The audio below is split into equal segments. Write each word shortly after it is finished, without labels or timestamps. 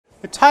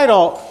The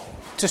title,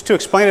 just to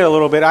explain it a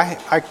little bit,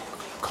 I'm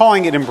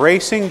calling it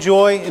Embracing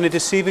Joy in a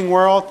Deceiving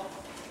World.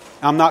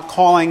 I'm not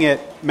calling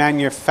it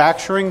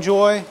manufacturing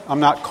joy.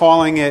 I'm not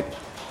calling it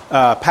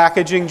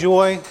packaging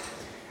joy.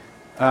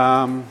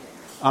 I'm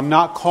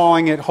not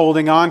calling it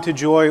holding on to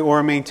joy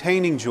or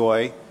maintaining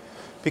joy,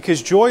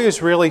 because joy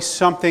is really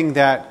something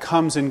that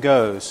comes and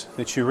goes,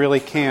 that you really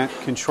can't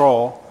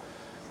control.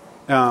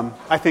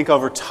 I think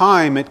over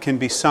time it can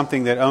be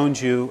something that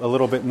owns you a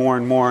little bit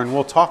more, and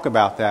we'll talk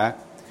about that.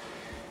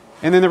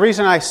 And then the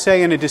reason I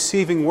say in a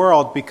deceiving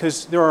world,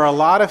 because there are a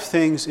lot of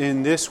things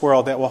in this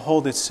world that will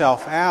hold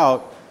itself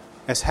out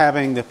as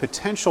having the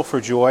potential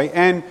for joy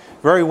and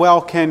very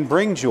well can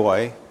bring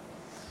joy.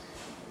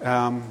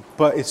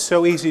 But it's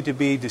so easy to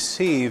be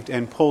deceived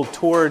and pulled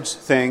towards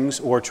things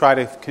or try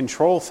to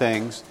control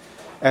things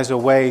as a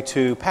way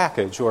to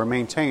package or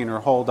maintain or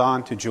hold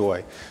on to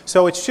joy.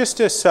 So it's just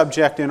a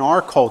subject in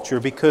our culture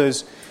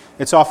because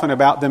it's often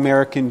about the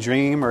American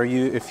dream, or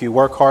if you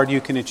work hard, you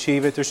can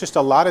achieve it. There's just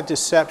a lot of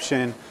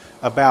deception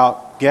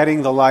about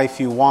getting the life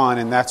you want,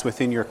 and that's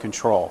within your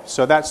control.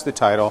 So that's the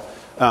title,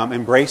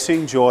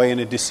 Embracing Joy in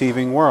a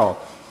Deceiving World.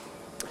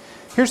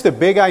 Here's the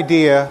big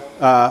idea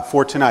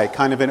for tonight,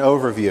 kind of an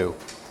overview.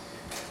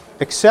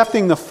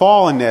 Accepting the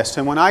fallenness,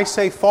 and when I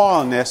say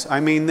fallenness, I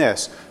mean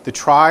this: the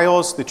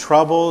trials, the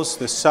troubles,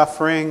 the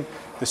suffering,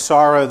 the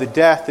sorrow, the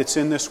death that's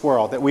in this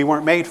world that we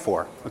weren't made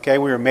for. Okay,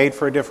 we were made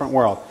for a different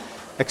world.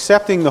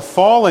 Accepting the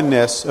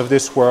fallenness of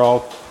this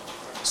world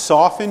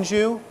softens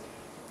you,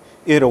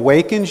 it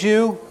awakens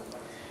you,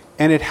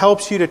 and it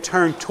helps you to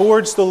turn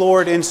towards the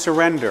Lord in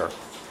surrender.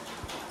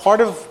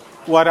 Part of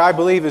what I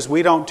believe is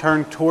we don't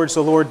turn towards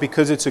the Lord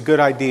because it's a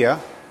good idea,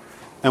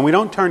 and we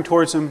don't turn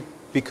towards Him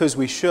because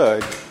we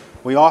should.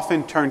 We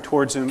often turn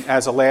towards Him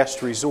as a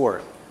last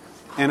resort.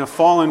 And a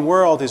fallen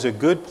world is a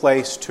good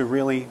place to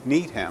really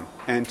meet Him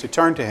and to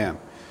turn to Him.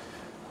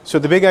 So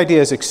the big idea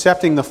is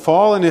accepting the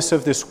fallenness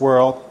of this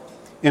world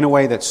in a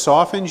way that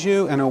softens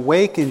you and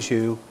awakens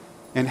you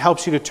and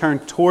helps you to turn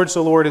towards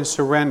the Lord and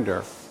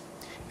surrender.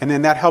 And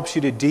then that helps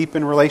you to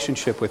deepen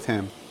relationship with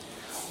Him.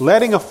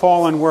 Letting a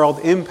fallen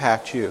world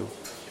impact you,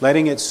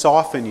 letting it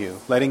soften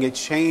you, letting it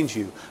change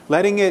you,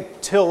 letting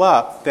it till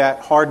up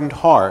that hardened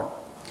heart.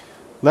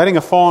 Letting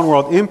a fallen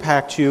world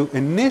impact you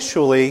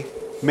initially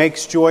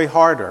makes joy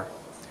harder.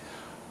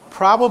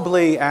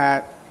 Probably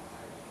at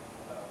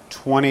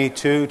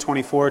 22,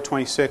 24,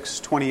 26,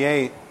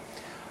 28,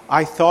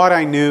 I thought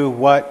I knew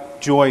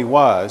what joy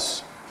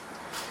was.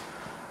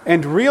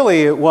 And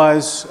really it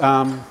was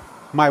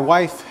my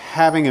wife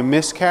having a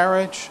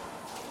miscarriage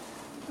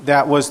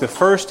that was the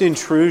first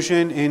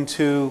intrusion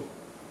into,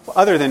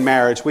 other than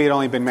marriage, we had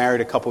only been married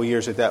a couple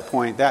years at that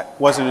point. That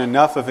wasn't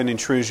enough of an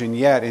intrusion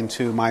yet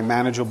into my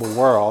manageable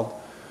world.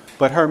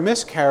 But her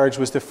miscarriage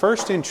was the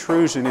first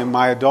intrusion in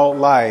my adult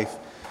life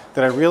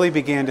that I really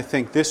began to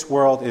think this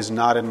world is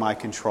not in my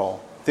control.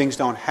 Things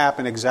don't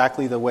happen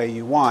exactly the way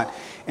you want.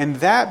 And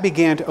that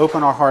began to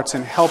open our hearts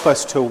and help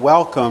us to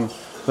welcome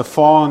the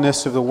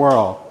fallenness of the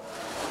world.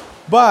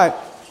 But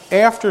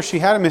after she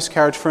had a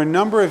miscarriage, for a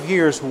number of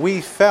years,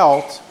 we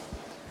felt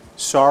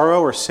sorrow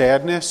or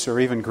sadness or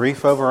even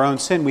grief over our own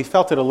sin. We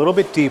felt it a little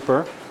bit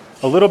deeper,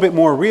 a little bit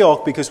more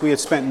real, because we had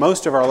spent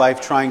most of our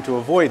life trying to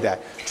avoid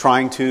that,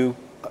 trying to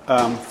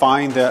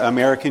find the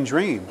American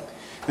dream.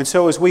 And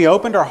so as we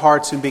opened our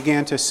hearts and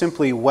began to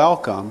simply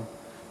welcome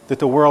that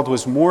the world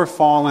was more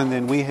fallen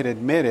than we had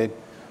admitted,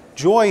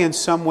 joy in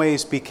some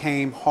ways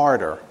became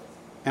harder.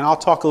 And I'll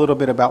talk a little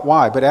bit about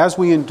why. But as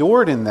we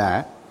endured in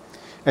that,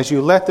 as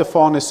you let the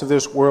fallenness of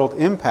this world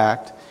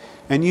impact,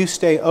 and you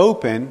stay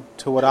open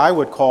to what I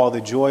would call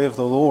the joy of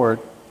the Lord,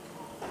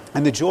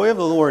 and the joy of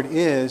the Lord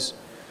is,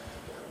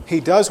 He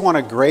does want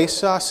to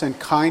grace us and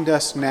kind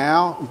us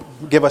now,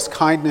 give us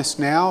kindness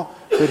now,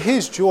 but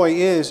His joy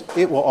is,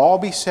 it will all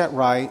be set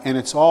right, and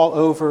it's all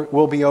over,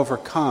 will be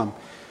overcome.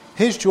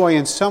 His joy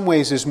in some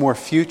ways is more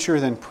future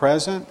than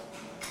present.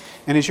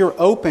 And as you're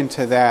open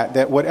to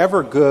that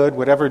whatever good,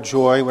 whatever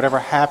joy, whatever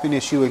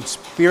happiness you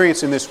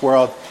experience in this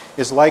world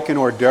is like an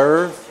hors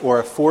d'oeuvre or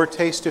a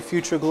foretaste of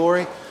future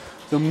glory,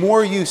 the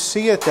more you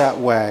see it that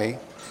way,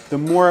 the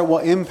more it will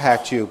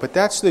impact you. But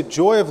that's the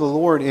joy of the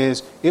Lord,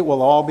 is it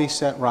will all be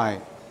set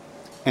right.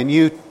 And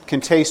you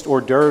can taste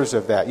hors d'oeuvres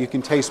of that. You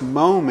can taste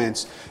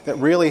moments that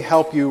really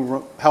help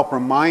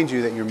remind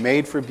you that you're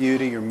made for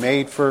beauty, you're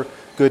made for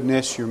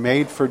goodness, you're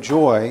made for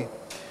joy,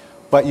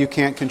 but you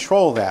can't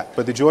control that.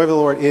 But the joy of the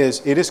Lord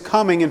is, it is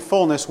coming in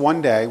fullness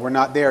one day. We're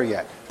not there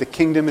yet. The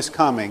kingdom is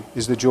coming,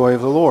 is the joy of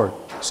the Lord.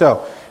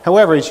 So,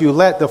 however, as you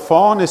let the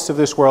fallenness of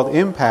this world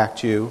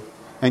impact you,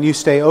 and you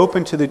stay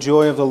open to the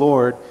joy of the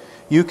Lord,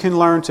 you can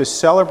learn to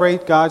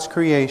celebrate God's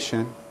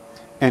creation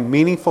and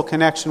meaningful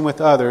connection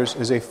with others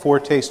as a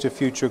foretaste of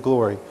future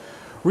glory.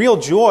 Real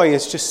joy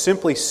is just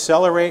simply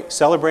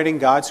celebrating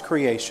God's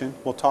creation.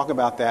 We'll talk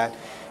about that.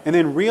 And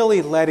then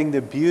really letting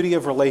the beauty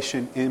of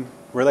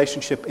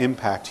relationship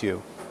impact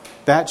you.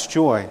 That's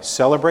joy,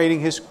 celebrating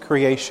His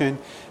creation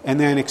and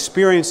then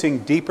experiencing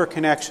deeper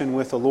connection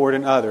with the Lord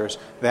and others.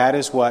 That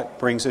is what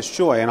brings us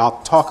joy. And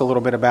I'll talk a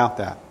little bit about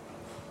that.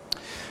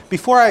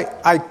 Before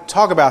I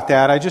talk about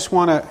that, I just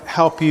want to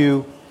help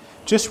you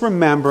just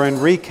remember and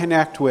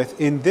reconnect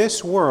with, in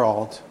this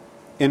world,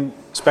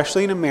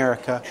 especially in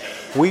America,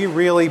 we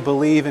really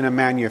believe in a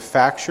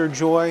manufactured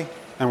joy,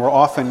 and we're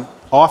often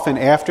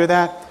after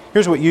that.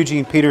 Here's what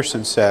Eugene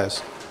Peterson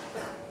says.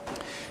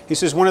 He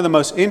says, one of the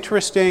most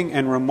interesting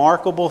and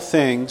remarkable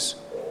things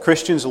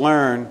Christians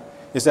learn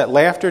is that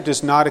laughter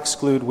does not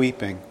exclude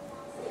weeping.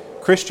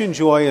 Christian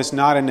joy is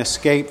not an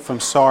escape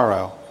from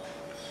sorrow.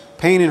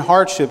 Pain and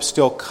hardship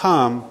still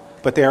come,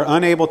 but they are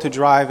unable to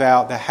drive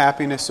out the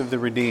happiness of the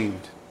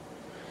redeemed.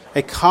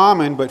 A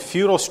common but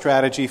futile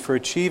strategy for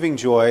achieving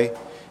joy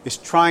is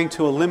trying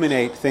to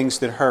eliminate things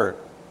that hurt.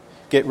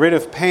 Get rid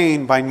of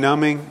pain by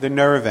numbing the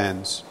nerve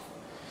ends.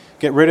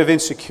 Get rid of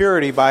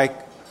insecurity by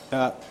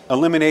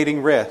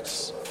eliminating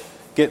risks.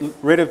 Get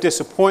rid of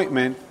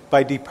disappointment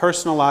by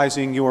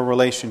depersonalizing your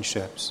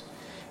relationships.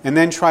 And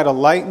then try to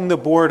lighten the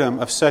boredom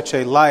of such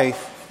a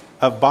life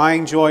of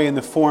buying joy in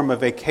the form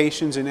of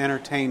vacations and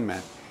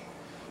entertainment.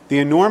 The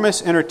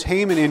enormous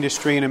entertainment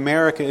industry in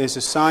America is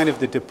a sign of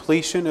the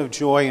depletion of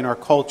joy in our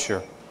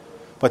culture.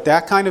 But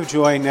that kind of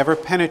joy never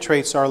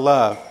penetrates our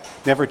love,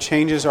 never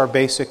changes our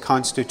basic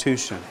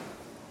constitution.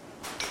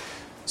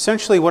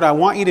 Essentially, what I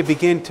want you to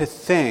begin to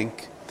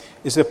think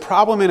is the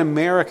problem in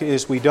America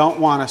is we don't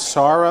want to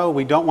sorrow,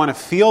 we don't want to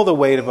feel the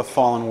weight of a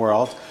fallen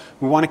world.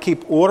 We want to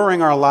keep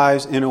ordering our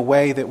lives in a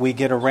way that we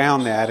get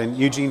around that, and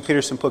Eugene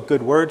Peterson put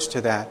good words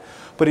to that.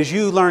 But as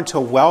you learn to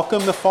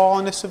welcome the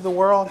fallenness of the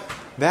world,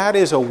 that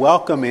is a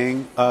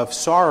welcoming of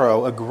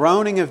sorrow, a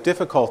groaning of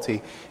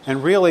difficulty,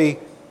 and really,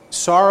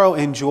 sorrow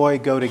and joy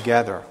go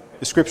together.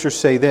 The scriptures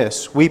say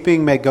this,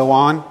 weeping may go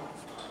on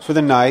for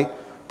the night,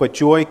 but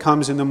joy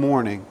comes in the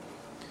morning.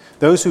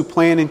 Those who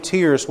plant in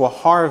tears will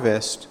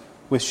harvest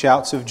with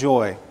shouts of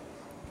joy.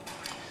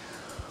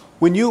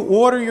 When you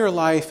order your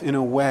life in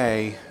a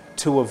way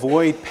to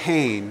avoid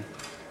pain,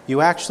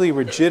 you actually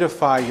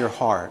rigidify your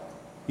heart.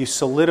 You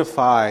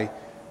solidify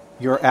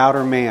your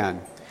outer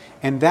man.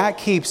 And that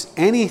keeps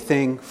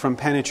anything from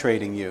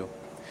penetrating you.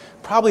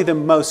 Probably the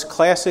most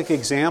classic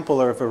example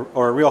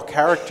or a real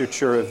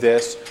caricature of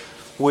this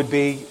would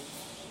be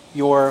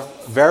your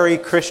very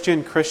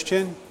Christian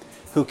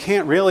who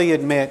can't really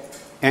admit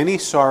any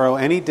sorrow,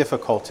 any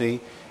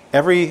difficulty.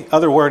 Every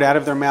other word out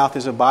of their mouth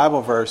is a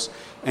Bible verse,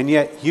 and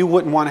yet you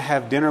wouldn't want to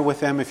have dinner with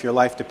them if your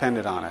life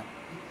depended on it.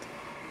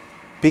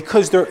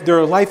 Because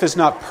their life is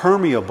not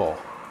permeable.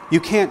 You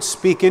can't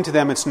speak into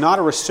them. It's not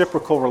a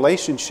reciprocal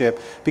relationship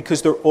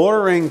because they're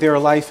ordering their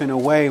life in a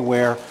way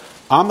where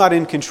I'm not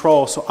in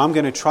control, so I'm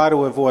going to try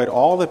to avoid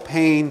all the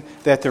pain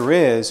that there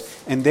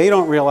is, and they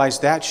don't realize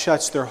that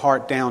shuts their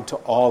heart down to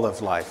all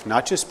of life.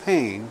 Not just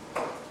pain,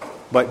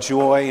 but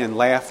joy and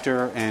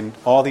laughter and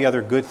all the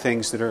other good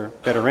things that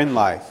are in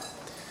life.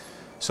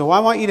 So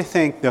I want you to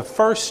think the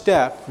first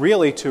step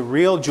really to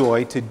real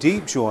joy, to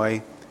deep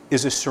joy,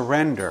 is a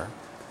surrender.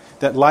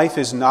 That life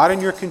is not in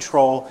your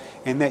control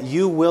and that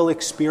you will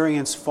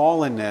experience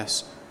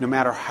fallenness no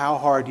matter how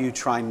hard you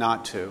try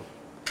not to.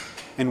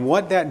 And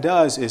what that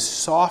does is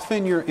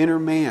soften your inner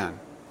man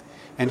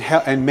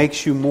and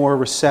makes you more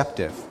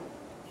receptive.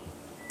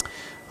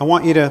 I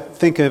want you to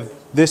think of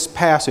this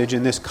passage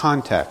in this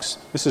context.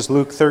 This is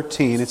Luke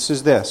 13. It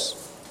says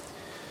this.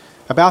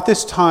 About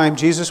this time,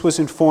 Jesus was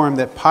informed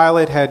that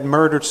Pilate had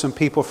murdered some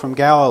people from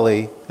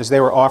Galilee as they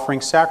were offering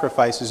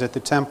sacrifices at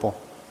the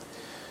temple.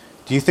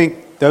 Do you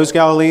think those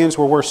Galileans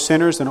were worse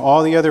sinners than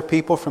all the other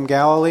people from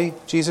Galilee?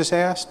 Jesus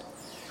asked.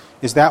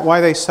 Is that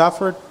why they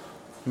suffered?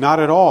 Not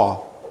at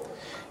all.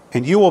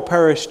 And you will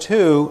perish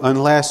too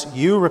unless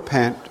you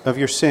repent of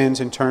your sins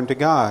and turn to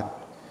God.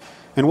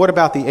 And what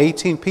about the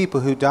 18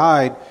 people who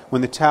died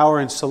when the tower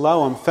in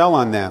Siloam fell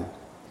on them?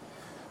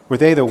 Were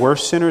they the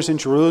worst sinners in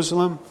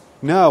Jerusalem?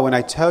 No, and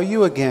I tell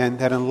you again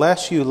that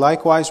unless you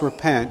likewise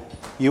repent,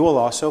 you will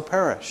also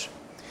perish.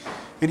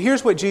 And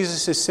here's what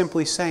Jesus is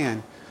simply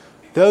saying.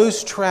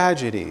 Those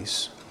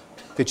tragedies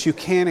that you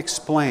can't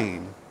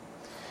explain,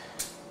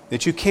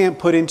 that you can't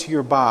put into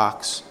your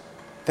box,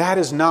 that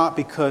is not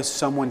because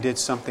someone did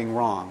something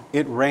wrong.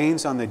 It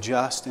rains on the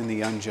just and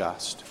the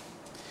unjust.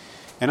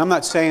 And I'm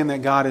not saying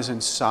that God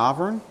isn't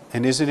sovereign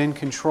and isn't in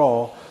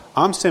control.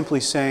 I'm simply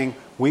saying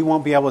we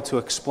won't be able to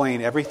explain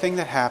everything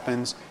that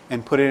happens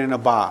and put it in a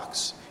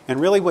box.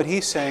 And really what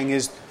he's saying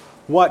is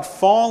what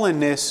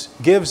fallenness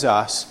gives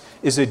us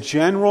is a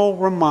general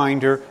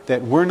reminder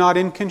that we're not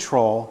in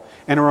control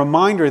and a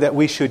reminder that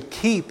we should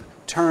keep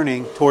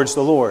turning towards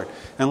the Lord.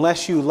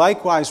 Unless you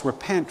likewise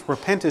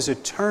repent is a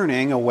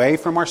turning away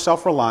from our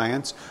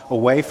self-reliance,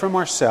 away from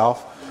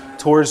ourself,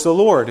 towards the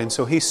Lord. And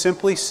so he's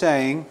simply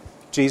saying,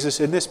 Jesus,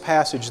 in this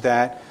passage,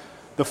 that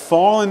the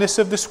fallenness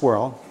of this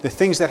world, the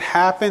things that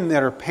happen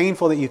that are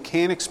painful that you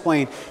can't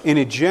explain, in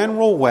a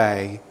general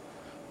way,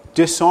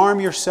 disarm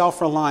your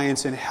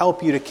self-reliance and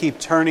help you to keep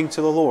turning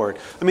to the Lord.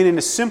 I mean, in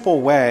a simple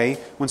way,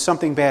 when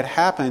something bad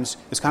happens,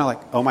 it's kind of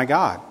like, oh my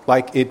God.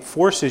 Like it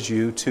forces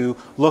you to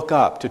look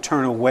up, to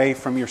turn away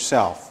from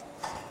yourself.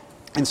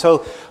 And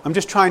so I'm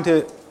just trying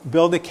to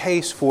build a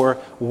case for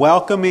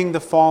welcoming the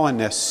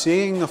fallenness,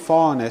 seeing the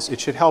fallenness. It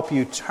should help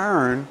you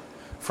turn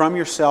from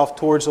yourself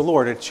towards the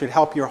Lord. It should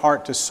help your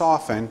heart to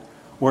soften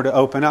or to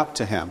open up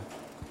to Him.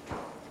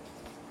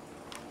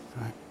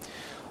 Right.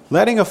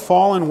 Letting a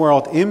fallen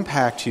world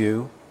impact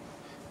you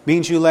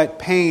means you let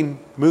pain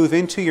move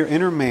into your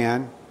inner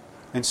man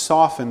and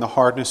soften the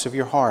hardness of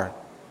your heart.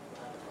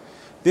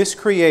 This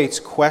creates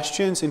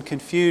questions and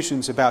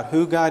confusions about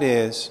who God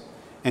is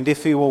and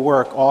if He will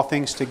work all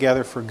things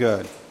together for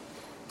good.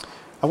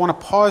 I want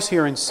to pause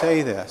here and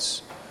say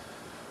this.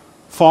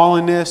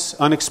 Fallenness,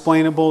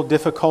 unexplainable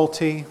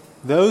difficulty,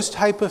 those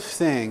type of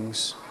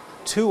things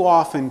too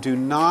often do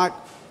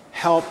not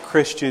help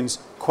Christians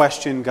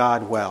question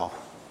God well.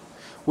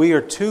 We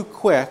are too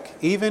quick,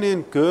 even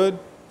in good,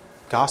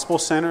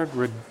 gospel-centered,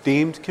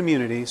 redeemed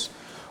communities,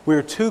 we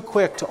are too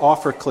quick to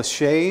offer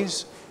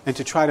cliches and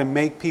to try to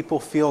make people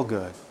feel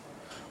good.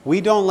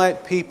 We don't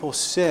let people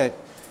sit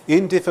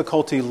in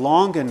difficulty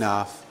long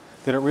enough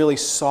that it really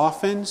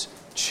softens,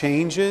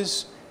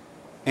 changes,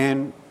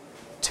 and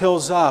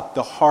tills up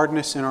the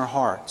hardness in our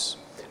hearts.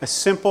 A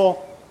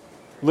simple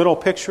little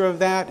picture of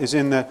that is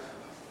in the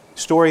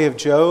story of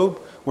Job,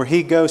 where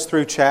he goes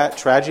through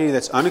tragedy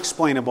that's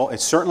unexplainable. It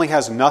certainly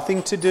has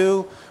nothing to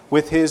do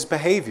with his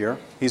behavior.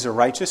 He's a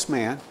righteous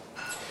man.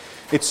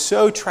 It's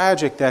so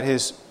tragic that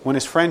when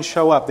his friends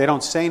show up, they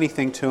don't say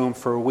anything to him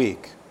for a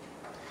week.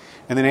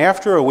 And then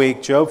after a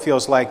week, Job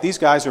feels like these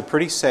guys are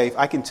pretty safe.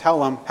 I can tell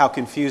them how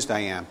confused I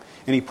am.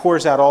 And he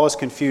pours out all his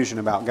confusion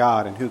about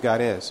God and who God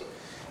is.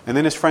 And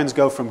then his friends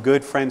go from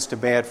good friends to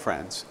bad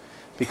friends.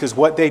 Because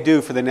what they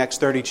do for the next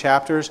 30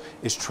 chapters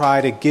is try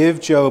to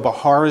give Job a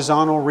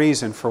horizontal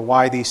reason for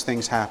why these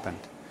things happened.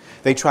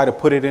 They try to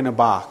put it in a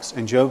box.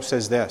 And Job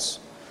says this,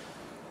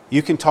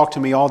 "You can talk to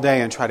me all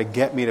day and try to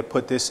get me to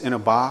put this in a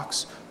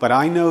box, but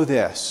I know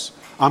this.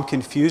 I'm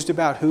confused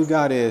about who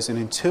God is, and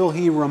until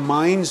He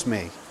reminds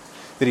me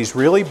that He's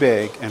really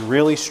big and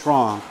really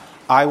strong,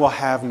 I will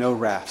have no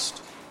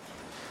rest."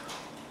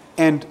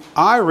 And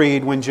I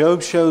read when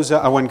God shows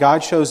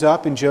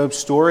up in Job's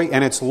story,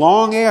 and it's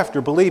long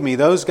after, believe me,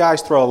 those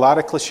guys throw a lot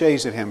of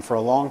cliches at him for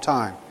a long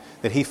time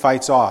that he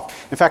fights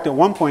off. In fact, at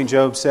one point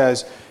Job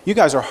says, "You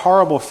guys are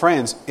horrible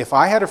friends. If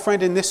I had a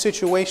friend in this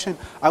situation,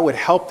 I would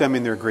help them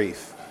in their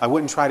grief. I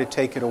wouldn't try to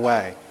take it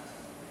away."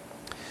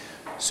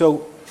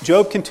 So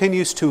Job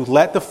continues to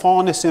let the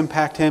fallenness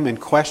impact him and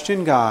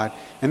question God.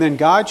 And then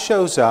God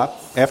shows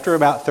up after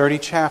about 30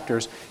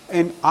 chapters.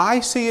 And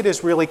I see it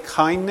as really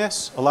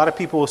kindness. A lot of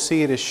people will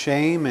see it as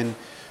shame and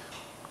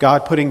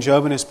God putting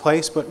Job in his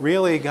place. But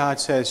really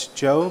God says,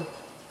 "Job,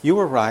 you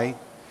were right.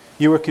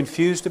 You were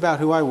confused about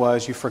who I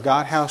was. You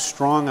forgot how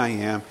strong I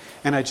am.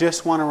 And I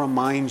just want to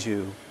remind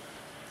you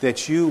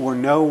that you were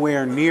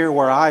nowhere near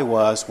where I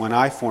was when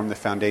I formed the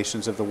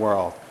foundations of the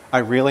world. I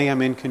really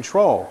am in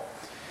control."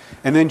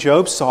 And then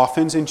Job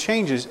softens and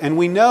changes. And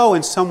we know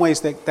in some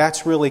ways that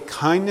that's really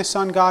kindness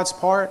on God's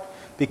part,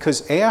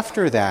 because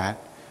after that,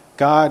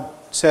 God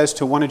says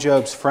to one of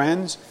Job's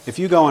friends, "If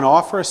you go and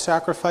offer a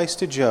sacrifice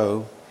to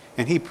Job,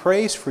 and he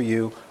prays for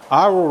you,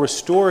 I will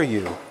restore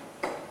you,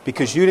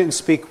 because you didn't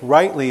speak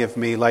rightly of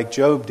me like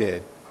Job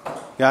did."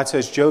 God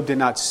says Job did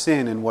not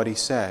sin in what he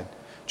said.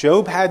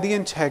 Job had the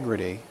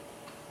integrity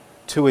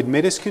to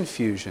admit his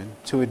confusion,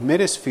 to admit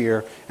his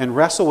fear, and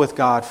wrestle with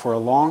God for a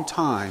long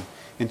time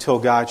until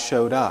God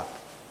showed up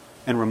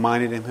and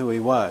reminded him who He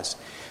was.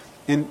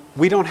 And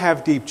we don't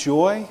have deep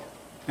joy,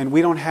 and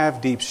we don't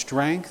have deep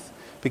strength,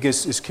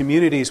 because as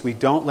communities we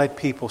don't let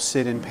people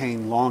sit in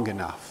pain long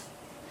enough.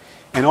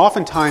 And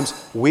oftentimes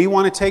we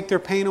want to take their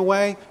pain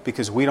away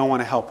because we don't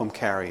want to help them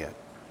carry it.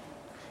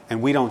 And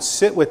we don't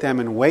sit with them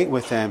and wait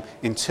with them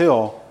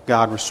until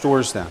God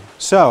restores them.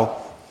 So,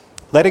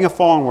 letting a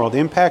fallen world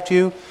impact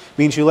you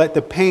means you let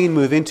the pain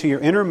move into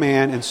your inner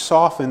man and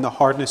soften the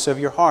hardness of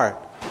your heart.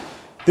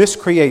 This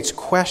creates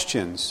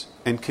questions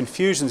and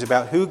confusions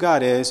about who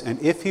God is and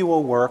if He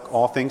will work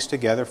all things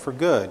together for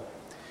good.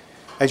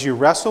 As you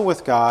wrestle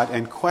with God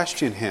and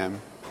question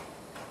Him,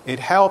 it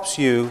helps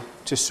you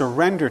to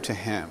surrender to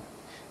Him.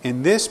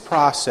 In this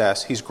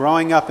process, He's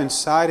growing up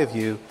inside of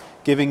you,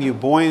 giving you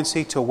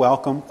buoyancy to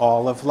welcome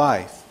all of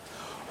life.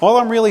 All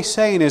I'm really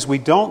saying is we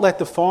don't let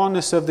the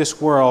fallenness of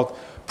this world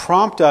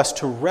prompt us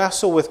to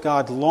wrestle with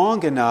God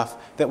long enough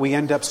that we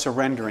end up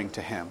surrendering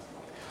to Him.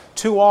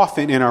 Too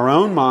often in our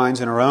own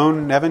minds, in our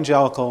own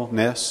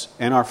evangelicalness,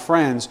 and our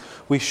friends,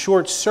 we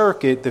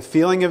short-circuit the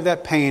feeling of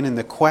that pain and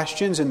the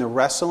questions and the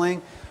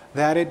wrestling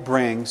that it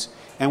brings,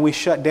 and we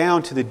shut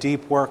down to the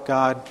deep work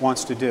God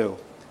wants to do.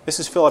 This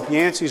is Philip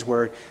Yancey's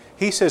word.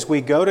 He says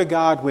we go to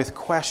God with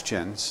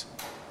questions,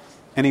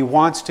 and He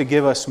wants to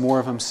give us more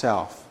of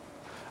Himself.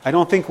 I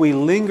don't think we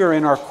linger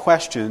in our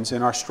questions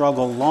and our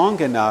struggle long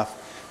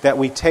enough that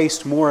we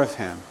taste more of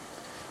Him.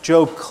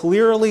 Job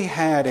clearly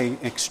had an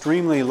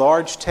extremely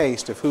large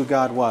taste of who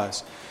God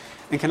was.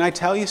 And can I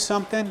tell you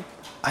something?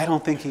 I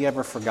don't think he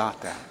ever forgot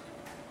that.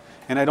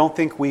 And I don't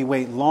think we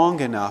wait long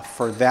enough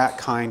for that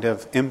kind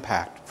of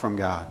impact from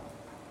God.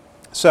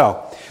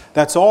 So,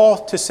 that's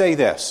all to say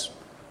this.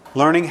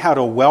 Learning how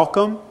to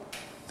welcome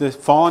the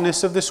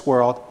fallenness of this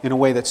world in a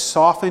way that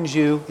softens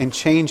you and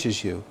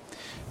changes you.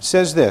 It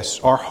says this,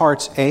 our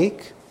hearts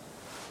ache,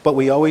 but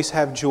we always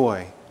have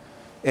joy.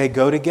 They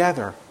go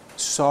together,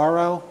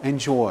 sorrow and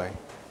joy.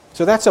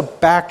 So that's a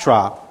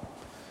backdrop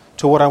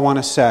to what I want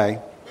to say.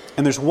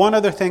 And there's one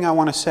other thing I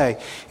want to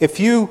say.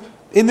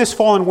 In this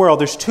fallen world,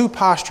 there's two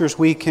postures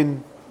we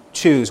can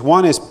choose.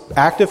 One is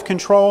active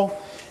control.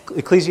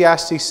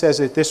 Ecclesiastes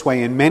says it this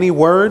way, in many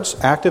words,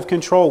 active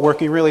control,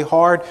 working really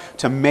hard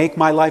to make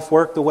my life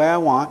work the way I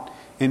want.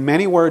 In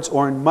many words,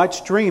 or in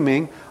much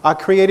dreaming, I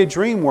create a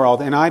dream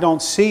world and I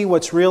don't see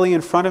what's really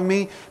in front of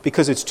me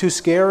because it's too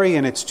scary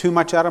and it's too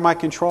much out of my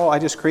control. I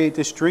just create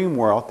this dream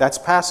world. That's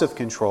passive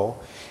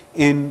control.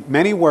 In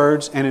many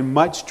words and in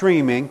much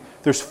dreaming,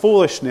 there's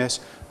foolishness.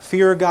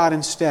 Fear God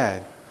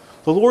instead.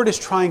 The Lord is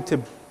trying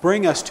to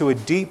bring us to a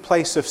deep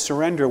place of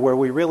surrender where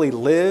we really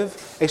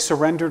live a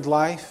surrendered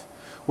life,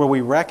 where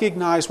we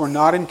recognize we're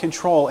not in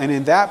control. And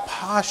in that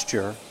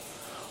posture,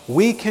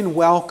 we can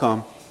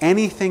welcome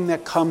anything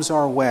that comes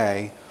our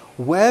way,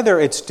 whether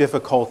it's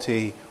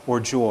difficulty or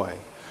joy.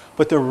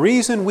 But the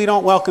reason we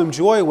don't welcome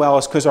joy well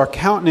is because our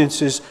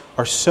countenances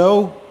are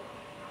so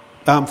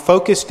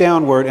focused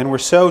downward and we're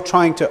so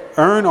trying to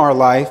earn our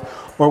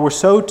life, or we're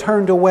so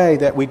turned away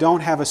that we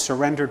don't have a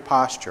surrendered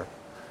posture.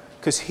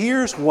 Because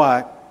here's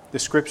what the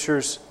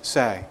Scriptures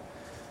say,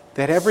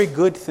 that every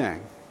good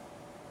thing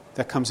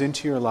that comes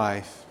into your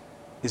life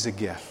is a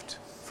gift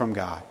from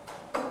God.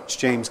 It's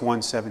James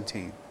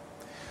 1:17.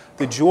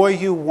 The joy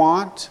you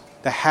want,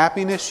 the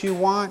happiness you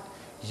want,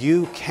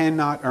 you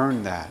cannot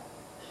earn that.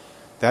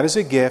 That is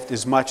a gift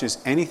as much as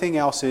anything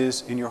else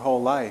is in your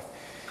whole life.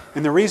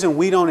 And the reason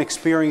we don't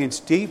experience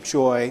deep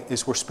joy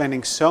is we're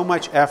spending so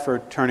much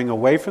effort turning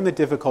away from the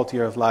difficulty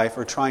of life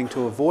or trying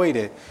to avoid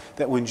it,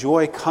 that when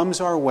joy comes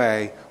our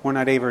way, we're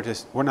not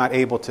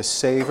able to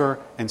savor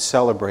and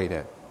celebrate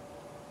it.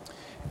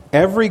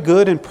 Every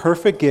good and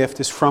perfect gift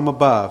is from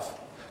above,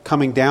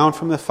 coming down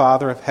from the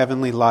Father of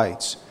heavenly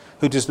lights,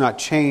 who does not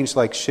change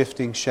like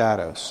shifting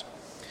shadows.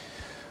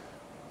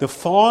 The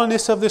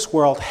fallenness of this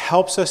world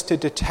helps us to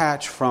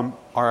detach from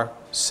our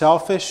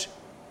selfish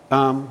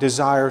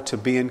desire to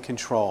be in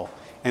control,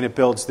 and it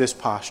builds this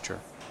posture.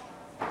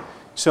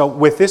 So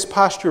with this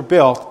posture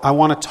built, I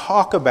want to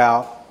talk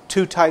about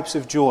two types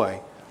of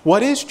joy.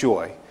 What is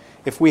joy?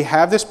 If we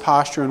have this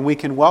posture and we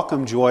can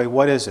welcome joy,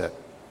 what is it?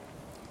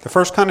 The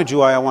first kind of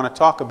joy I want to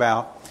talk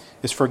about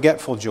is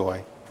forgetful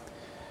joy.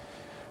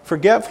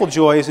 Forgetful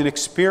joy is an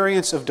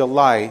experience of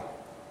delight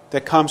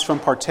that comes from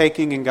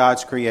partaking in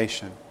God's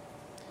creation.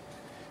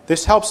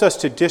 This helps us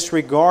to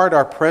disregard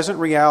our present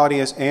reality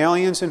as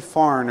aliens and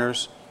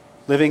foreigners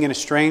living in a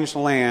strange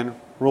land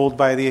ruled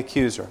by the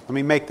accuser. Let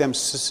me make them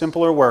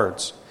simpler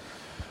words.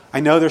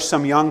 I know there's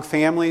some young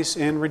families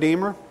in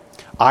Redeemer.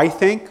 I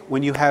think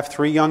when you have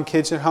 3 young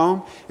kids at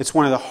home, it's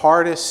one of the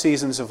hardest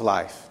seasons of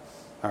life.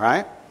 All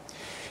right?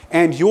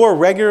 And you're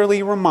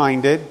regularly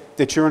reminded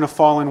that you're in a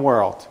fallen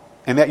world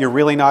and that you're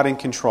really not in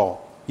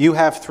control. You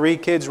have 3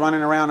 kids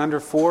running around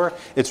under 4.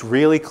 It's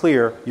really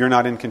clear you're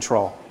not in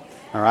control.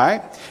 All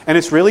right? And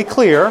it's really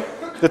clear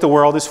that the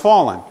world is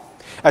fallen.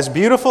 As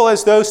beautiful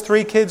as those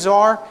 3 kids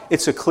are,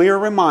 it's a clear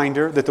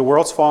reminder that the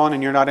world's fallen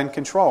and you're not in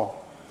control.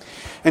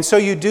 And so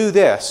you do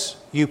this.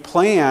 You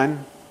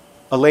plan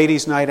a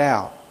ladies' night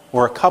out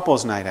or a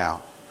couple's night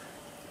out.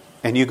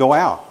 And you go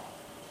out.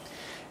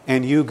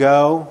 And you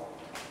go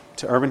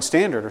to Urban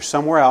Standard or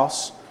somewhere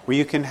else where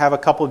you can have a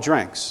couple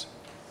drinks.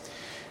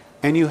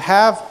 And you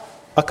have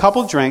a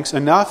couple drinks,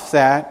 enough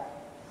that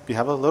you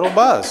have a little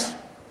buzz.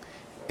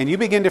 And you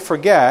begin to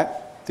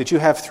forget that you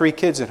have 3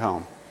 kids at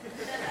home.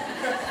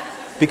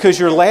 Because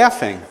you're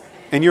laughing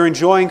and you're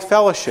enjoying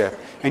fellowship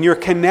and you're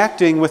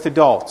connecting with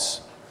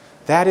adults.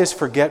 That is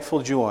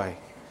forgetful joy.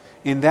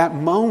 In that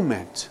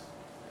moment,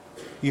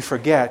 you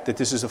forget that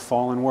this is a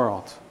fallen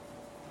world.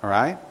 All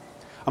right?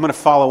 I'm going to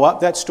follow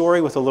up that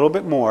story with a little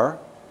bit more,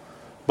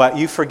 but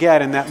you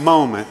forget in that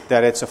moment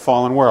that it's a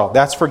fallen world.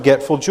 That's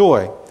forgetful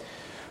joy.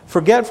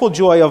 Forgetful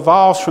joy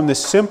evolves from the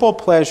simple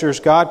pleasures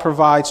God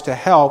provides to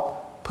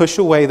help push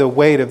away the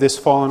weight of this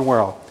fallen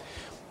world.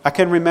 I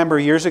can remember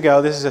years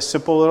ago, this is a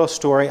simple little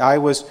story, I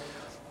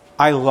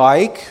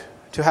like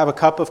to have a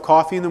cup of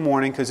coffee in the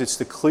morning because it's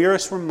the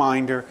clearest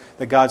reminder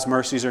that God's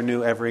mercies are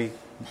new every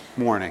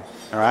morning.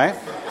 All right?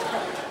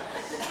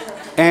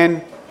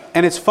 And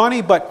it's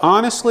funny, but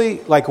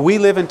honestly, like we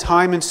live in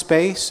time and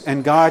space,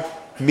 and God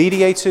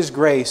mediates His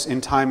grace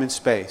in time and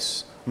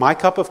space. My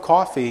cup of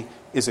coffee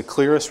is the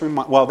clearest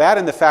reminder. Well, that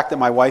and the fact that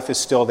my wife is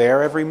still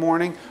there every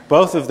morning,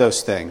 both of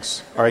those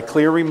things are a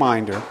clear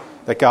reminder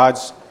that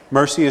God's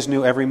mercy is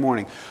new every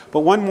morning. But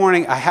one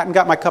morning, I hadn't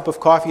got my cup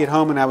of coffee at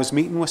home, and I was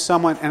meeting with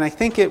someone, and I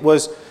think it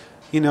was,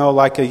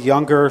 like a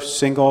younger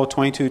single,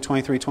 22,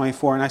 23,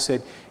 24, and I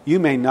said, you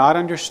may not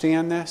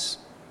understand this,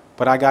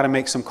 but I got to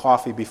make some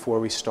coffee before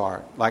we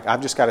start. Like,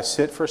 I've just got to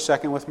sit for a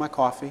second with my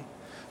coffee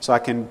so I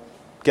can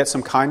get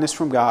some kindness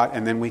from God,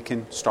 and then we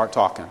can start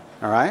talking.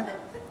 All right?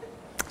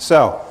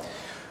 So,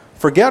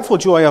 forgetful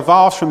joy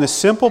evolves from the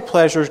simple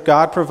pleasures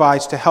God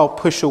provides to help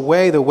push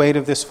away the weight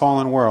of this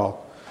fallen world.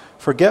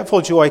 Forgetful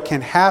joy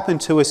can happen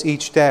to us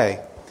each day.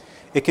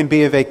 It can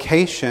be a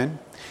vacation.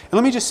 And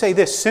let me just say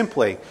this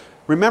simply.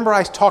 Remember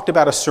I talked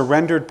about a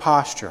surrendered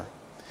posture.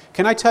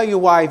 Can I tell you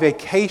why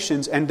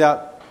vacations end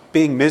up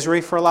being misery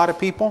for a lot of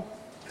people?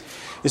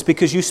 It's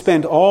because you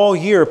spend all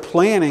year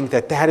planning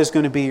that that is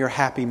going to be your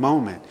happy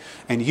moment.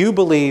 And you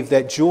believe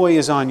that joy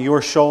is on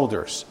your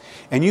shoulders.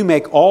 And you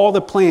make all the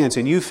plans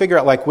and you figure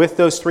out, like with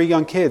those 3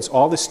 young kids,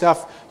 all the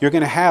stuff you're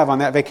going to have on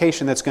that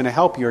vacation that's going to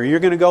help you, or you're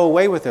going to go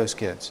away with those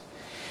kids.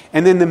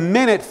 And then the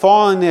minute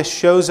fallenness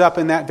shows up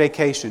in that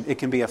vacation, it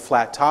can be a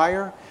flat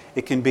tire,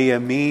 it can be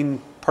a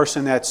mean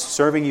person that's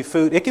serving you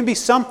food, it can be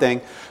something,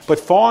 but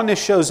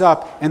fallenness shows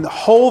up and the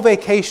whole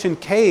vacation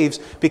caves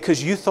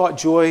because you thought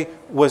joy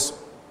was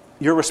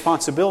your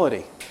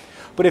responsibility.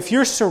 But if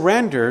you're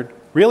surrendered,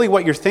 really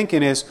what you're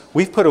thinking is,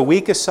 we've put a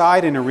week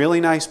aside in a really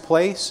nice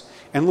place,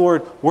 and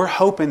Lord, we're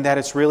hoping that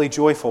it's really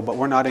joyful, but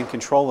we're not in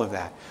control of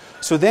that.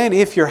 So then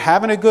if you're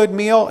having a good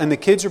meal and the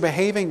kids are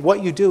behaving,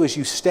 what you do is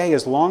you stay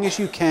as long as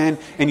you can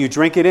and you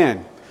drink it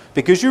in.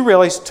 Because you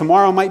realize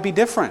tomorrow might be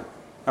different.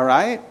 All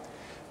right?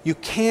 You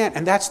can't,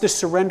 and that's the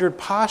surrendered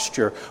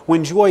posture.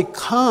 When joy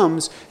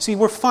comes, see,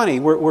 we're funny.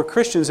 We're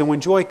Christians, and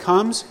when joy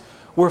comes,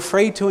 we're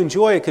afraid to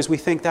enjoy it because we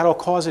think that'll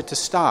cause it to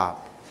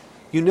stop.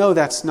 You know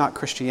that's not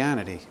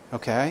Christianity,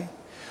 okay?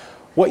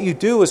 What you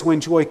do is when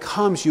joy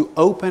comes, you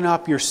open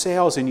up your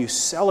sails and you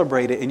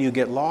celebrate it and you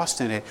get lost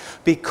in it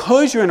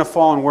because you're in a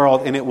fallen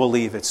world and it will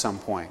leave at some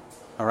point.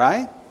 All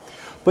right?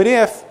 But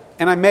if,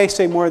 and I may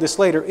say more of this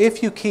later,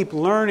 if you keep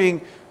learning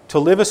to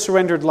live a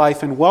surrendered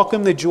life and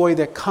welcome the joy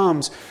that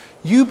comes,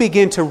 you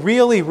begin to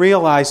really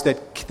realize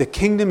that the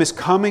kingdom is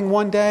coming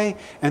one day,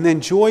 and then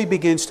joy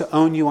begins to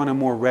own you on a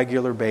more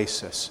regular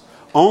basis,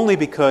 only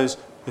because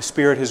the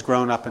Spirit has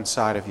grown up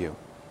inside of you.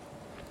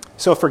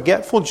 So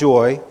forgetful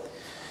joy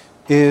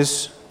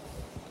it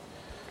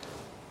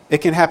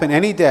can happen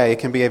any day. It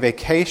can be a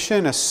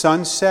vacation, a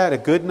sunset, a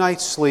good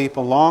night's sleep,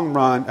 a long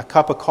run, a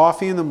cup of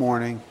coffee in the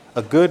morning,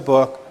 a good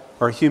book,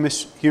 or a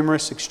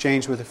humorous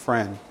exchange with a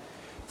friend.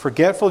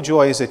 Forgetful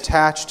joy is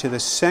attached to the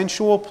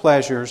sensual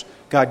pleasures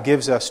God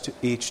gives us to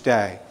each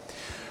day.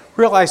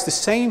 Realize the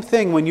same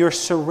thing when you're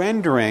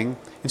surrendering.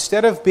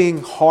 Instead of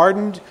being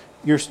hardened,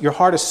 your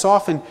heart is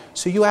softened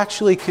so you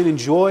actually can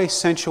enjoy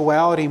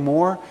sensuality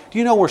more. Do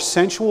you know we're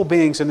sensual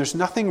beings and there's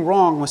nothing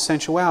wrong with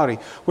sensuality?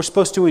 We're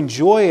supposed to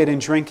enjoy it and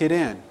drink it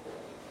in.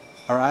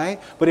 All right?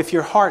 But if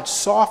your heart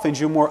softens,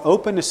 you're more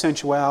open to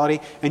sensuality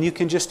and you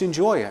can just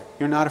enjoy it.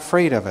 You're not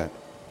afraid of it.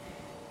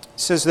 It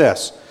says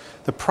this,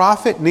 the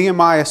prophet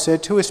Nehemiah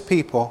said to his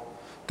people,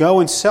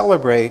 go and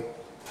celebrate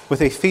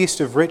with a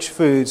feast of rich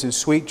foods and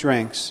sweet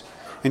drinks,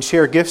 and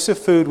share gifts of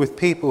food with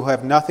people who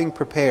have nothing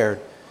prepared.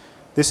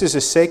 This is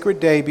a sacred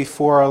day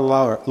before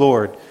our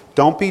Lord.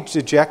 Don't be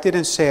dejected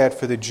and sad,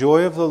 for the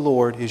joy of the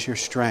Lord is your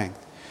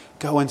strength.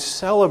 Go and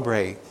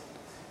celebrate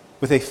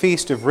with a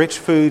feast of rich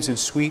foods and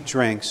sweet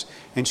drinks,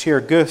 and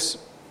share gifts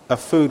of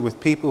food with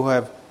people who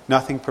have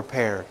nothing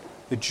prepared.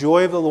 The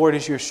joy of the Lord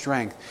is your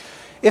strength.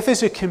 If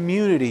as a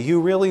community you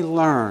really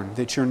learn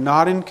that you're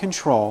not in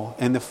control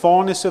and the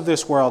fallenness of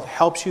this world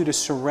helps you to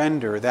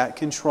surrender that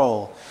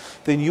control,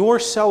 then your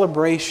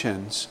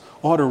celebrations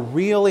ought to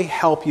really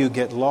help you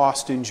get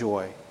lost in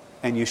joy.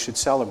 And you should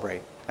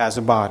celebrate as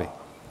a body.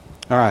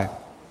 All right.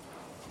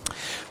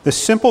 The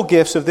simple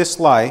gifts of this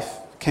life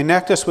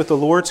connect us with the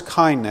Lord's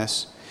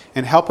kindness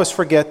and help us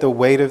forget the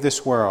weight of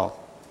this world.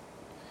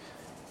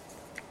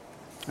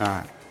 All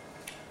right.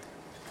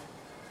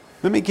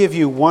 Let me give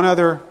you one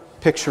other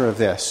picture of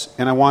this,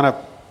 and I want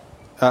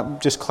to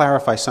just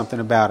clarify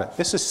something about it.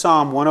 This is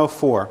Psalm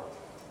 104.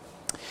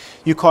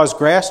 You cause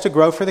grass to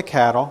grow for the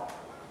cattle.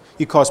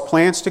 You cause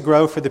plants to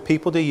grow for the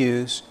people to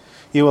use.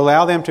 You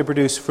allow them to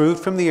produce fruit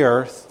from the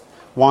earth,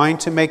 wine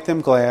to make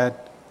them glad,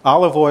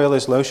 olive oil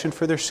as lotion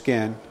for their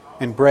skin,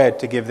 and bread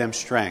to give them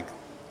strength.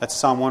 That's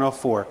Psalm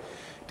 104.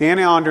 Dan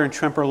Allender and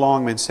Tremper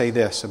Longman say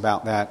this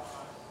about that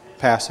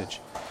passage.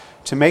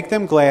 To make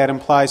them glad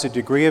implies a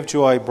degree of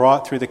joy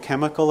brought through the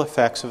chemical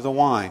effects of the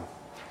wine.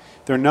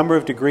 There are a number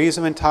of degrees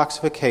of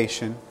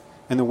intoxication,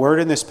 and the word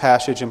in this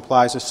passage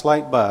implies a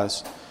slight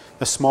buzz,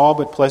 a small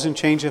but pleasant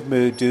change of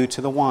mood due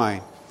to the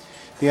wine.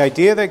 The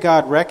idea that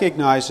God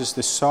recognizes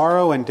the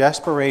sorrow and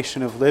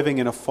desperation of living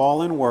in a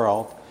fallen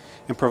world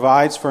and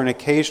provides for an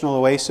occasional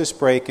oasis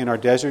break in our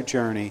desert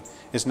journey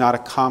is not a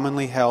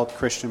commonly held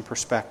Christian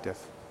perspective.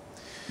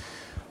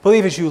 I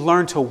believe as you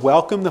learn to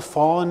welcome the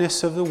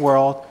fallenness of the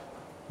world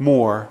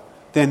more,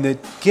 then the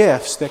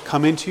gifts that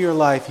come into your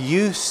life,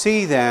 you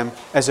see them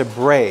as a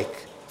break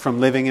from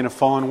living in a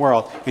fallen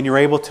world, and you're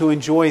able to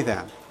enjoy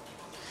them.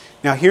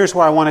 Now here's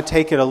where I want to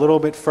take it a little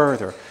bit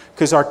further,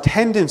 because our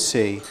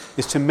tendency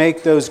is to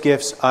make those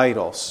gifts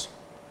idols.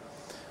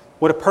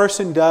 What a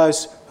person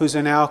does who's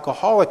an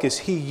alcoholic is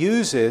he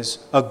uses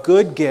a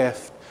good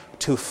gift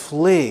to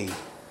flee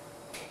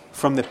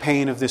from the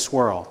pain of this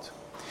world.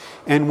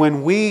 And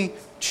when we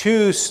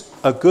choose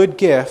a good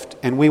gift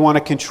and we want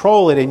to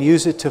control it and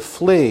use it to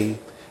flee,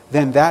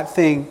 then that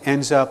thing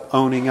ends up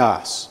owning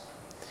us.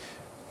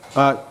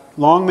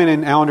 Longman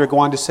and Allender go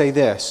on to say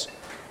this.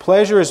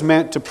 Pleasure is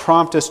meant to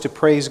prompt us to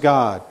praise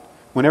God.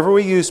 Whenever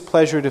we use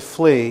pleasure to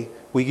flee,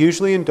 we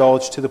usually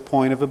indulge to the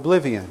point of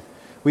oblivion.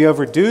 We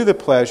overdo the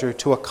pleasure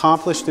to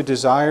accomplish the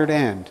desired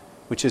end,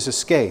 which is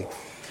escape.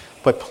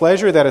 But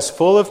pleasure that is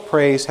full of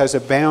praise has a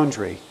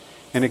boundary,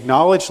 an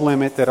acknowledged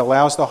limit that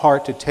allows the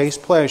heart to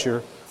taste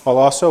pleasure while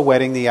also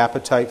whetting the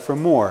appetite for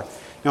more.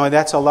 Now,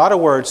 that's a lot of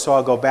words, so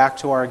I'll go back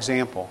to our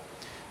example.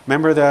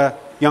 Remember the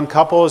young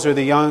couples or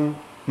the young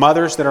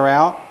mothers that are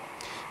out,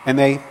 and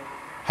they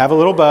have a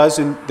little buzz,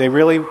 and they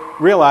really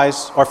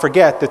realize or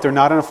forget that they're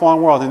not in a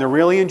fallen world, and they're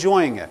really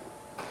enjoying it.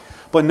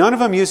 But none of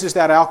them uses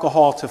that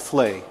alcohol to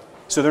flee,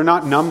 so they're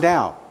not numbed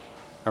out,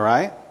 all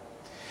right?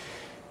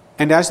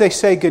 And as they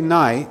say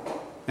goodnight,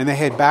 and they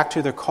head back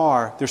to their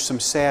car, there's some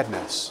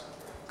sadness,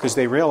 because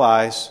they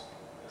realize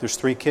there's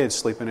 3 kids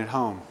sleeping at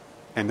home,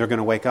 and they're going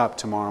to wake up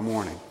tomorrow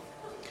morning.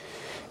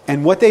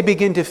 And what they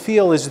begin to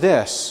feel is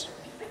this: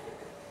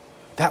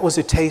 that was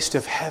a taste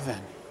of heaven.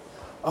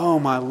 Oh,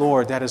 my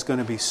Lord, that is going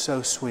to be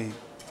so sweet.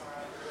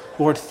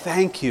 Lord,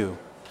 thank you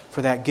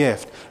for that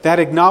gift. That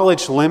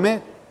acknowledged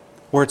limit,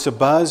 where it's a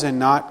buzz and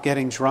not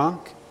getting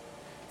drunk,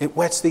 it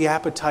whets the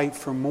appetite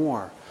for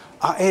more.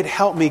 It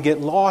helped me get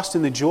lost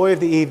in the joy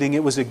of the evening.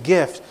 It was a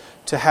gift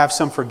to have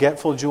some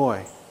forgetful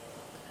joy.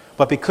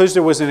 But because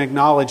there was an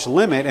acknowledged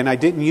limit and I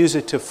didn't use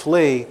it to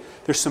flee,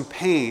 there's some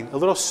pain, a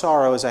little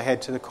sorrow as I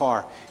head to the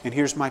car. And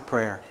here's my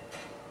prayer.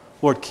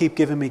 Lord, keep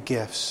giving me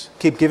gifts.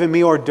 Keep giving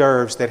me hors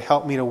d'oeuvres that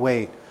help me to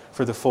wait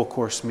for the full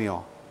course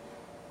meal.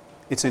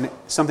 It's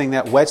something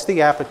that whets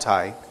the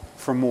appetite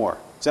for more.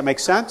 Does that make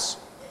sense?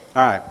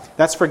 All right.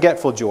 That's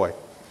forgetful joy.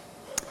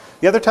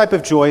 The other type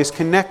of joy is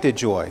connected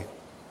joy.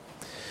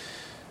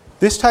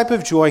 This type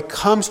of joy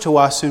comes to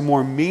us in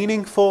more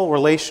meaningful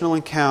relational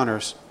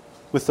encounters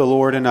with the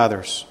Lord and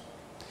others.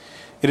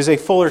 It is a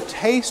fuller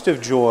taste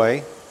of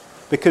joy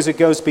because it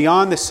goes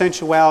beyond the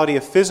sensuality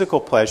of physical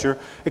pleasure.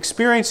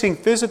 Experiencing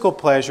physical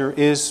pleasure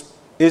is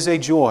a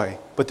joy,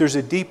 but there's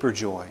a deeper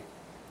joy.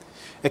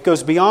 It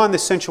goes beyond the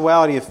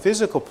sensuality of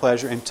physical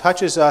pleasure and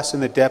touches us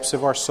in the depths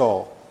of our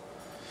soul.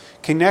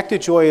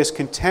 Connected joy is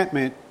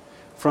contentment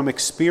from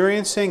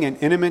experiencing an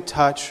intimate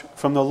touch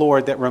from the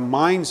Lord that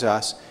reminds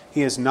us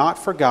He has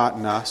not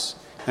forgotten us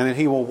and that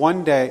we will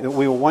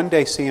one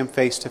day see Him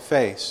face to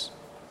face.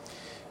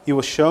 You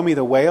will show me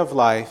the way of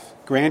life,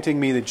 granting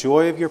me the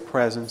joy of your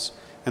presence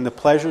and the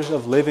pleasures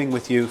of living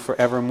with you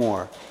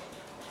forevermore.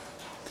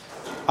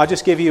 I'll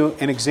just give you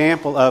an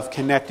example of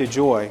connected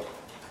joy.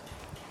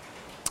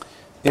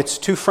 It's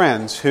 2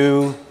 friends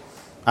who,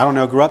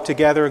 grew up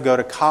together, go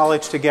to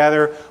college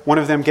together. One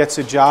of them gets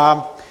a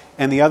job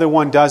and the other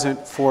one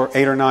doesn't for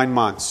 8 or 9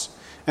 months.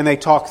 And they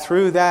talk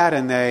through that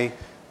and they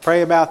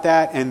pray about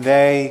that and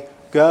they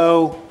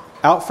go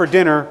out for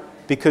dinner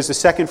because the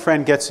second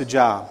friend gets a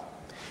job.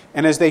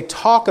 And as they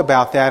talk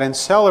about that and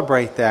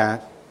celebrate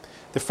that,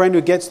 the friend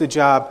who gets the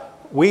job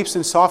weeps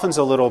and softens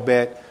a little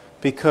bit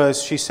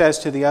because she says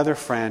to the other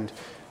friend,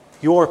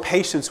 your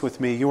patience with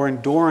me, your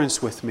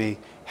endurance with me,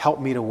 help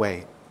me to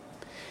wait.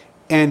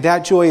 And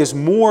that joy is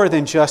more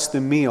than just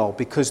the meal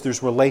because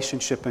there's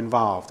relationship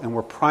involved and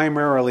we're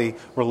primarily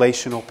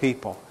relational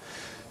people.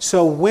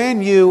 So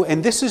when you,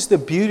 and this is the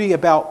beauty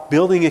about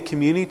building a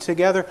community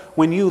together,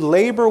 when you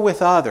labor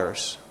with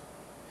others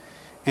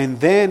and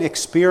then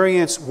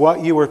experience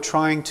what you are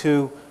trying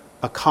to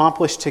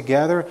accomplish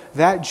together,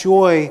 that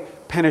joy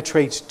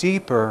penetrates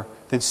deeper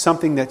than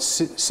something that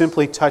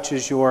simply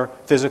touches your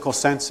physical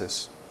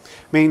senses.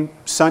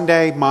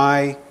 Sunday,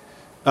 my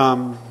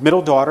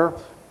middle daughter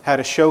had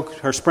a show,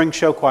 her spring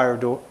show choir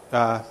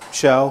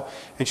show,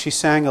 and she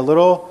sang a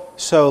little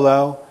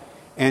solo,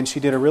 and she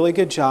did a really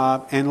good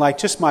job. And like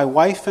just my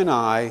wife and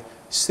I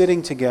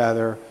sitting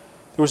together,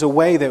 there was a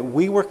way that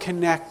we were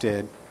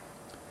connected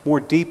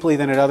more deeply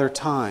than at other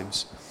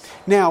times.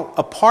 Now,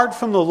 apart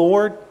from the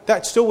Lord,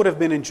 that still would have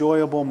been an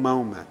enjoyable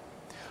moment.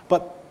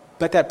 But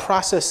that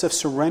process of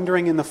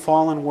surrendering in the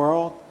fallen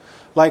world,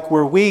 like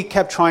where we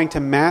kept trying to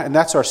manage, and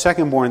that's our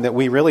second born that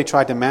we really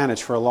tried to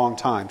manage for a long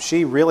time.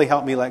 She really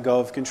helped me let go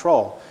of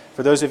control.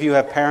 For those of you who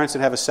have parents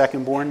that have a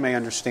second born may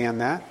understand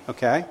that,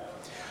 okay?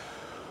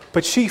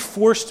 But she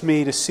forced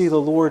me to see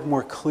the Lord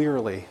more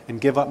clearly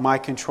and give up my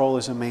control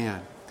as a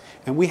man.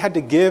 And we had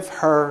to give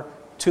her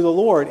to the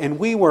Lord. And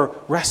we were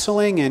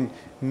wrestling and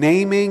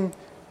naming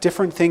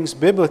different things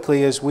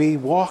biblically as we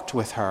walked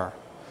with her.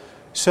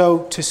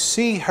 So to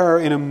see her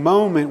in a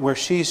moment where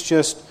she's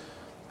just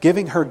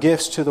giving her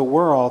gifts to the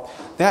world,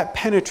 that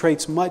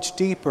penetrates much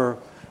deeper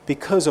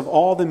because of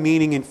all the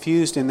meaning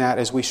infused in that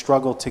as we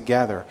struggle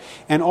together.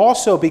 And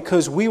also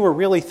because we were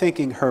really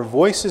thinking her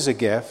voice is a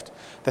gift.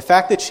 The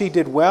fact that she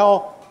did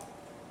well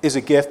is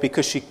a gift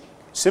because she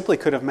simply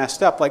could have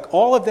messed up. Like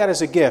all of that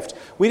is a gift.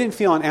 We didn't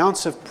feel an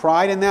ounce of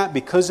pride in that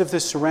because of the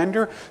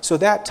surrender. So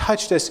that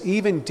touched us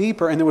even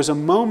deeper. And there was a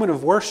moment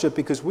of worship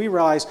because we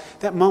realized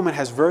that moment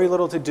has very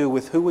little to do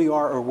with who we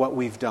are or what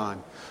we've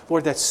done.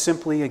 Lord, that's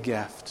simply a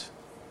gift.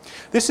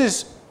 This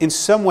is in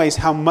some ways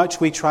how much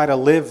we try to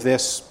live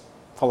this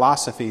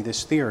philosophy,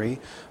 this theory.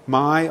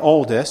 My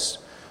oldest,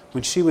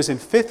 when she was in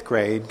 5th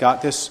grade,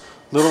 got this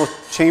little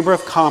Chamber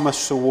of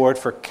Commerce award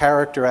for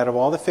character out of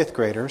all the fifth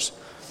graders.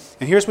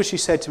 And here's what she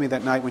said to me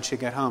that night when she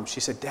got home. She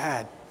said,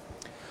 "Dad,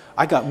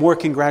 I got more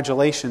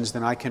congratulations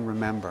than I can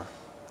remember."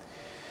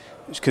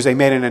 Because they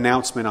made an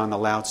announcement on the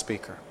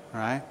loudspeaker,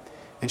 right?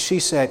 And she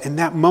said, "In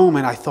that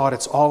moment, I thought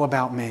it's all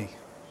about me."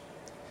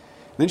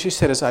 And then she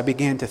said, as I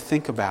began to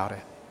think about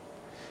it,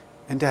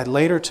 "And Dad,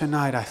 later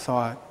tonight, I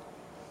thought,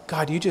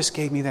 God, you just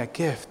gave me that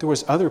gift. There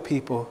was other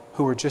people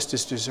who were just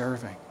as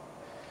deserving."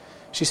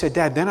 She said,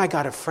 "Dad, then I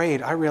got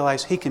afraid. I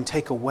realized He can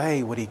take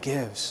away what He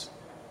gives."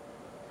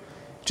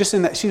 Just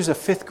in that, she was a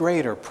fifth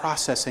grader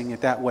processing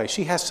it that way.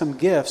 She has some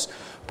gifts,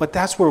 but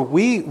that's where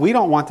we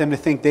don't want them to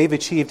think they've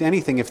achieved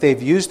anything. If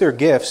they've used their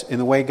gifts in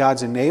the way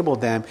God's enabled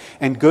them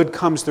and good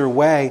comes their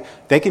way,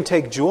 they can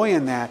take joy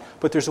in that,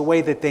 but there's a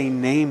way that they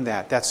name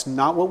that. That's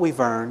not what we've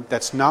earned.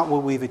 That's not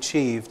what we've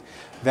achieved.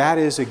 That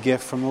is a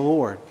gift from the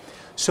Lord.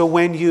 So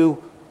when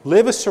you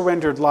live a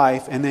surrendered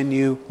life and then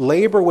you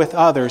labor with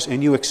others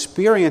and you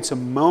experience a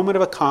moment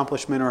of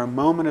accomplishment or a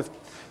moment of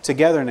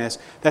togetherness,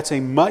 that's a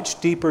much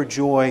deeper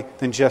joy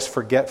than just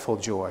forgetful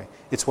joy.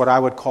 It's what I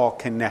would call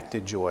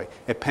connected joy.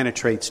 It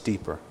penetrates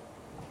deeper.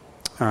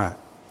 All right.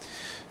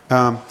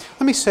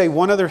 Let me say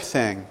one other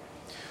thing.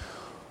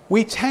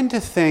 We tend to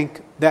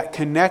think that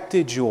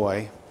connected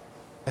joy,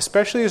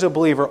 especially as a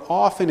believer,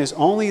 often is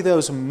only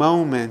those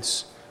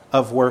moments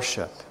of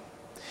worship.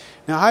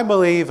 Now, I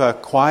believe a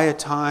quiet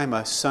time,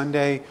 a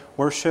Sunday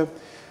worship,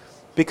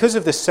 because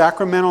of the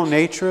sacramental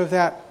nature of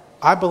that,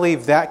 I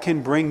believe that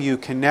can bring you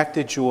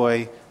connected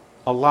joy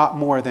a lot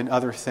more than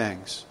other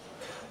things.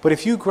 But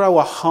if you grow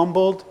a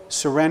humbled,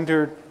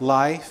 surrendered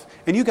life,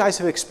 and you guys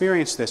have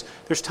experienced this,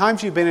 there's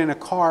times you've been in a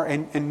car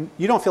and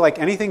you don't feel like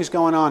anything's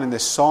going on and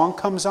this song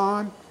comes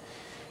on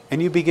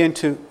and you begin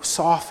to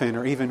soften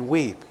or even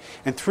weep.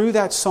 And through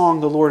that song,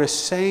 the Lord is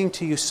saying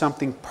to you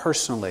something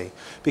personally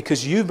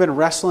because you've been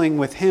wrestling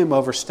with Him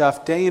over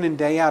stuff day in and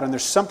day out. And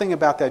there's something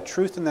about that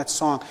truth in that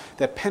song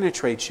that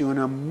penetrates you in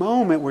a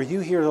moment where you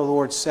hear the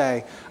Lord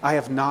say, "I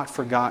have not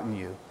forgotten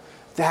you."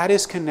 That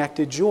is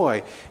connected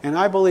joy. And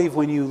I believe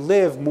when you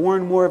live more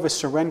and more of a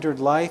surrendered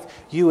life,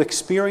 you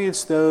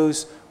experience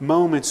those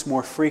moments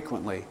more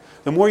frequently.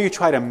 The more you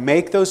try to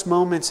make those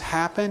moments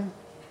happen,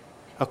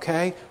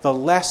 okay, the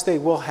less they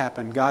will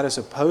happen. God is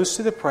opposed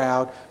to the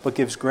proud, but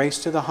gives grace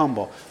to the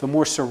humble. The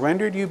more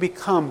surrendered you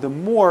become, the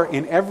more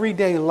in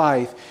everyday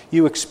life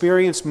you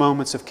experience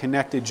moments of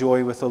connected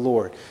joy with the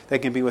Lord. They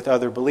can be with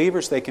other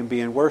believers, they can be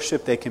in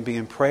worship, they can be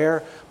in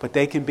prayer, but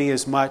they can be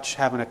as much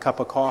having a cup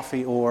of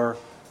coffee or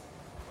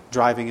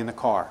driving in the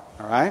car.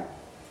 All right?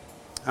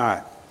 All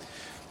right.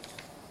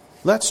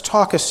 Let's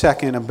talk a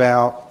second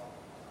about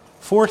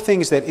 4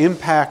 things that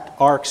impact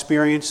our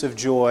experience of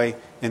joy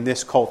in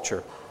this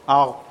culture.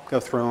 I'll go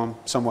through them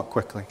somewhat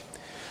quickly.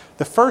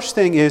 The first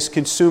thing is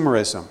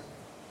consumerism.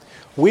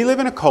 We live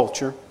in a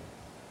culture,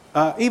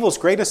 evil's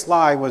greatest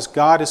lie was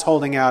God is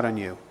holding out on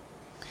you.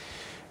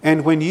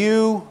 And when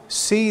you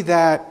see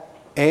that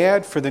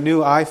ad for the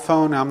new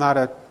iPhone, I'm not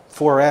a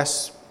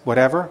 4S,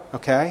 whatever,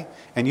 okay,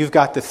 and you've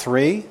got the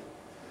 3,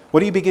 what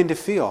do you begin to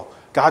feel?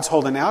 God's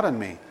holding out on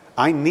me.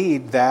 I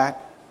need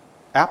that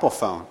Apple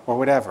phone or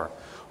whatever.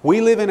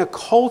 We live in a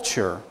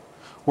culture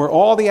where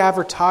all the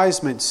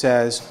advertisement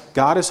says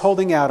God is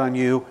holding out on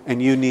you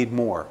and you need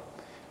more.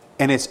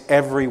 And it's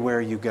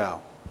everywhere you go.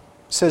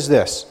 It says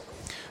this,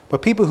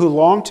 "But people who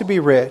long to be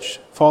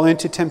rich fall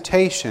into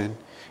temptation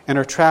and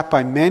are trapped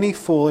by many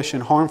foolish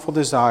and harmful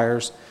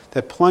desires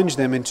that plunge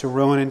them into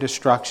ruin and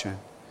destruction.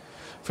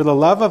 For the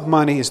love of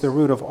money is the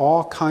root of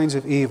all kinds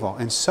of evil,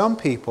 and some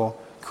people,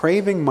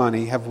 craving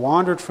money, have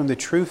wandered from the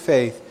true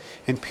faith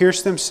and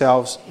pierced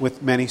themselves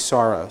with many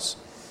sorrows."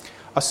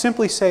 I'll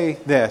simply say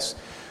this.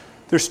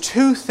 There's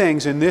 2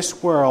 things in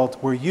this world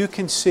where you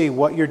can see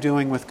what you're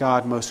doing with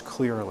God most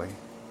clearly.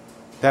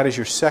 That is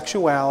your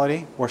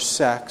sexuality or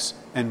sex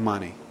and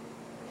money.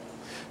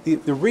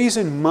 The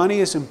reason money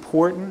is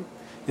important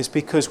is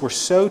because we're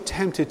so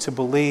tempted to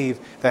believe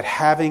that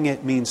having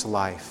it means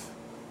life.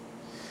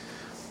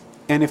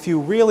 And if you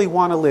really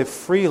want to live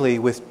freely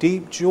with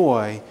deep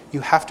joy,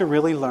 you have to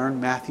really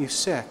learn Matthew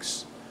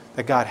 6,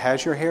 that God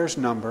has your hairs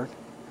numbered,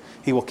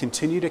 He will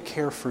continue to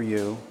care for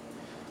you,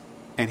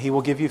 and He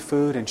will give you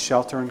food and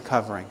shelter and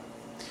covering.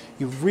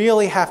 You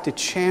really have to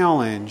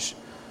challenge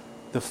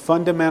the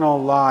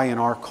fundamental lie in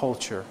our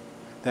culture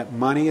that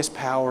money is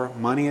power,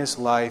 money is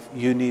life,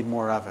 you need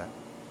more of it.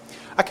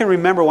 I can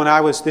remember when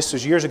this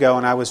was years ago,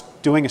 and I was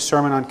doing a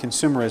sermon on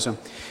consumerism,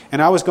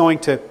 and I was going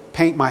to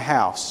paint my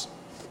house.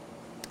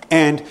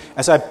 And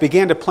as I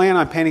began to plan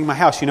on painting my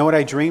house, you know what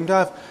I dreamed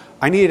of?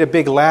 I needed a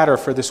big ladder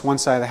for this one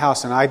side of the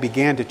house, and I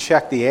began to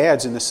check the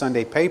ads in the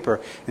Sunday paper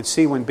and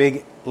see when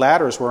big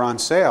ladders were on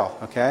sale,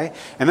 okay?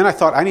 And then I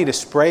thought, I need a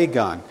spray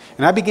gun.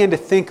 And I began to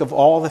think of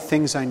all the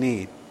things I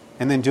need.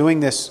 And then doing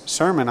this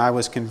sermon, I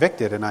was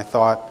convicted, and I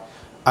thought,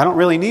 I don't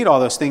really need all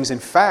those things. In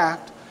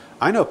fact,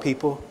 I know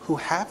people who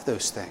have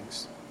those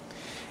things.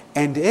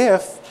 And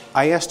if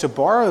I ask to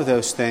borrow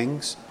those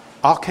things,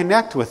 I'll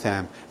connect with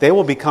them. They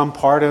will become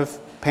part of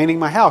painting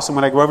my house. And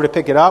when I go over to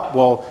pick it up,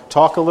 we'll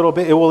talk a little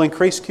bit. It will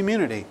increase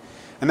community.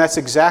 And that's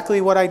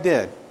exactly what I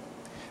did.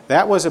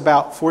 That was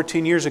about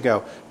 14 years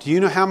ago. Do you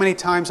know how many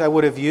times I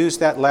would have used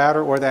that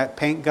ladder or that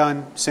paint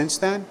gun since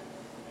then?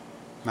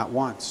 Not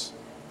once.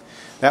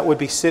 That would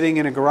be sitting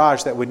in a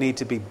garage that would need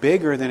to be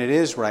bigger than it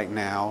is right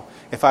now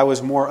if I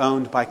was more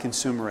owned by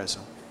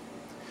consumerism.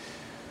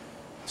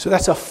 So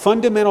that's a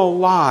fundamental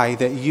lie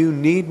that you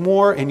need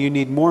more and you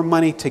need more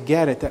money to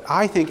get it that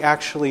I think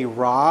actually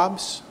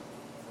robs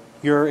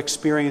your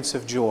experience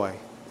of joy.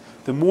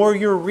 The more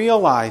you're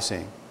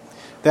realizing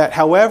that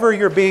however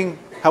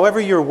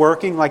you're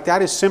working, like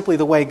that is simply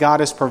the way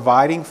God is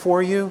providing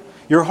for you.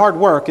 Your hard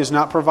work is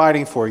not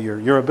providing for you.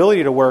 Your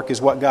ability to work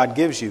is what God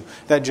gives you.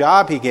 That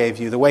job He gave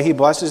you, the way He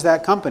blesses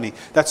that company,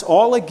 that's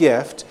all a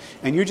gift,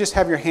 and you just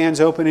have your hands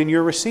open and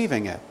you're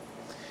receiving it.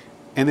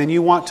 And then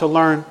you want to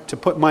learn to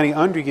put money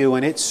under you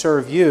and it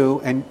serve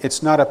you, and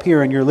it's not up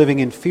here and you're living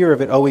in fear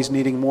of it, always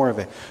needing more of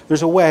it.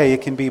 There's a way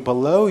it can be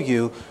below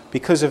you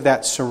because of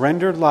that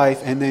surrendered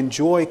life, and then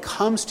joy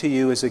comes to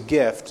you as a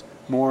gift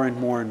more and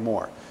more and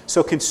more.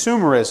 So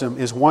consumerism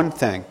is one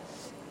thing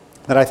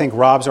that I think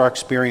robs our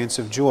experience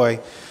of joy.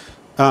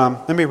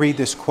 Let me read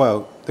this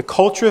quote. The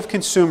culture of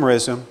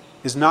consumerism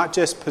is not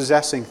just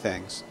possessing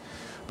things,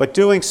 but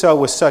doing so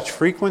with such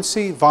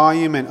frequency,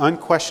 volume, and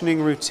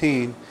unquestioning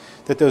routine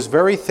that those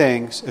very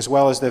things, as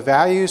well as the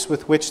values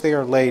with which they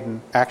are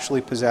laden,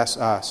 actually possess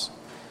us.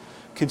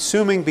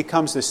 Consuming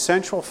becomes the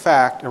central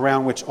fact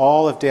around which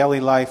all of daily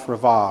life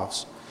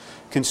revolves.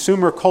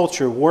 Consumer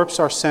culture warps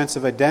our sense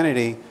of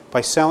identity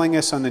by selling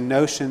us on the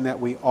notion that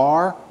we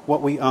are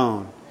what we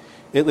own.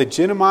 It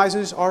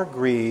legitimizes our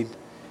greed,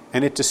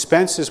 and it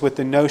dispenses with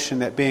the notion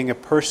that being a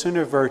person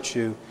of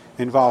virtue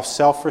involves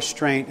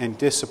self-restraint and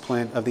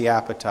discipline of the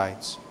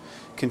appetites.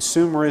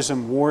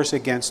 Consumerism wars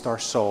against our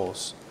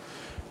souls.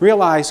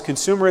 Realize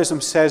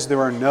consumerism says there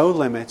are no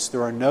limits,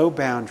 there are no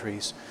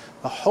boundaries.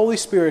 The Holy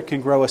Spirit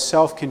can grow a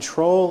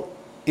self-control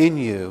in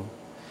you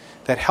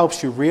that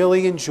helps you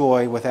really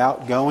enjoy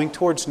without going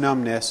towards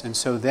numbness, and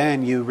so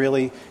then you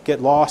really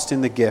get lost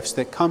in the gifts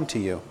that come to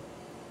you.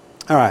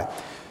 All right,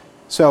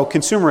 so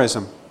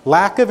consumerism,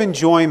 lack of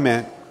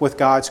enjoyment with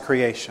God's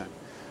creation.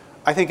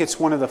 I think it's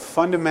one of the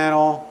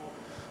fundamental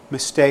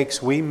mistakes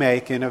we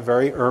make in a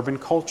very urban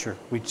culture.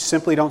 We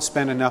simply don't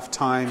spend enough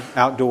time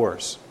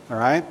outdoors. All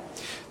right?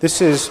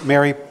 This is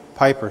Mary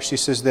Piper. She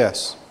says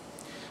this: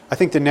 I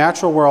think the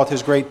natural world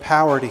has great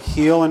power to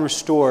heal and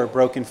restore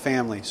broken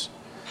families.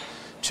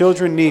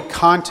 Children need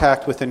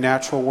contact with the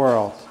natural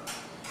world.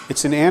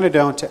 It's an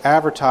antidote to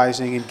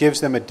advertising and gives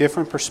them a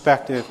different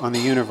perspective on the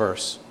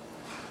universe.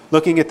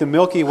 Looking at the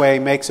Milky Way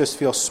makes us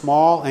feel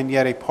small and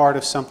yet a part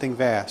of something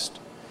vast.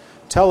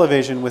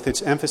 Television, with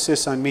its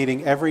emphasis on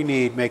meeting every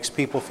need, makes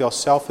people feel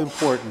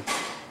self-important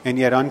and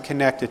yet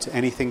unconnected to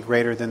anything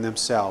greater than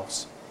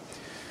themselves.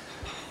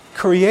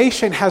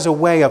 Creation has a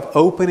way of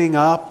opening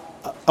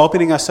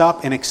us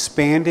up and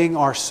expanding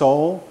our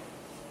soul.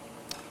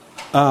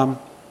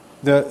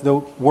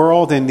 The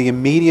world and the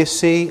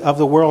immediacy of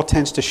the world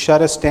tends to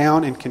shut us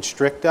down and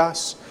constrict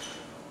us.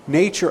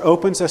 Nature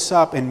opens us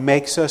up and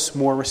makes us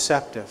more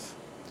receptive.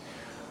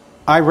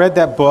 I read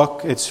that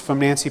book. It's from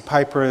Nancy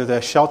Piper, The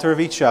Shelter of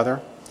Each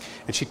Other.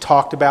 And she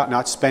talked about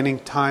not spending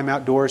time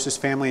outdoors as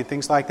family and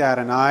things like that.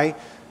 And I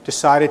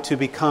decided to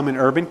become an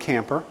urban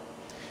camper.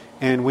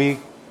 And we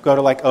go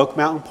to like Oak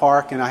Mountain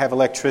Park, and I have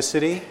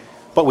electricity,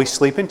 but we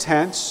sleep in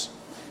tents.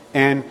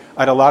 And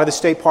at a lot of the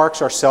state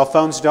parks, our cell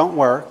phones don't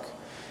work.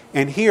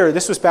 And here,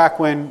 this was back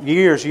when,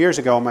 years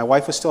ago, my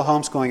wife was still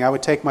homeschooling, I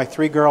would take my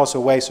 3 girls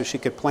away so she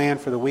could plan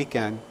for the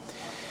weekend.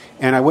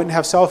 And I wouldn't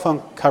have cell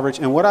phone coverage.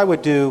 And what I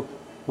would do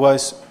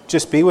was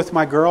just be with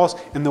my girls.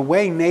 And the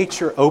way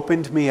nature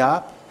opened me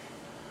up,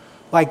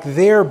 like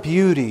their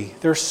beauty,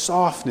 their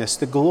softness,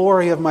 the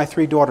glory of my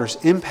 3 daughters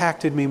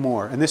impacted me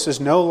more. And this is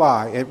no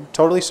lie. It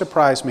totally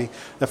surprised me.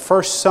 The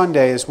first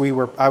Sunday as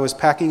I was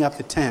packing up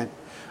the tent,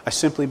 I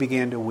simply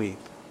began to weep,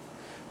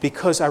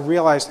 because I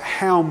realized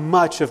how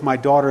much of my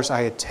daughters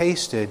I had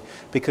tasted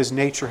because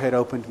nature had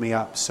opened me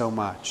up so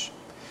much.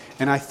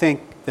 And I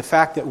think the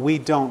fact that we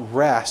don't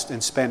rest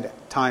and spend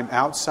time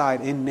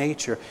outside in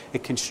nature,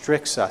 it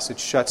constricts us, it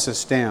shuts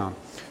us down.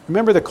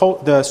 Remember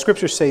the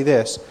scriptures say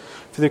this: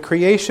 For the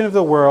creation of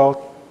the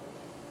world,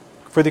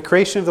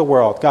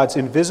 God's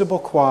invisible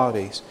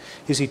qualities,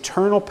 His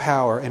eternal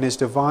power, and His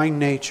divine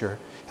nature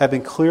have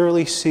been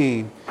clearly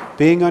seen,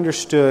 being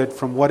understood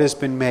from what has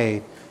been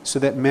made, so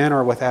that men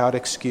are without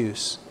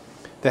excuse.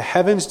 The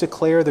heavens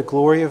declare the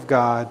glory of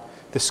God,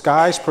 the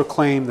skies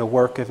proclaim the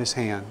work of His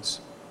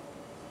hands.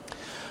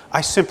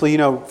 I simply,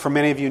 for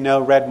many of you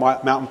know, Red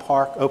Mountain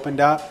Park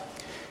opened up,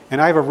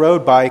 and I have a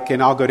road bike,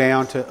 and I'll go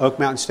down to Oak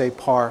Mountain State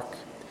Park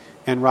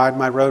and ride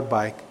my road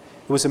bike.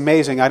 It was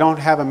amazing. I don't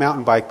have a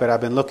mountain bike, but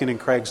I've been looking in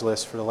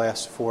Craigslist for the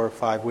last 4 or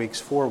 5 weeks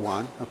for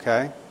one,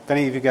 okay? If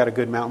any of you got a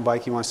good mountain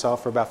bike you want to sell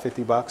for about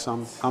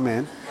 $50, I'm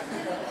in.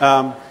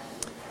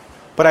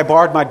 But I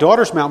borrowed my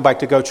daughter's mountain bike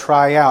to go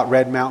try out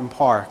Red Mountain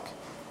Park.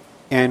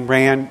 and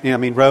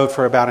rode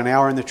for about an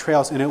hour in the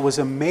trails. And it was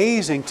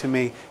amazing to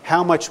me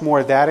how much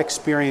more that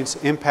experience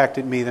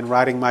impacted me than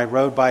riding my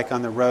road bike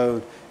on the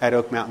road at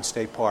Oak Mountain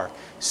State Park,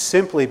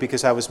 simply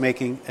because I was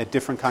making a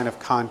different kind of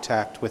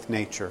contact with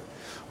nature.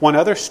 One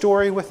other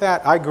story with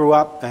that, I grew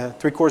up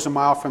 3/4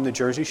 mile from the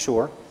Jersey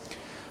Shore,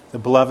 the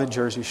beloved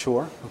Jersey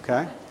Shore,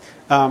 okay?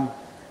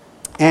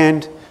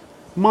 And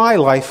my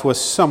life was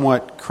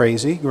somewhat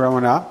crazy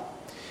growing up.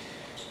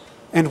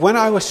 And when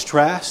I was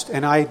stressed,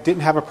 and I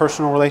didn't have a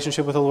personal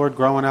relationship with the Lord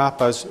growing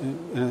up, I was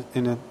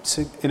in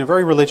a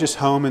very religious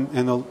home,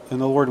 and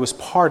the Lord was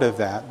part of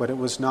that, but it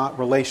was not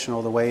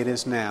relational the way it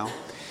is now.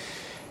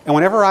 And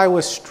whenever I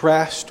was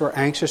stressed or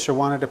anxious or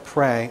wanted to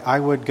pray, I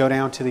would go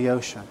down to the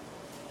ocean.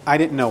 I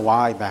didn't know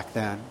why back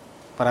then,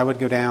 but I would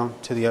go down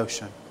to the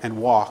ocean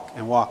and walk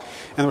and walk.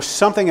 And there was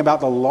something about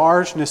the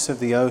largeness of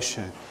the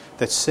ocean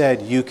that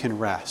said, you can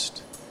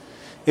rest.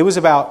 It was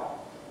about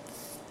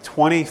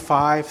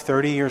 25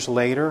 years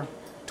later,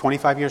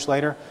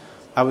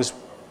 I was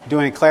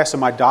doing a class in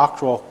my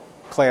doctoral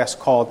class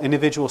called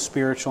Individual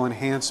Spiritual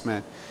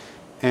Enhancement.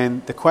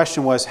 And the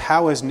question was,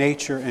 how has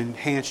nature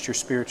enhanced your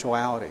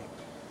spirituality?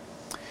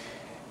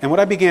 And what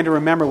I began to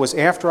remember was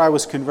after I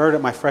was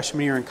converted my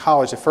freshman year in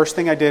college, the first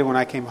thing I did when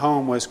I came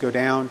home was go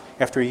down,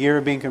 after a year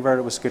of being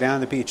converted, was go down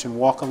to the beach and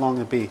walk along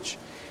the beach.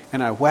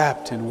 And I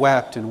wept and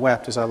wept and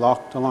wept as I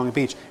walked along the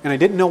beach. And I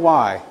didn't know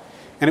why.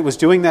 And it was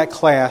doing that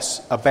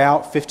class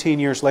about 15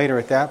 years later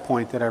at that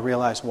point that I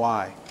realized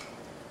why.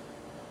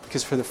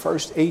 Because for the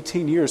first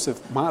 18 years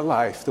of my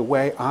life, the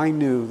way I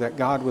knew that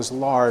God was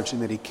large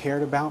and that He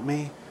cared about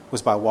me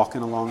was by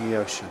walking along the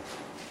ocean.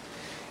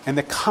 And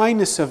the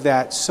kindness of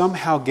that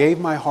somehow gave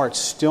my heart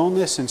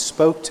stillness and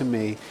spoke to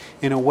me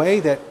in a way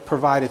that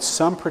provided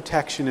some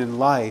protection in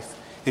life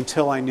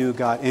until I knew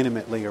God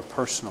intimately or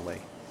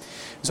personally.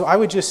 So I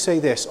would just say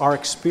this, our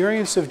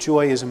experience of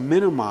joy is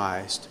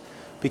minimized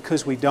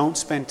because we don't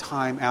spend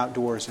time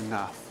outdoors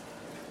enough.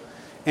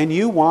 And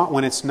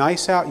when it's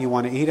nice out, you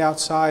want to eat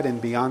outside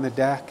and be on the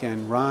deck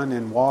and run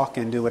and walk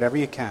and do whatever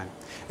you can.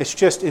 It's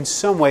just in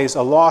some ways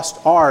a lost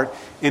art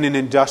in an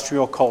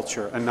industrial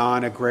culture, a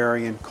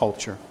non-agrarian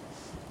culture.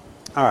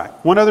 All right,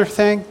 one other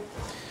thing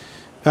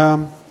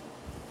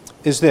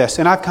is this,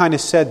 and I've kind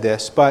of said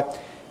this, but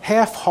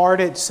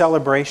half-hearted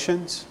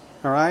celebrations,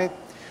 all right?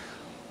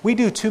 We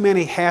do too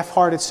many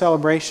half-hearted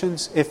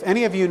celebrations. If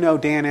any of you know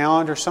Dan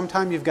Allender,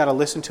 sometime you've got to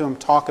listen to him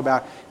talk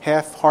about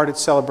half-hearted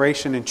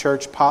celebration in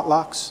church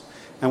potlucks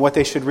and what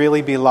they should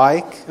really be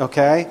like,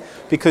 okay?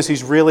 Because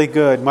he's really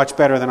good, much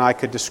better than I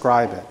could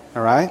describe it,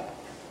 all right?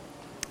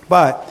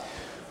 But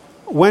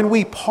when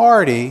we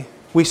party,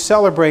 we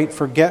celebrate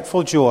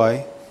forgetful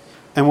joy,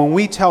 and when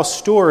we tell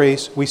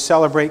stories, we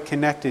celebrate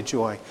connected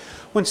joy.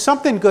 When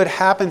something good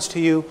happens to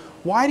you,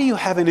 why do you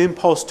have an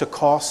impulse to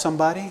call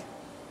somebody?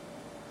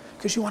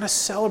 Because you want to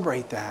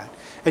celebrate that.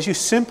 As you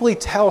simply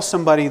tell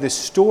somebody the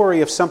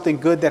story of something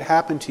good that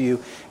happened to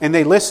you, and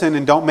they listen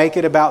and don't make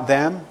it about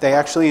them, they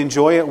actually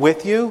enjoy it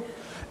with you,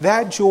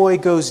 that joy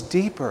goes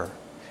deeper.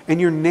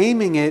 And you're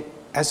naming it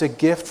as a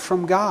gift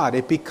from God.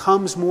 It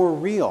becomes more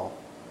real.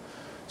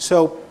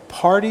 So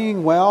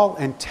partying well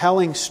and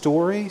telling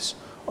stories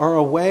are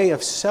a way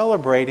of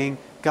celebrating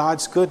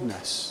God's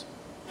goodness.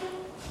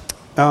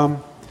 The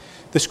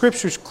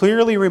Scriptures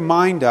clearly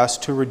remind us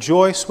to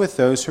rejoice with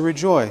those who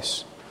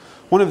rejoice.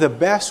 One of the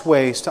best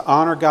ways to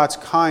honor God's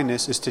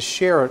kindness is to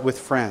share it with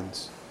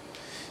friends.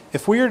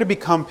 If we are to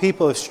become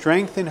people of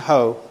strength and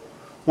hope,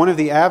 one of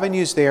the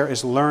avenues there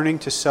is learning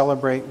to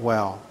celebrate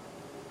well.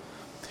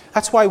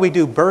 That's why we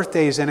do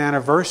birthdays and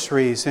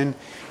anniversaries. And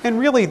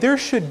really there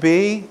should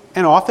be,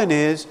 and often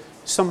is,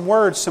 some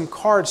words, some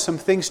cards, some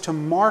things to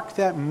mark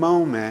that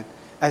moment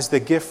as the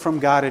gift from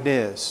God it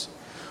is.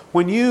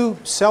 When you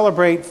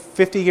celebrate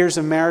 50 years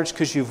of marriage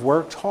because you've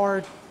worked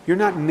hard, you're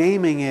not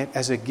naming it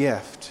as a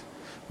gift.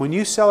 When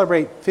you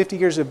celebrate 50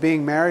 years of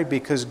being married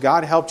because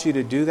God helped you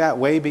to do that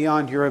way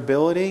beyond your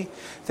ability,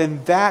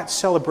 then that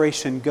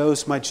celebration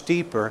goes much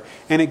deeper.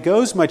 And it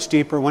goes much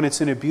deeper when it's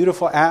in a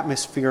beautiful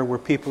atmosphere where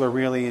people are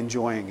really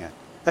enjoying it.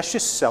 That's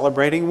just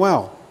celebrating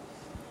well.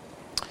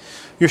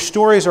 Your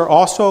stories are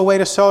also a way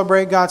to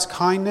celebrate God's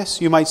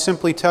kindness. You might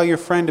simply tell your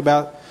friend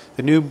about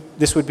the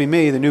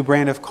new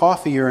brand of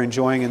coffee you're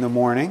enjoying in the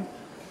morning.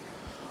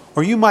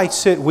 Or you might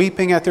sit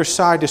weeping at their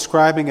side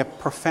describing a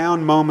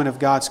profound moment of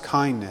God's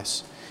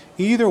kindness.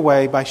 Either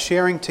way, by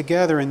sharing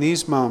together in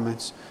these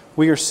moments,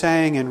 we are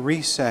saying and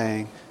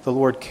re-saying the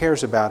Lord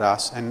cares about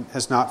us and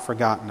has not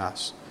forgotten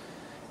us.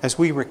 As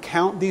we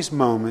recount these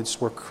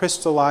moments, we're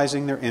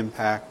crystallizing their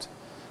impact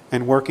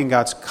and working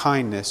God's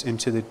kindness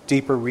into the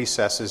deeper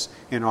recesses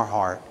in our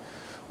heart.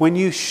 When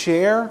you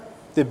share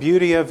the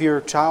beauty of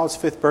your child's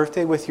 5th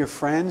birthday with your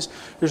friends,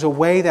 there's a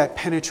way that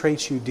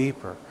penetrates you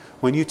deeper.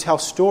 When you tell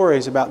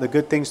stories about the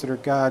good things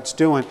that God's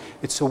doing,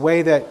 it's a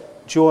way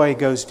that joy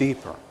goes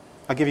deeper.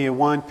 I'll give you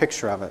one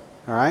picture of it,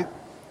 all right?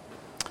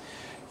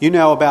 You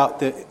know about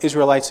the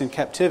Israelites in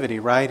captivity,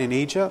 right, in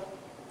Egypt?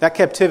 That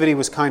captivity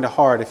was kind of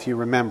hard, if you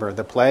remember,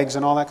 the plagues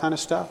and all that kind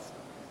of stuff.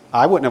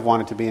 I wouldn't have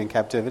wanted to be in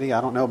captivity.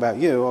 I don't know about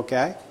you,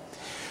 okay?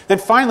 Then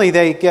finally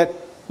they get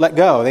let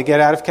go. They get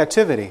out of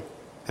captivity.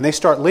 And they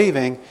start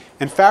leaving.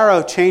 And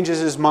Pharaoh changes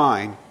his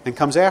mind and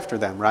comes after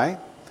them, right?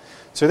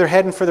 So they're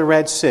heading for the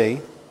Red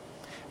Sea.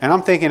 And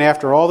I'm thinking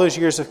after all those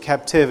years of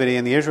captivity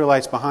and the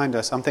Israelites behind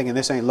us, I'm thinking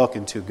this ain't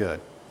looking too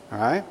good. All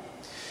right?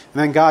 And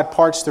then God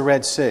parts the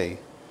Red Sea.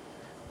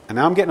 And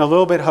now I'm getting a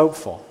little bit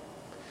hopeful.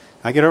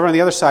 I get over on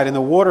the other side and the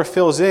water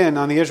fills in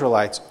on the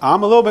Israelites.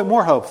 I'm a little bit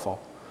more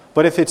hopeful.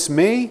 But if it's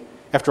me,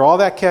 after all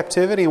that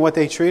captivity and what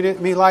they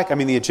treated me like, I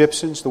mean the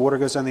Egyptians, the water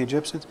goes on the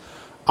Egyptians,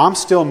 I'm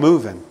still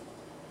moving.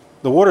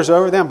 The water's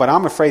over them, but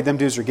I'm afraid them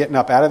dudes are getting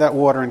up out of that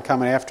water and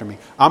coming after me.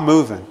 I'm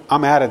moving.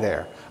 I'm out of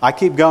there. I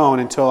keep going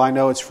until I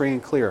know it's free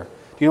and clear.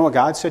 Do you know what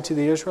God said to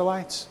the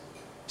Israelites?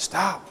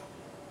 Stop.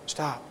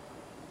 Stop.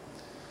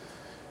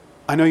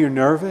 I know you're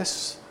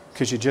nervous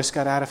because you just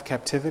got out of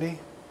captivity,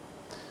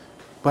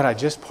 but I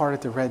just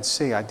parted the Red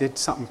Sea. I did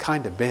something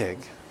kind of big.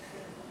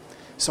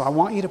 So I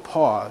want you to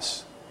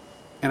pause,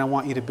 and I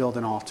want you to build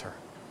an altar.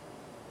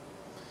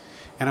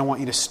 And I want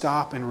you to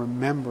stop and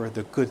remember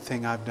the good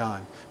thing I've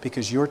done,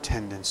 because your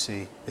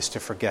tendency is to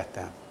forget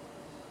them.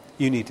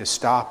 You need to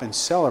stop and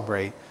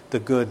celebrate the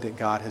good that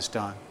God has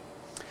done.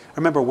 I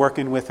remember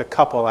working with a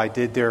couple I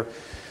did there.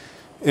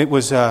 It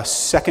was a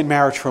second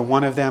marriage for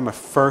one of them, a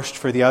first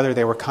for the other.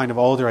 They were kind of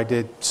older. I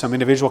did some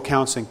individual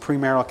counseling,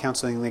 premarital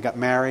counseling, and they got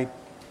married.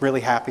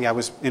 Really happy. I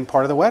was in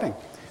part of the wedding.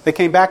 They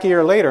came back a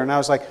year later, and I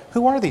was like,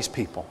 who are these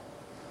people?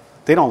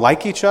 They don't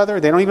like each other.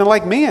 They don't even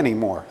like me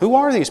anymore. Who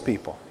are these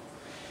people?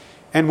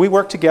 And we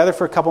worked together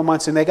for a couple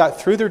months, and they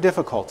got through their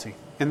difficulty.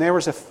 And there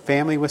was a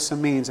family with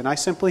some means. And I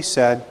simply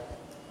said,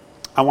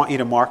 I want you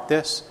to mark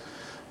this.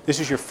 This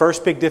is your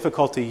first big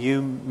difficulty.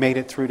 You made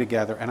it through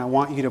together. And I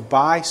want you to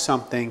buy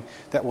something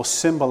that will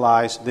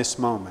symbolize this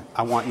moment.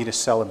 I want you to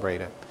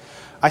celebrate it.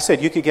 I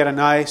said you could get a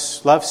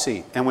nice love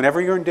seat. And whenever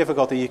you're in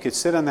difficulty, you could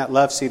sit on that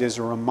love seat as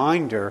a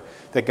reminder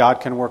that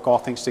God can work all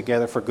things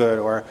together for good,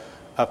 or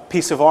a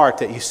piece of art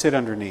that you sit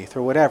underneath,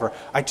 or whatever.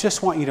 I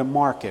just want you to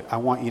mark it. I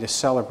want you to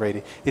celebrate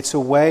it. It's a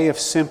way of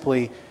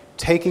simply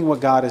taking what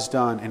God has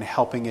done and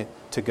helping it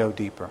to go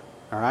deeper.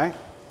 All right?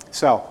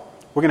 So,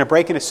 we're going to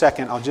break in a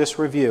second. I'll just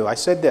review. I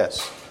said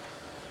this.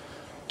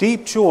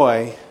 Deep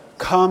joy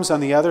comes on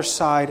the other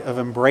side of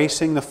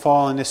embracing the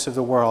fallenness of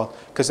the world,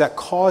 because that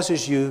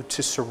causes you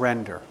to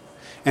surrender.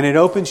 And it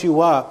opens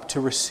you up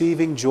to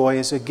receiving joy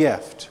as a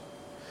gift.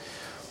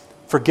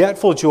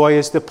 Forgetful joy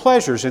is the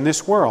pleasures in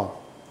this world.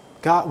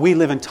 God, we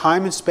live in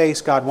time and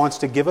space. God wants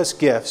to give us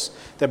gifts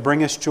that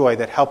bring us joy,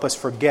 that help us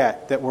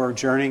forget that we're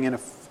journeying in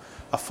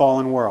a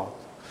fallen world.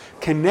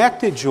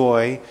 Connected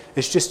joy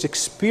is just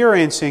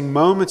experiencing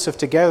moments of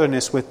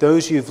togetherness with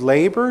those you've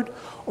labored,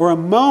 or a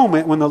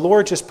moment when the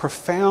Lord just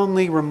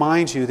profoundly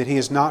reminds you that He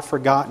has not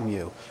forgotten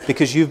you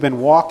because you've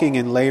been walking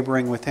and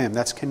laboring with Him.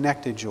 That's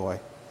connected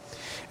joy.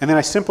 And then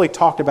I simply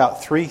talked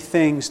about three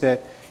things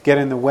that get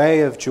in the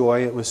way of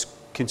joy. It was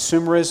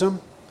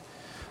consumerism,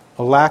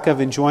 a lack of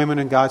enjoyment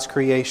in God's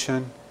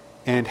creation,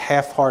 and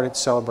half-hearted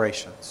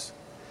celebrations.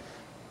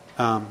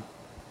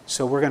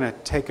 So we're going to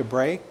take a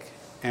break,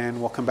 and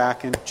we'll come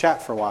back and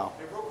chat for a while.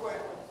 Hey, real quick,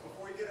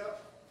 before you get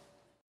up.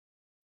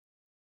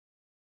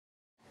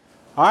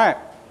 All right.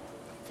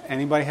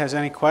 Anybody has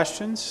any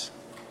questions?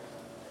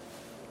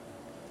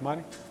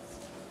 Anybody?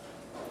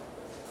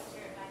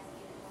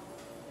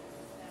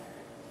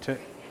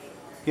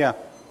 Yeah.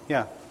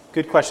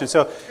 Good question.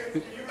 So,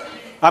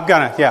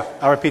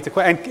 I'll repeat the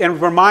question.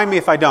 And remind me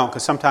if I don't,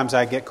 because sometimes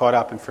I get caught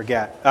up and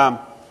forget.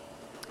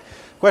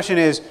 Question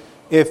is,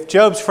 if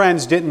Job's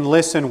friends didn't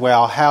listen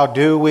well, how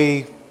do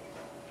we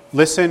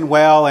listen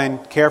well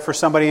and care for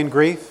somebody in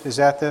grief? Is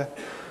that the...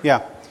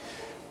 Yeah.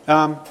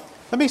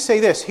 Let me say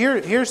this.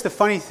 Here's the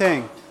funny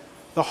thing.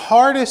 The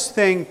hardest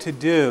thing to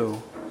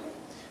do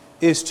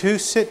is to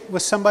sit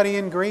with somebody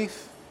in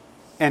grief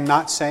and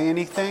not say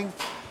anything.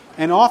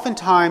 And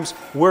oftentimes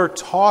we're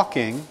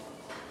talking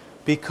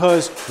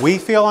because we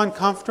feel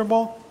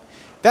uncomfortable.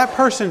 That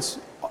person's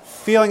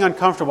feeling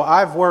uncomfortable.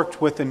 I've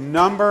worked with a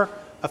number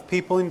of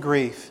people in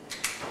grief,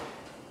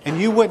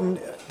 and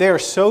they are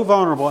so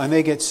vulnerable and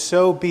they get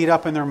so beat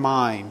up in their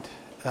mind.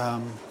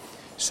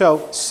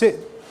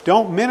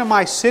 Don't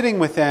minimize sitting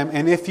with them,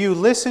 and if you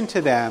listen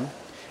to them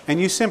and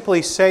you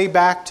simply say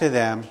back to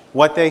them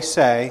what they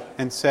say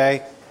and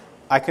say,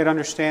 I could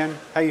understand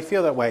how you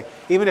feel that way,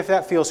 even if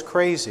that feels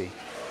crazy.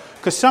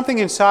 Because something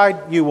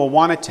inside you will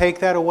want to take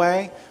that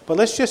away, but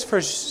let's just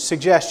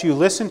suggest you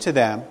listen to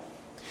them,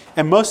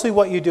 and mostly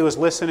what you do is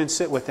listen and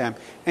sit with them,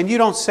 and you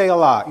don't say a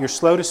lot. You're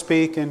slow to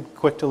speak and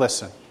quick to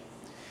listen.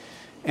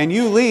 And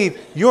you leave,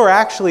 you're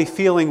actually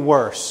feeling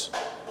worse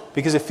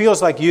because it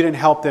feels like you didn't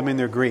help them in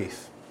their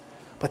grief.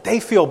 But they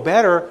feel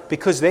better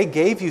because they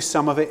gave you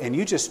some of it and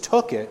you just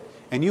took it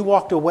and you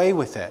walked away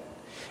with it.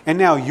 And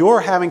now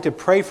you're having to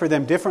pray for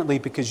them differently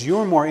because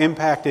you're more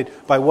impacted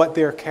by what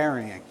they're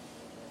carrying.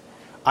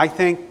 I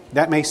think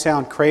that may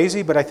sound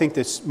crazy, but I think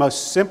the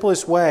most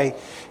simplest way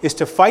is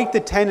to fight the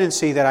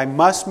tendency that I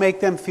must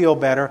make them feel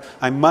better,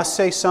 I must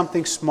say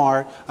something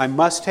smart, I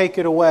must take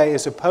it away,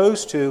 as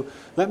opposed to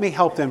let me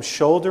help them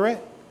shoulder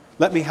it,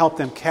 Let me help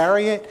them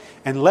carry it,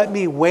 and let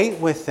me wait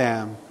with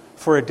them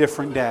for a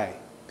different day.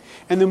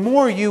 And the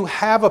more you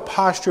have a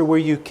posture where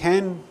you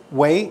can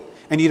wait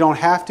and you don't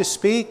have to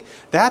speak,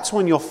 that's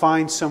when you'll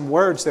find some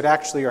words that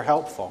actually are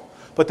helpful.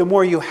 But the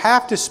more you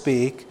have to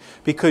speak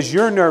because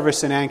you're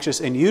nervous and anxious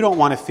and you don't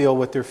want to feel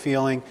what they're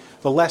feeling,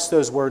 the less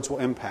those words will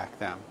impact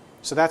them.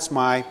 So that's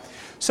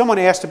someone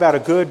asked about a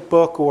good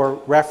book or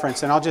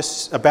reference, and I'll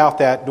just about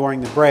that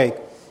during the break.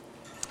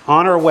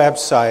 On our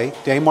website,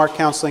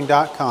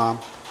 daymarkcounseling.com,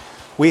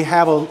 we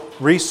have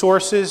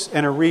resources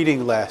and a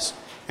reading list.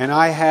 And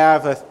I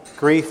have a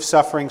Grief,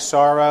 Suffering,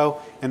 Sorrow,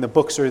 and the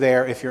books are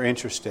there if you're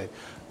interested.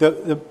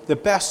 The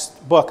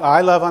best book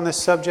I love on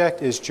this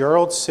subject is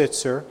Gerald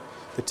Sitzer.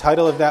 The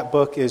title of that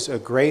book is A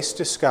Grace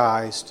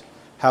Disguised,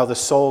 How the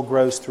Soul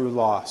Grows Through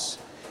Loss.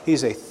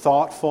 He's a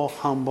thoughtful,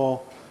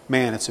 humble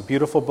man. It's a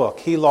beautiful book.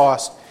 He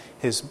lost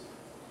his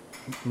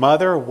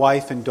mother,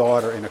 wife, and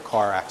daughter in a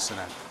car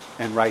accident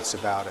and writes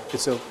about it.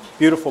 It's a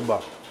beautiful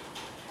book.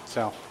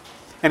 So,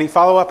 any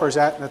follow-up, or is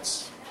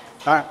that's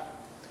all right?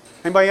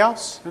 Anybody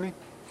else? Any?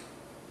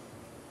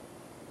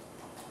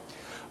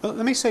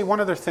 Let me say one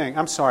other thing.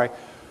 I'm sorry.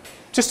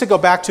 Just to go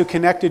back to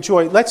connected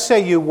joy, let's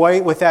say you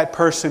wait with that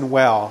person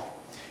well,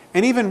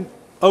 and even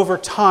over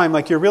time,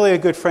 like you're really a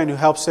good friend who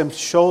helps them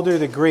shoulder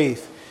the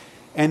grief,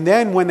 and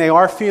then when they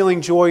are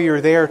feeling joy,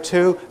 you're there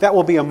too, that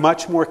will be a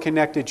much more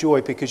connected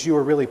joy because you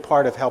were really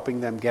part of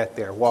helping them get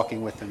there,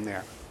 walking with them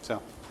there.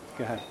 So,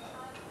 go ahead.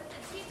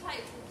 The two types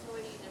of joy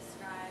you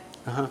described,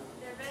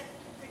 they're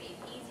both pretty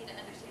easy to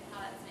understand how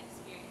that's an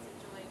experience of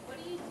joy. What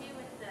do you do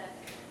with the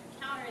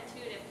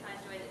counterintuitive kind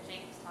of joy that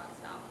James talks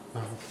about? He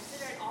says,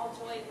 consider it all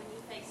joy when you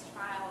face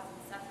trials and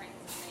sufferings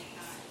of many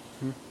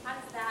kinds. How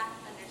does that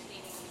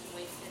understanding of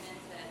joy fit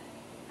into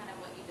kind of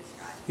what you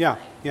described?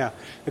 Yeah.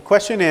 The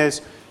question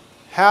is,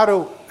 how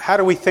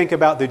do we think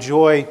about the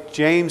joy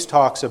James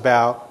talks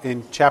about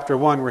in chapter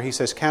 1 where he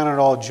says, count it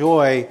all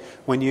joy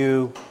when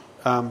you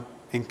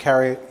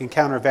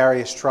encounter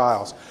various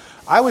trials?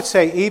 I would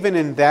say even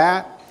in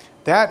that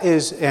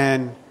is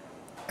an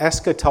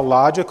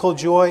eschatological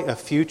joy, a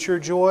future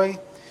joy.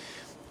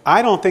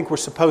 I don't think we're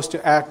supposed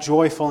to act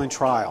joyful in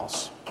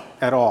trials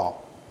at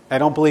all. I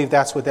don't believe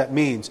that's what that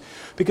means.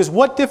 Because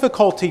what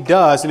difficulty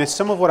does, and it's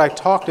some of what I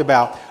talked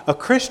about, a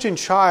Christian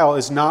trial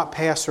is not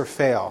pass or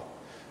fail.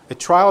 A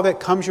trial that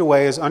comes your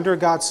way is under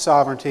God's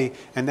sovereignty,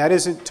 and that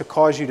isn't to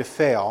cause you to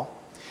fail.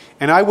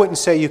 And I wouldn't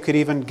say you could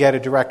even get a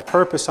direct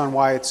purpose on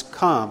why it's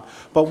come.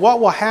 But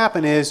what will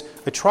happen is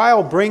a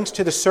trial brings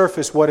to the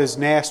surface what is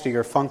nasty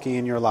or funky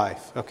in your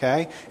life,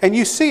 okay? And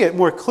you see it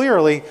more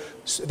clearly.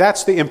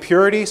 That's the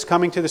impurities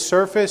coming to the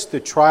surface, the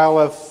trial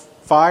of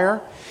fire.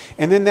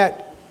 And then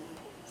that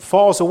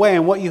falls away,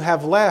 and what you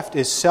have left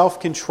is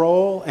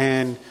self-control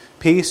and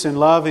peace and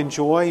love and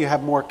joy. You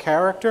have more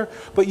character,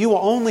 but you will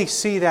only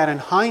see that in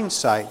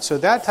hindsight. So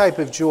that type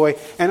of joy,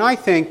 and I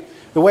think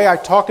the way I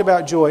talked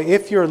about joy,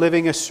 if you're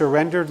living a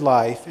surrendered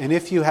life and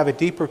if you have a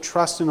deeper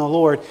trust in the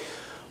Lord,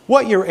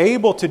 what you're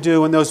able to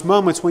do in those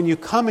moments when you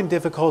come in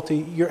difficulty,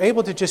 you're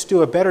able to just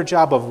do a better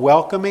job of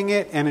welcoming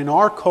it. And in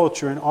our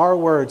culture, in our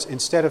words,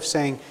 instead of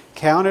saying,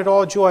 count it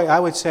all joy, I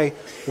would say,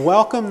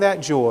 welcome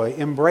that joy,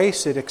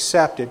 embrace it,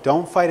 accept it,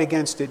 don't fight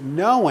against it,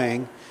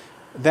 knowing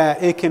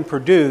that it can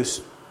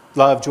produce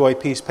love, joy,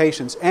 peace,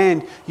 patience,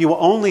 and you will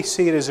only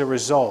see it as a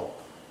result.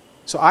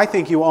 So I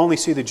think you will only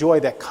see the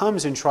joy that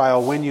comes in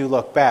trial when you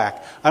look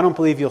back. I don't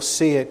believe you'll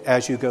see it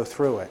as you go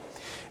through it.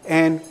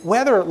 And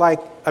whether,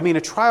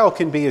 a trial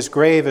can be as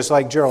grave as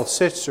like Gerald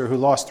Sitzer, who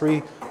lost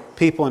 3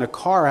 people in a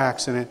car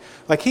accident.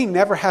 Like, he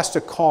never has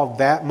to call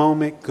that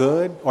moment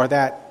good or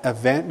that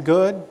event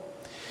good.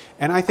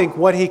 And I think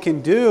what he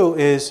can do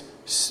is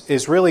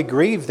really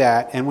grieve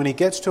that. And when he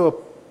gets to a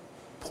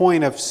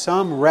point of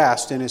some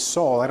rest in his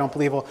soul, I don't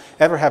believe he'll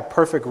ever have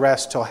perfect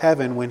rest till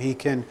heaven when he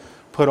can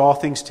put all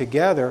things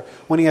together.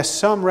 When he has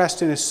some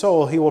rest in his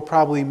soul, he will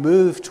probably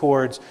move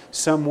towards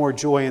some more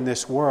joy in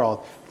this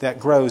world that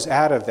grows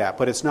out of that.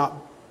 But that's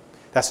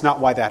not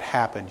why that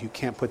happened. You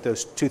can't put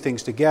those two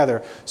things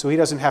together. So he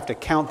doesn't have to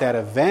count that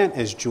event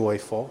as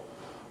joyful.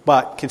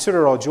 But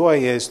consider all joy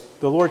is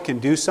the Lord can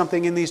do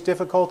something in these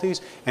difficulties,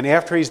 and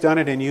after he's done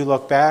it and you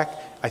look back,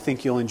 I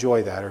think you'll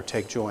enjoy that or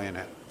take joy in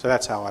it. So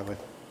that's how I would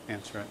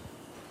answer it.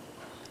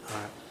 All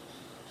right.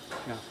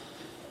 Yeah.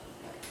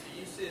 Do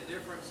you see a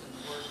difference in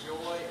the word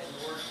joy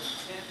and the word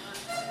contentment?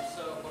 And if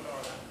so, what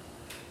are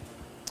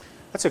they?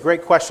 That's a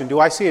great question. Do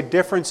I see a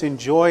difference in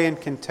joy and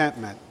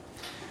contentment?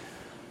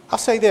 I'll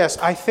say this.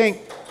 I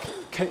think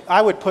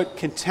I would put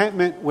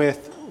contentment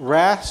with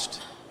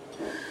rest,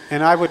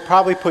 and I would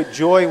probably put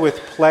joy with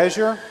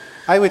pleasure.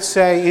 I would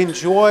say in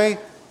joy,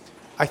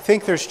 I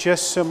think there's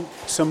just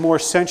some more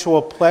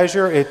sensual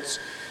pleasure. It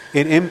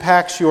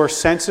impacts your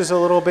senses a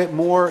little bit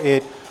more.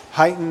 It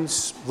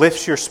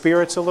lifts your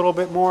spirits a little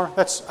bit more.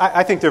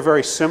 I think they're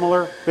very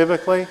similar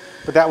biblically,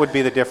 but that would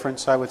be the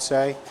difference, I would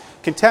say.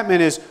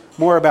 Contentment is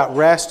more about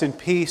rest and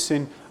peace,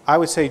 and I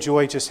would say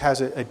joy just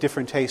has a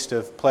different taste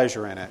of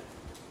pleasure in it.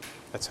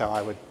 That's how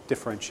I would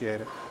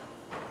differentiate it.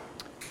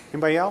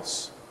 Anybody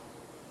else?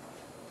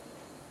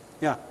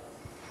 Yeah.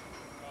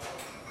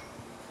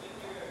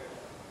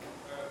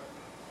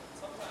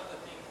 Sometimes I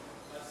think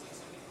I've seen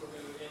some people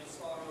who, in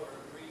sorrow or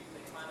grief,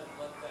 they kind of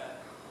let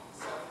that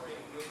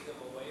suffering move them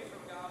away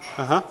from God.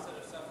 Uh-huh.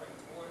 Instead of suffering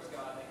towards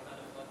God, they kind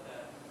of let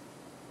that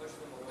push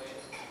them away.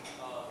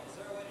 Is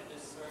there a way to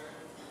discern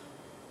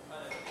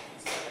kind of if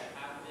you see that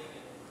happening,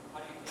 and how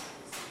do you think if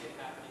we see it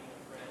happening in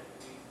a friend,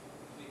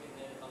 we can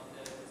then help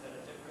them? Is that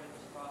a different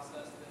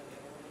process than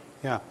the other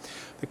way? Yeah.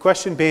 The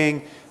question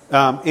being,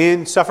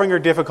 in suffering or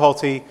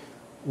difficulty,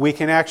 we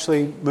can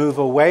actually move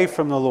away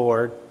from the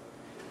Lord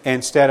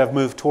instead of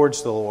move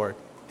towards the Lord.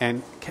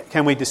 And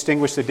can we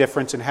distinguish the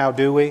difference, and how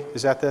do we?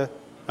 Is that the...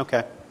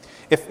 Okay.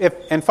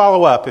 And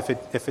follow up if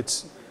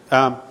it's...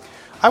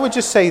 I would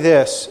just say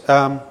this.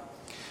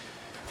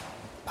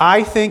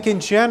 I think in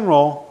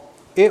general,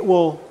 it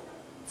will,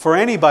 for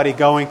anybody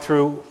going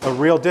through a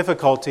real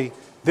difficulty,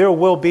 there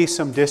will be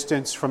some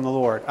distance from the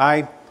Lord.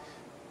 I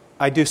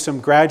do some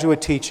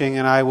graduate teaching,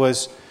 and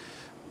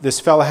this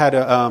fellow had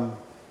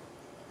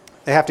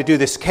they have to do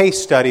this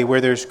case study where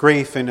there's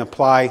grief and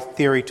apply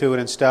theory to it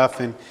and stuff.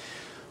 And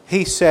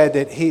he said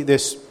that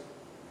this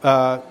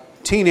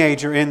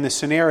teenager in the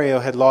scenario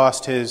had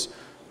lost his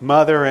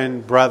mother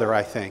and brother,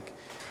 I think.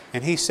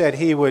 And he said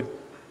he would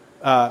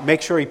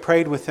make sure he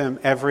prayed with him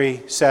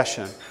every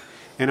session.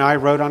 And I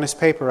wrote on his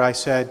paper, I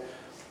said,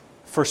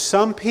 for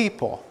some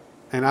people,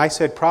 and I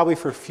said probably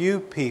for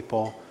few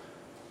people,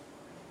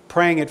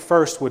 praying at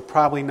first would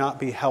probably not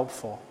be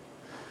helpful.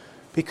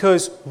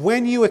 Because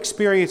when you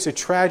experience a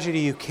tragedy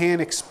you can't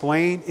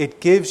explain,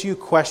 it gives you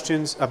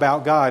questions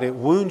about God. It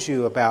wounds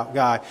you about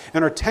God.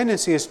 And our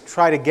tendency is to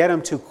try to get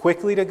them too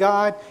quickly to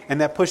God,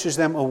 and that pushes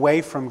them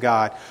away from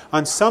God.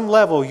 On some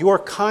level, your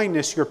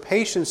kindness, your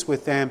patience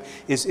with them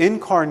is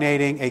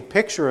incarnating a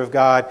picture of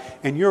God,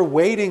 and you're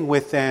waiting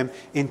with them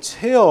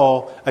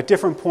until a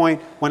different point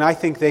when I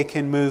think they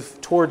can move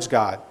towards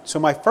God. So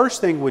my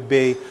first thing would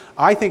be,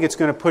 I think it's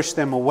going to push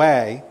them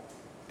away.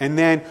 And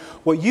then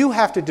what you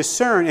have to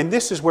discern, and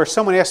this is where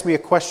someone asked me a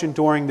question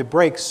during the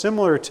break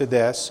similar to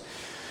this,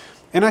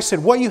 and I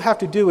said, what you have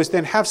to do is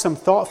then have some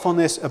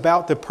thoughtfulness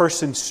about the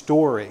person's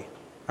story,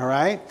 all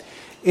right?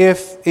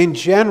 If, in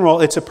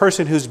general, it's a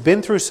person who's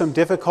been through some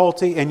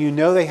difficulty and you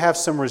know they have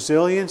some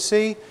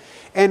resiliency,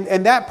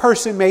 and that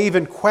person may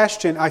even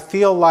question, I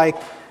feel like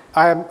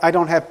I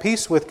don't have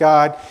peace with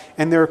God,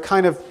 and they're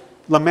kind of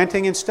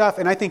lamenting and stuff,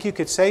 and I think you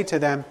could say to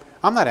them,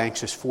 I'm not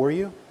anxious for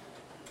you.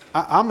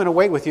 I'm going to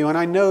wait with you, and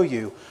I know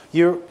you.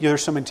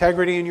 There's some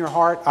integrity in your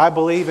heart. I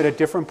believe at a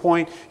different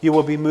point you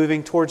will be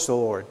moving towards the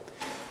Lord.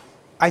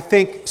 I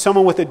think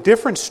someone with a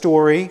different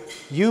story,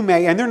 you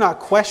may, and they're not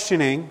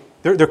questioning,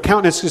 their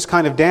countenance is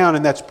kind of down,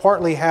 and that's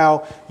partly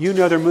how you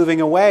know they're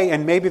moving away,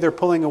 and maybe they're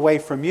pulling away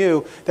from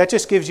you. That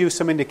just gives you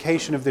some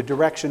indication of the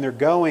direction they're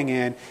going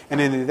in.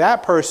 And in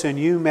that person,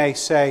 you may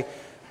say,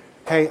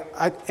 hey,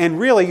 and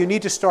really you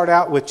need to start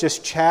out with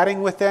just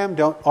chatting with them.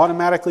 Don't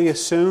automatically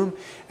assume.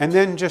 And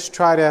then just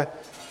try to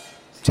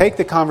take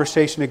the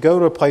conversation to go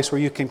to a place where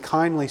you can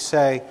kindly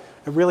say,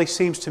 it really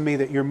seems to me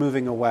that you're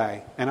moving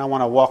away, and I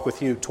want to walk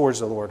with you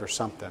towards the Lord or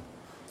something.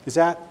 Is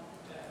that?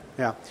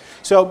 Yeah.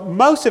 So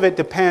most of it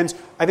depends.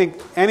 I think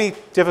any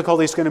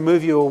difficulty is going to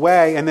move you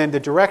away, and then the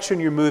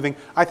direction you're moving,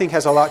 I think,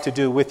 has a lot to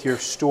do with your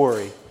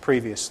story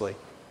previously.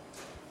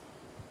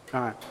 All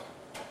right.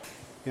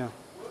 Yeah.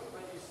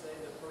 When you say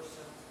the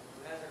person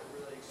who hasn't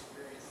really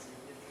experienced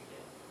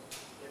significant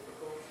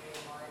difficulty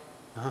in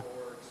life,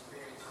 or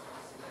experienced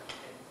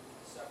significant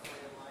suffering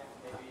in life,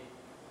 maybe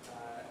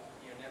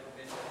never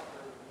been to a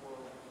third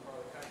world part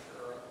of the country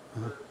or a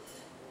third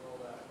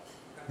world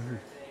country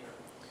or thing, or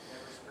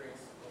never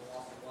experienced the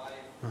loss of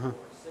life or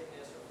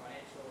sickness or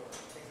financial or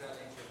things of that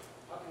nature,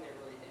 how can they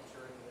really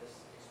enter into this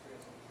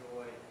experience of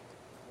joy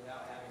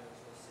without having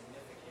those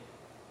significant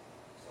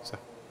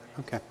sorrowful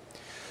events? Okay.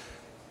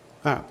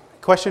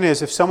 Question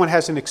is, if someone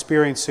hasn't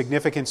experienced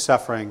significant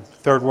suffering,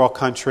 third world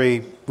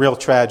country, real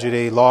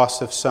tragedy,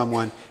 loss of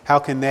someone, how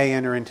can they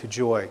enter into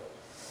joy?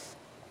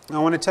 I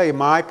want to tell you,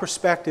 my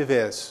perspective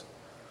is,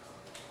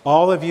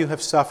 all of you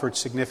have suffered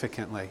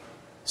significantly.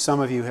 Some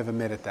of you have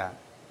admitted that.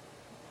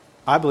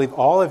 I believe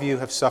all of you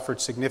have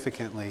suffered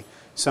significantly.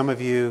 Some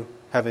of you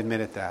have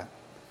admitted that.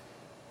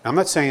 I'm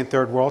not saying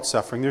third world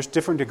suffering. There's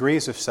different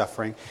degrees of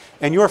suffering.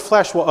 And your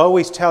flesh will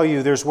always tell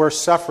you there's worse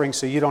suffering,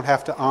 so you don't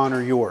have to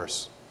honor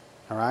yours.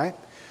 All right?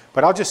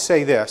 But I'll just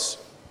say this.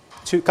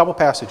 Couple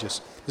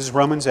passages. This is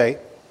Romans 8.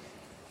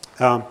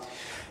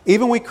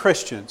 Even we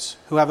Christians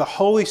who have the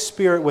Holy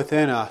Spirit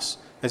within us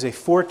as a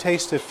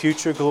foretaste of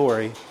future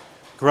glory,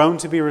 groan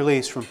to be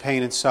released from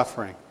pain and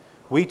suffering.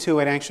 We too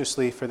wait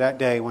anxiously for that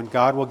day when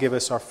God will give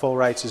us our full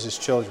rights as His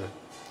children.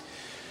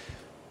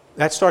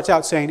 That starts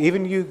out saying,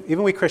 even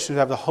we Christians who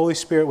have the Holy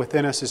Spirit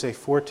within us as a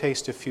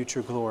foretaste of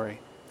future glory.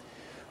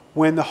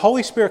 When the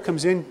Holy Spirit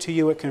comes into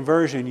you at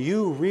conversion,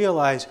 you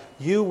realize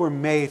you were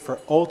made for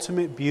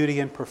ultimate beauty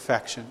and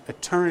perfection.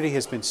 Eternity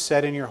has been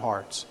set in your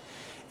hearts.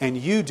 And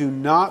you do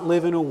not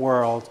live in a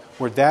world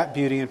where that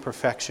beauty and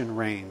perfection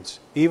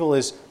reigns. Evil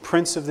is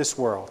prince of this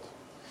world.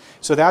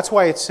 So that's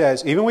why it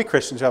says, even we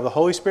Christians who have the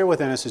Holy Spirit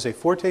within us is a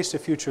foretaste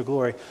of future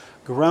glory,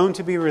 grown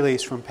to be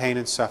released from pain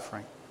and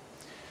suffering.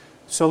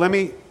 So let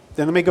me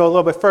go a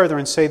little bit further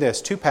and say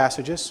this. 2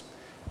 passages.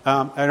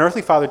 An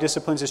earthly father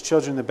disciplines his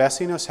children the best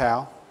he knows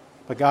how,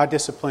 but God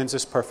disciplines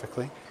us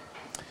perfectly.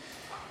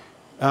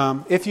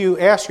 If you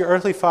ask your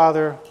earthly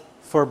father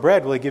for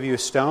bread, will he give you a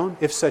stone?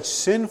 If such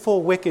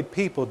sinful, wicked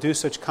people do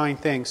such kind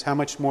things, how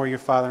much more your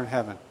Father in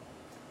heaven?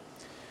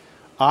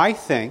 I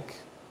think,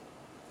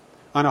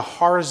 on a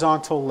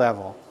horizontal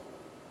level,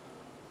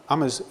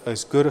 I'm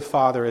as good a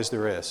father as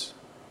there is.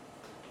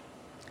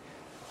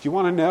 Do you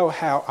want to know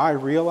how I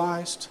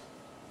realized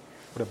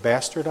what a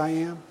bastard I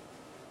am?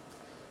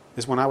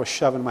 Is when I was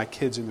shoving my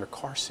kids in their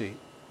car seat.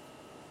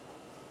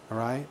 All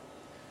right?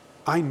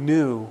 I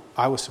knew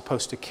I was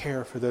supposed to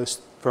care for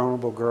those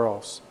vulnerable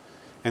girls.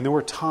 And there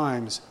were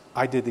times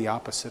I did the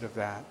opposite of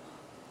that.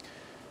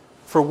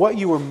 For what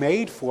you were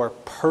made for,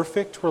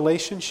 perfect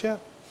relationship,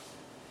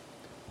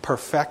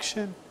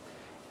 perfection,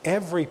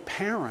 every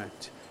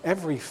parent,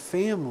 every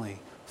family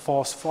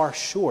falls far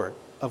short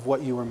of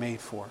what you were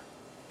made for.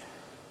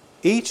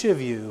 Each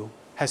of you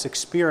has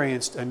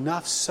experienced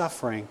enough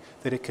suffering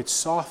that it could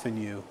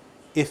soften you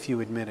if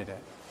you admitted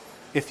it,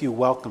 if you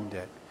welcomed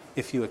it,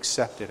 if you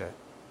accepted it.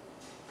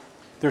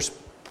 There's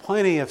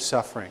plenty of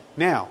suffering.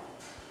 Now,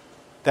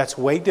 that's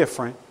way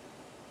different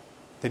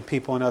than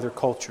people in other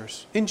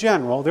cultures. In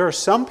general, there are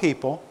some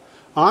people,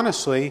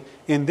 honestly,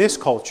 in this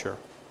culture,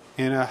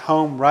 in a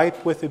home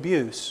ripe with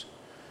abuse,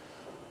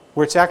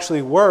 where it's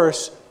actually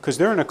worse because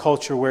they're in a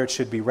culture where it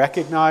should be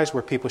recognized,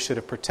 where people should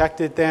have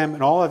protected them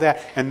and all of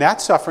that. And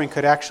that suffering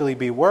could actually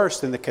be worse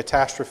than the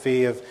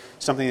catastrophe of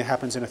something that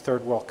happens in a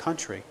third world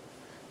country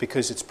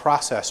because it's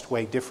processed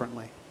way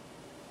differently.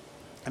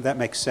 And that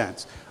makes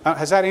sense.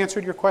 Has that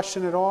answered your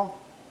question at all?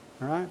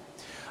 All right.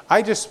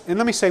 And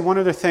let me say one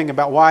other thing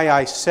about why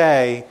I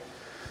say,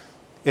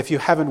 if you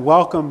haven't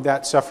welcomed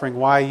that suffering,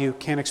 why you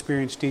can't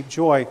experience deep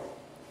joy.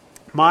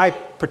 My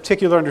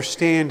particular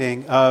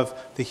understanding of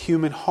the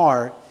human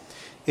heart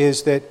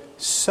is that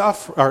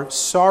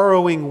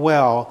sorrowing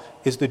well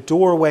is the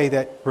doorway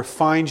that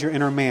refines your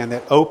inner man,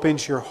 that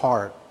opens your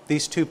heart.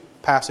 These 2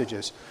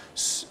 passages.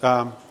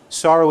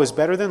 Sorrow is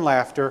better than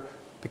laughter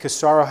because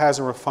sorrow has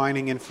a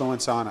refining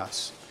influence on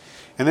us.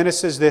 And then it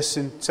says this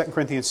in 2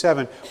 Corinthians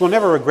 7, we'll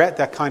never regret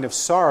that kind of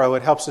sorrow.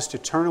 It helps us to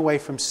turn away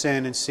from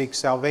sin and seek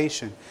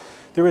salvation.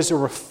 There is a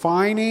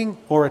refining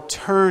or a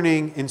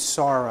turning in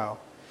sorrow.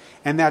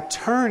 And that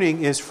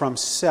turning is from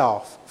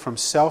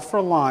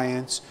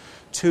self-reliance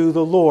to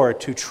the Lord,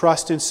 to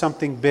trust in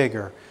something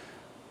bigger.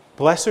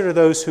 Blessed are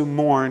those who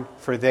mourn,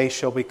 for they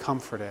shall be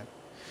comforted.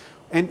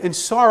 And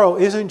sorrow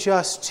isn't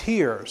just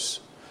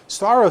tears.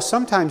 Sorrow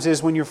sometimes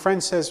is when your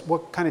friend says,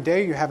 what kind of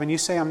day are you having? You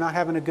say, I'm not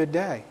having a good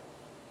day.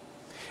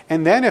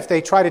 And then if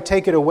they try to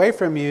take it away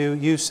from you,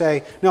 you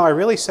say, no, I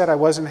really said I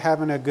wasn't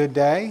having a good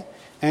day,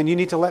 and you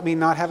need to let me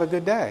not have a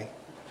good day.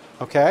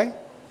 Okay?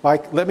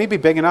 Like, let me be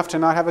big enough to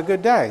not have a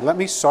good day. Let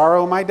me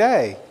sorrow my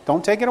day.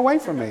 Don't take it away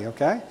from me,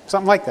 okay?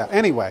 Something like that.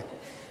 Anyway.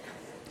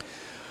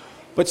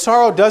 But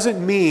sorrow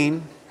doesn't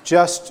mean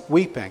just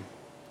weeping.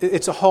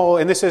 It's a whole,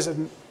 and this is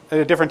at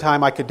a different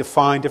time I could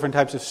define different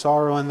types of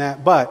sorrow in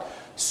that, but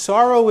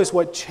sorrow is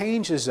what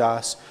changes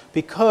us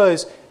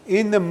because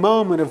in the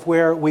moment of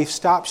where we've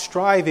stopped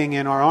striving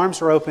and our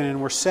arms are open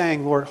and we're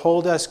saying, Lord,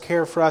 hold us,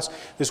 care for us,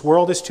 this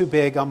world is too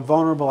big, I'm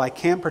vulnerable, I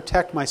can't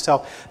protect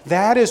myself,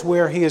 that is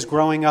where He is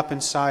growing up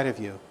inside of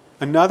you.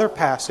 Another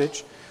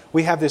passage,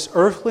 we have this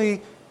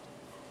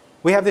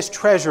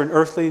treasure in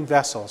earthly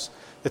vessels,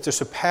 that the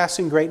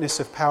surpassing greatness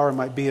of power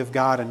might be of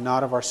God and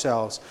not of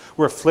ourselves.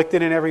 We're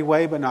afflicted in every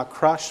way, but not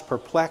crushed,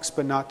 perplexed,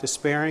 but not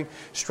despairing,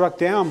 struck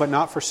down, but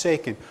not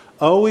forsaken,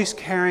 always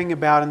carrying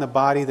about in the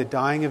body the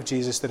dying of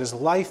Jesus, that His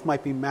life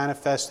might be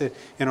manifested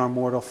in our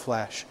mortal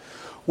flesh.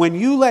 When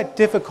you let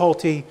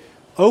difficulty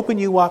open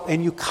you up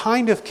and you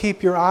kind of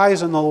keep your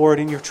eyes on the Lord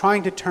and you're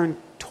trying to turn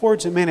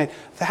towards Him in it,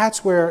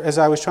 that's where, as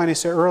I was trying to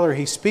say earlier,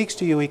 He speaks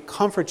to you, He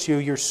comforts you,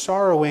 you're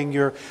sorrowing,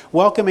 you're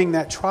welcoming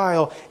that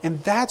trial,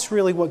 and that's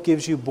really what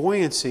gives you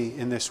buoyancy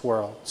in this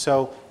world.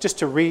 So just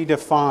to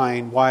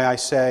redefine why I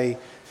say,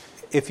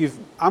 if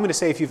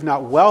you've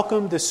not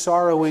welcomed the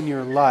sorrow in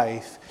your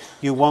life,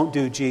 you won't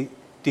do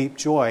deep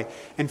joy.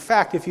 In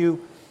fact, if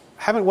you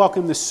haven't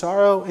welcomed the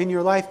sorrow in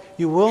your life,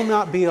 you will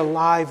not be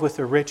alive with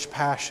a rich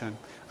passion.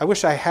 I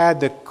wish I had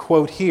the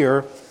quote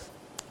here,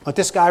 but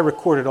this guy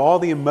recorded all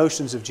the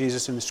emotions of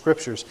Jesus in the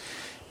Scriptures.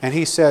 And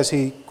he says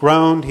he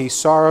groaned, he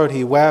sorrowed,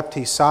 he wept,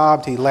 he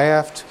sobbed, he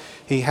laughed,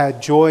 he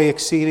had joy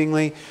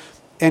exceedingly.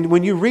 And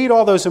when you read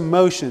all those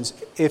emotions,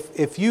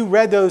 if you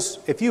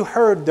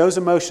heard those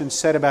emotions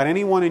said about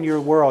anyone in your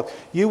world,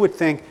 you would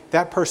think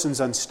that person's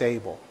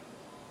unstable.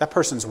 That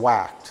person's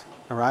whacked.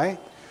 All right?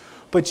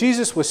 But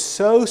Jesus was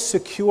so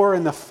secure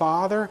in the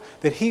Father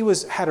that He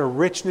had a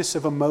richness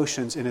of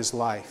emotions in His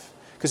life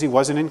because He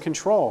wasn't in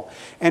control.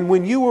 And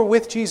when you were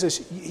with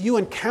Jesus, you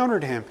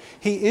encountered Him.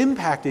 He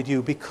impacted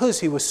you because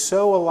He was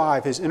so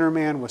alive. His inner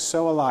man was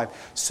so alive.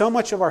 So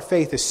much of our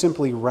faith is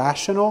simply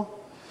rational.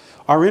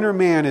 Our inner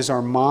man is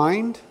our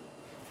mind,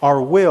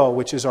 our will,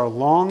 which is our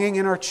longing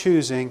and our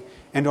choosing,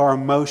 and our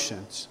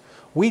emotions.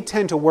 We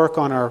tend to work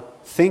on our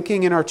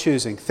thinking and our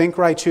choosing. Think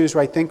right, choose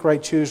right, think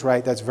right, choose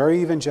right. That's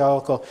very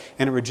evangelical,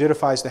 and it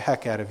rigidifies the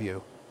heck out of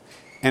you.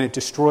 And it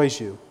destroys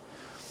you.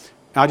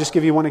 I'll just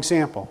give you one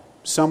example.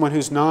 Someone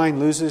who's 9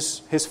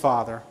 loses his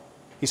father.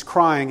 He's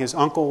crying. His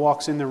uncle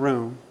walks in the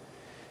room.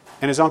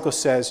 And his uncle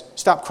says,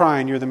 "Stop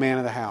crying, you're the man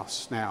of the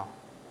house now."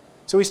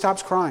 So he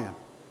stops crying.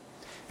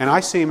 And I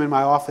see him in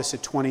my office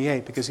at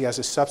 28 because he has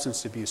a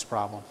substance abuse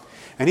problem.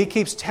 And he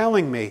keeps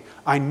telling me,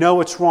 I know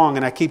it's wrong,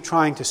 and I keep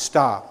trying to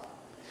stop.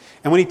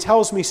 And when he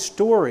tells me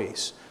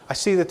stories, I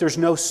see that there's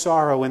no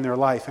sorrow in their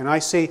life. And I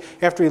see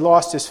after he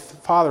lost his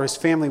father, his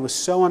family was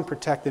so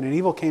unprotected, and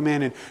evil came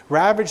in and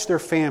ravaged their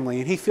family,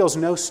 and he feels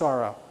no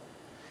sorrow.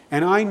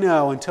 And I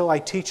know until I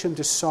teach him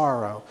to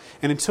sorrow,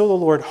 and until the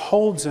Lord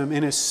holds him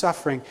in his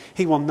suffering,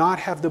 he will not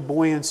have the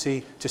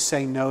buoyancy to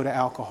say no to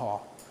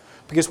alcohol.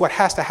 Because what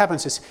has to happen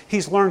is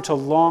he's learned to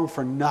long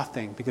for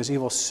nothing because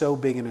evil's so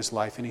big in his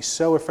life and he's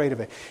so afraid of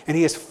it. And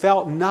he has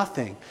felt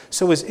nothing.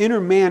 So his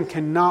inner man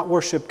cannot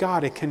worship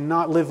God. It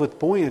cannot live with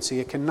buoyancy.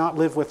 It cannot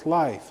live with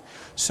life.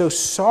 So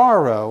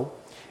sorrow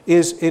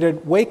it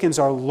awakens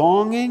our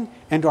longing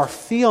and our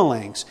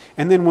feelings.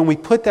 And then when we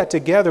put that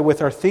together with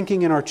our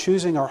thinking and our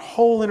choosing, our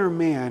whole inner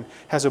man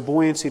has a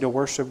buoyancy to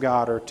worship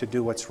God or to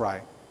do what's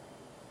right.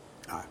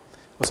 All right.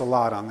 It was a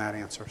lot on that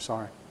answer.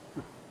 Sorry.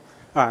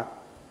 All right.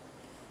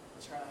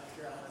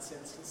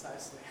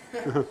 Do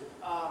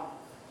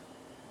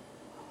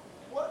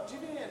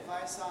you have any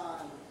advice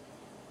on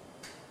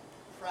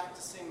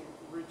practicing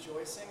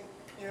rejoicing?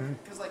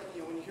 Because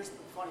when you hear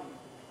something funny,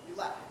 you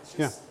laugh. It's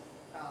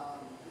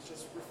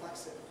just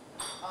reflexive.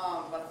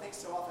 But I think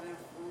so often, and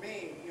for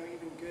me,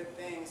 even good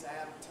things, I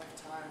have a tough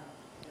time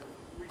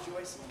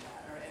rejoicing in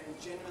that,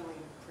 and genuinely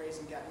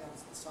praising God.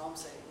 The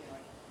Psalms say,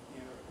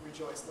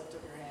 rejoice, lift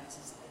up your hands,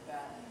 and stuff like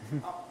that.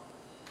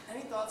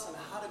 Any thoughts on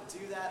how to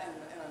do that in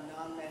a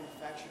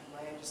non-manufactured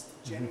way, and just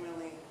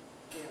genuinely,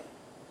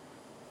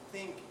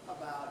 think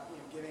about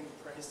giving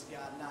praise to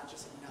God, not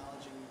just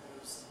acknowledging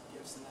those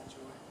gifts and that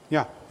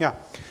joy? Yeah.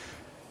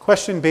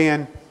 Question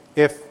being,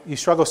 if you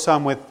struggle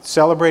some with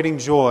celebrating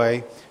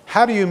joy,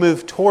 how do you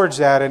move towards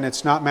that and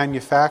it's not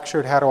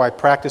manufactured? How do I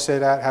practice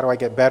it at? How do I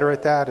get better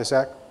at that? Is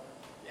that?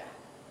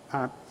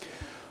 Yeah.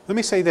 Let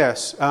me say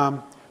this.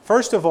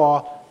 First of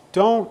all,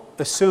 don't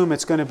assume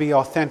it's going to be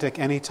authentic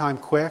anytime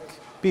quick.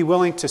 Be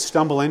willing to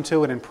stumble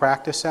into it and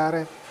practice at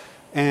it.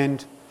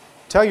 And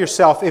tell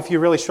yourself, if you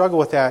really struggle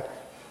with that,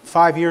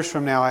 5 years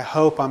from now, I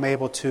hope I'm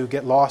able to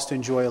get lost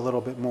in joy a little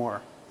bit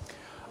more.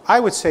 I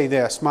would say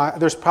this.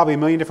 There's probably a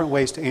million different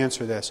ways to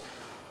answer this.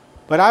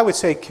 But I would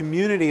say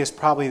community is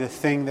probably the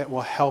thing that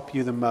will help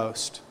you the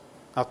most.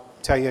 I'll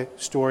tell you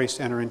stories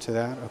to enter into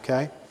that,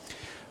 okay?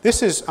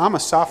 I'm a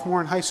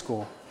sophomore in high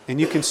school. And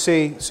you can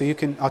see,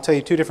 I'll tell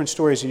you 2 different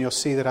stories and you'll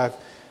see that I've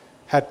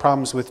had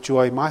problems with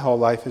joy my whole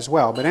life as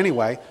well. But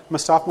anyway, I'm a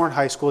sophomore in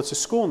high school. It's a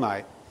school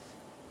night.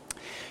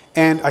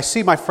 And I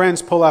see my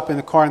friends pull up in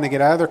the car and they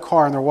get out of their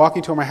car and they're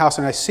walking toward my house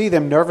and I see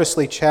them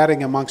nervously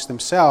chatting amongst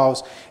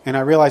themselves and I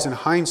realize in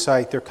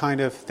hindsight they're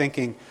kind of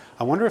thinking,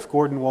 I wonder if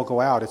Gordon will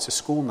go out. It's a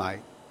school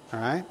night. All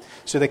right?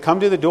 So they come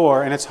to the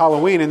door and it's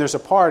Halloween and there's a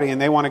party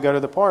and they want to go to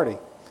the party.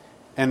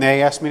 And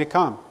they ask me to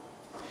come.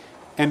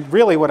 And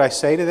really what I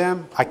say to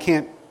them, I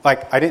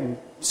didn't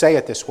say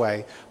it this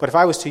way, but if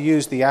I was to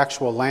use the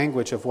actual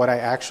language of what I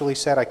actually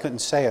said, I couldn't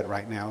say it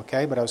right now,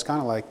 okay? But I was kind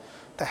of like,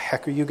 what the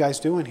heck are you guys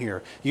doing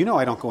here? You know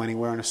I don't go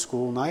anywhere on a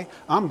school night.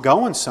 I'm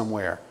going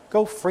somewhere.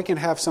 Go freaking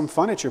have some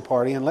fun at your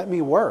party and let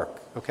me work,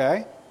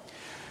 okay?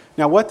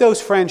 Now what those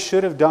friends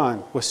should have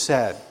done was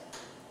said,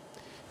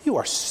 you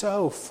are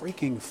so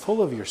freaking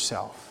full of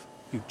yourself,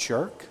 you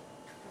jerk,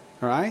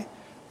 all right?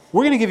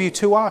 We're going to give you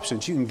 2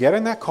 options. You can get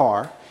in that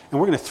car and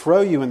we're going to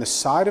throw you in the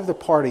side of the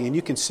party and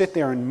you can sit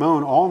there and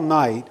moan all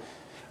night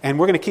and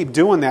we're going to keep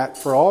doing that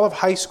for all of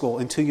high school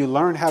until you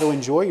learn how to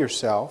enjoy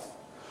yourself.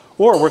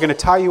 Or we're going to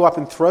tie you up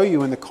and throw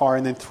you in the car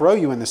and then throw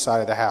you in the side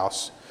of the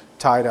house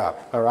tied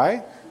up, all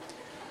right?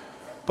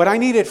 But I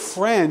needed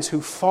friends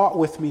who fought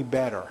with me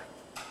better.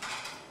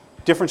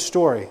 Different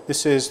story.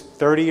 This is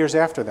 30 years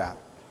after that.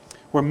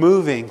 We're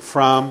moving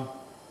from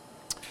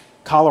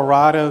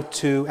Colorado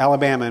to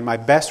Alabama, and my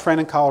best friend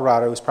in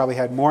Colorado, who's probably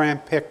had more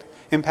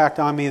impact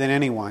on me than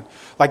anyone.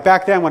 Like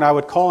back then, when he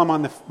would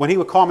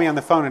call me on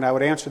the phone and I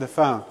would answer the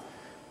phone,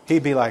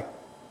 he'd be like,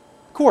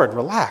 "Gord,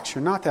 relax.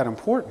 You're not that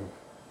important."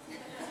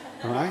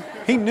 All right?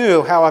 He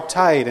knew how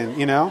uptight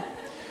and.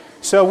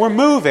 So we're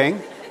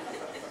moving,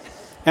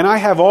 and I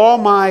have all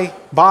my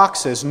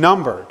boxes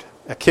numbered: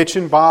 a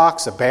kitchen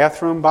box, a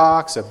bathroom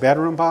box, a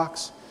bedroom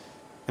box.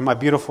 And my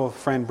beautiful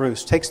friend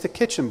Bruce takes the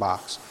kitchen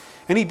box,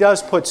 and he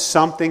does put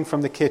something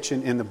from the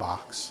kitchen in the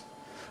box.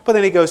 But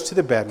then he goes to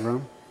the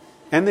bedroom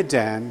and the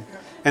den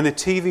and the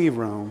TV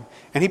room,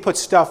 and he puts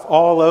stuff from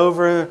all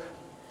over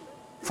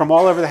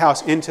the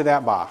house into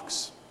that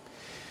box.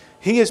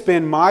 He has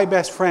been my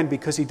best friend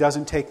because he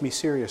doesn't take me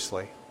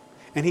seriously.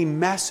 And he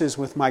messes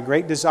with my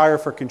great desire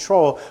for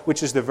control,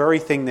 which is the very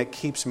thing that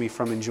keeps me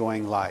from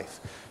enjoying life.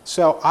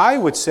 So I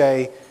would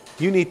say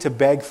you need to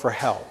beg for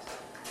help.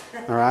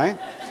 All right?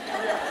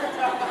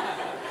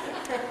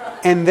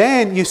 And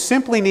then you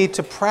simply need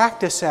to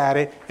practice at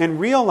it and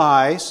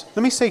realize,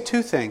 let me say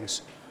two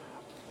things.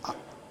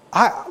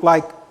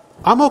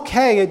 I'm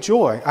okay at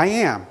joy. I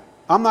am.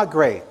 I'm not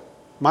great.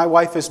 My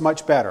wife is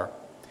much better.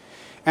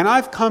 And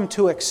I've come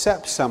to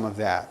accept some of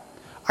that.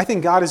 I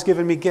think God has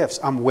given me gifts.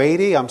 I'm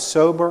weighty, I'm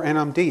sober, and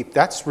I'm deep.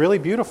 That's really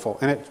beautiful,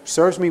 and it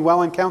serves me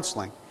well in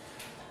counseling.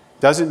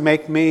 Doesn't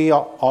make me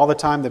all the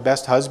time the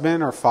best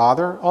husband or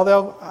father,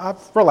 although I've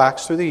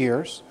relaxed through the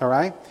years, all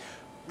right?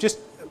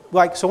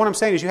 So what I'm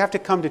saying is you have to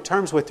come to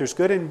terms with there's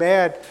good and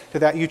bad to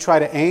that. You try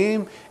to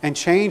aim and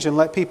change and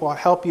let people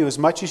help you as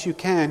much as you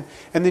can,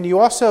 and then you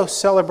also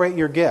celebrate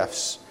your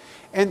gifts.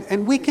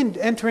 And we can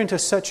enter into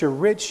such a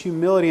rich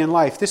humility in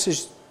life. This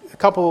is a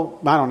couple,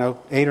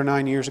 8 or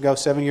 9 years ago,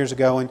 7 years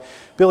ago, and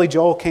Billy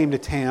Joel came to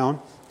town,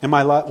 and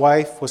my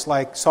wife was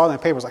like, saw it in the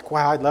paper, was like,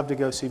 wow, I'd love to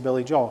go see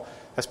Billy Joel.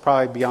 That's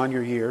probably beyond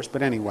your years,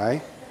 but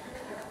anyway,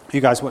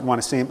 you guys wouldn't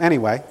want to see him.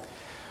 Anyway,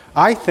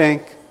 I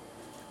think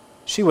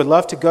she would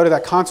love to go to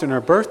that concert, and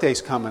her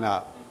birthday's coming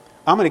up.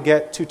 I'm going to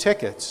get 2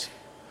 tickets.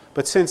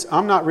 But since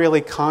I'm not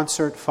really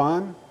concert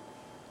fun,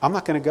 I'm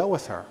not going to go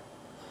with her.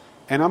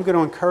 And I'm going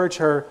to encourage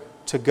her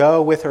to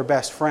go with her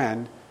best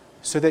friend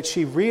so that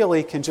she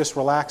really can just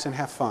relax and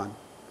have fun.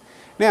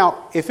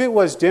 Now, if it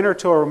was dinner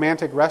to a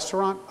romantic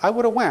restaurant, I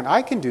would have went.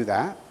 I can do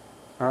that,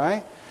 all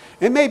right?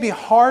 It may be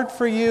hard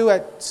for you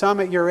at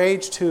your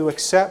age to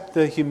accept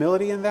the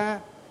humility in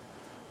that,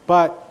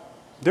 but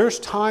there's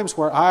times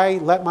where I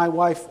let my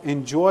wife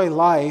enjoy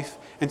life,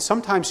 and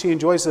sometimes she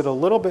enjoys it a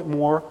little bit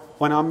more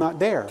when I'm not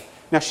there.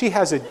 Now, she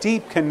has a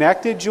deep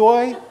connected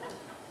joy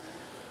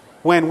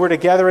when we're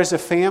together as a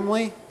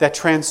family that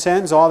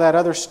transcends all that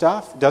other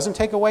stuff. Doesn't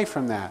take away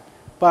from that.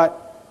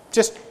 But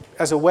just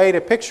as a way to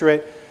picture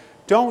it,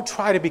 don't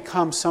try to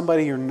become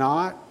somebody you're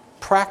not.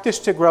 Practice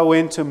to grow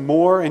into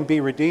more and be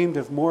redeemed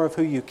of more of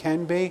who you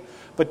can be.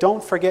 But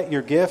don't forget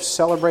your gifts,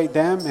 celebrate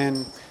them,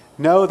 and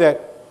know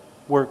that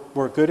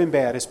we're good and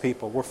bad as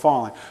people. We're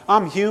fallen.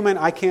 I'm human.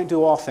 I can't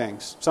do all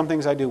things. Some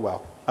things I do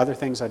well. Other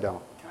things I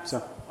don't. Can I ask a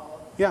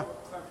follow-up? Yeah.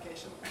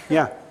 Clarification?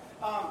 Yeah. As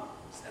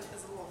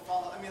a little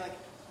follow-up, I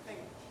think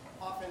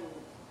often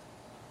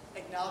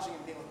acknowledging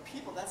and being with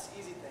people, that's the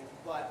easy thing,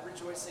 but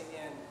rejoicing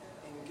in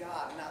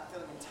God and not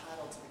feeling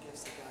entitled to the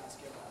gifts that God has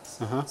given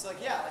us. Uh-huh. So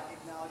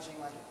acknowledging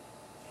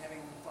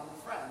having fun with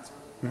friends or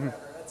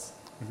whatever, that's,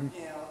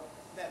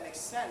 that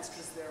makes sense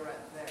because they're right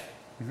there.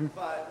 Mm-hmm.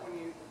 But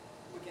when you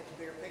look at the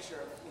bigger picture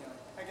of,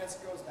 I guess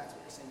it goes back to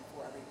what you were saying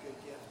before, every good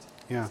gift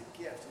is a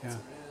gift, that's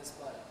what it is.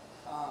 But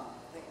I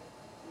think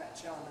Matt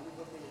Challen, the new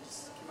book that he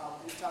just came out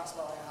with, he talks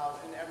about how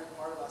in every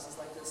part of us is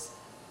like this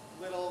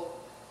little,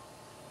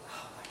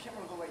 I can't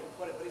remember the way he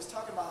put it, but he's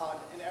talking about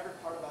how in every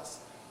part of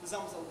us there's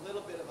almost a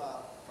little bit of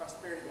a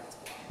prosperity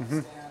gospel,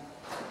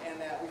 and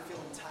that we feel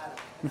entitled.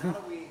 And how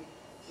do we,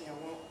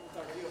 with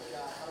our view of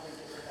God, how do we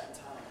get rid of that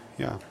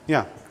entitlement?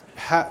 Yeah.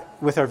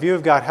 With our view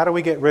of God, how do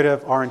we get rid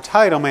of our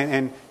entitlement?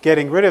 And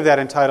getting rid of that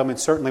entitlement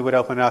certainly would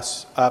open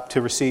us up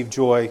to receive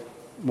joy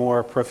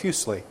more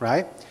profusely,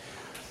 right?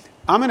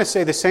 I'm going to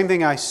say the same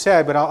thing I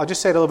said, but I'll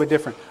just say it a little bit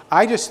different.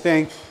 I just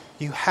think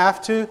you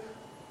have to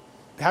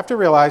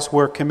realize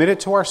we're committed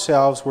to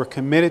ourselves. We're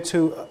committed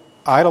to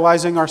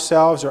idolizing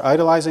ourselves or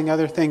idolizing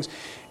other things.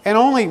 And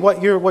only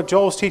what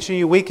Joel's teaching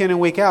you week in and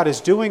week out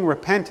is doing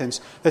repentance.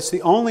 That's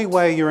the only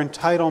way your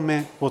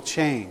entitlement will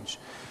change.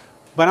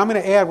 But I'm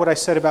going to add what I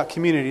said about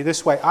community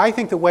this way. I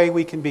think the way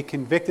we can be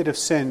convicted of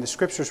sin, the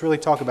Scriptures really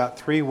talk about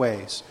 3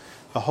 ways.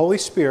 The Holy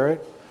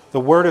Spirit, the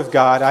Word of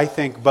God, I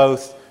think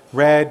both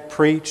read,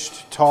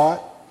 preached,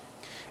 taught,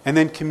 and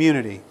then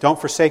community. Don't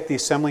forsake the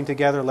assembling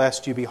together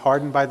lest you be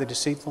hardened by the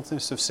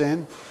deceitfulness of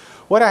sin.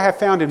 What I have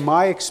found in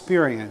my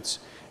experience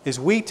is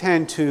we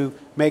tend to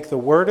make the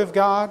Word of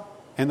God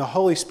and the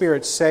Holy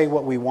Spirit say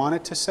what we want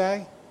it to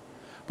say.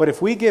 But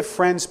if we give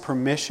friends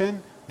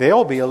permission,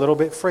 they'll be a little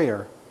bit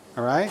freer.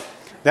 All right?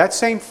 That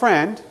same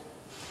friend,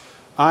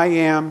 I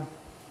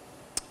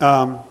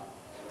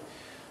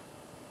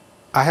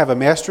have a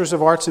Master's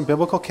of Arts in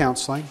Biblical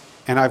Counseling,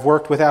 and I've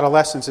worked with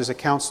adolescents as a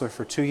counselor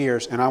for 2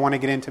 years, and I want to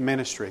get into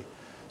ministry.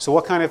 So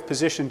what kind of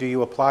position do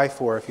you apply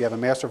for if you have a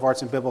Master of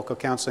Arts in Biblical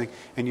Counseling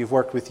and you've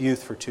worked with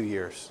youth for 2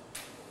 years?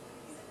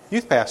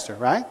 Youth pastor,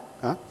 right?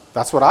 Huh?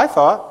 That's what I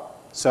thought.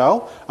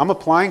 So I'm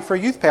applying for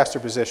youth pastor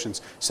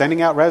positions,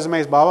 sending out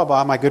resumes, blah, blah,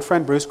 blah. My good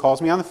friend Bruce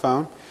calls me on the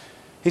phone.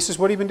 He says,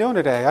 what have you been doing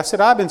today? I said,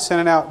 I've been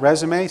sending out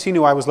resumes. He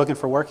knew I was looking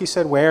for work. He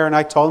said, where? And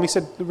I told him. He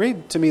said,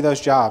 read to me those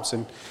jobs.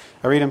 And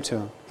I read them to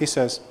him. He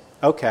says,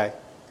 okay,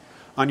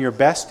 on your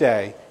best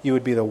day, you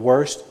would be the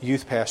worst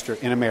youth pastor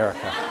in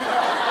America.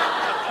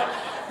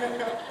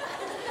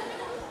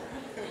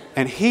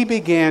 And he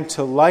began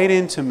to light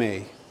into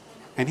me.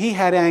 And he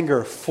had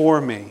anger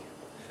for me.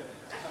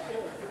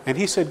 And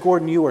he said,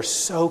 Gordon, you are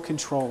so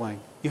controlling.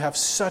 You have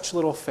such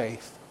little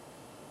faith.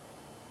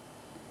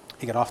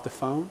 He got off the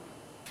phone,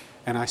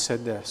 and I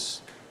said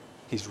this.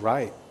 He's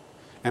right.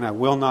 And I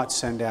will not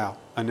send out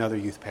another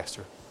youth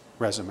pastor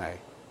resume.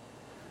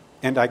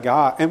 And he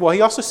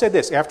also said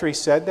this. After he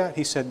said that,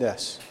 he said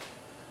this.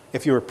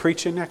 If you were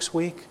preaching next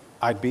week,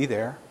 I'd be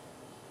there.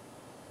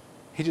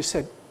 He just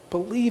said,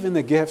 believe in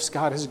the gifts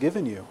God has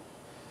given you.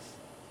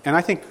 And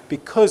I think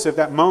because of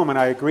that moment,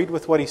 I agreed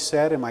with what he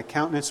said and my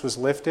countenance was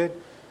lifted.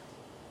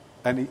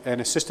 An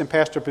assistant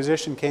pastor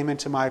position came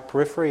into my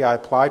periphery. I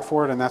applied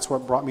for it, and that's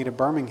what brought me to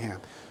Birmingham.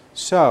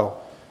 So,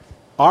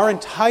 our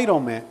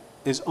entitlement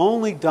is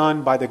only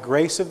done by the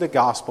grace of the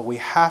gospel. We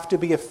have to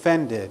be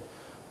offended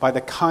by the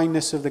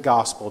kindness of the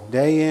gospel,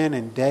 day in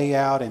and day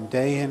out and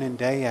day in and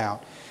day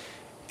out.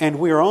 And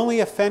we are only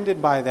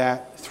offended by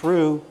that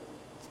through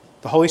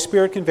the Holy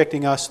Spirit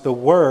convicting us, the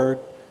Word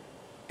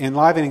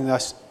enlivening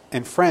us,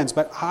 and friends.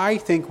 But I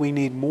think we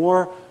need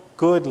more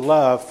good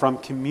love from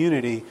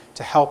community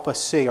to help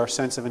us see our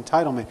sense of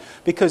entitlement.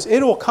 Because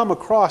it will come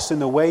across in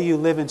the way you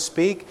live and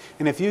speak.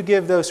 And if you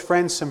give those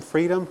friends some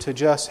freedom to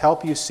just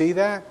help you see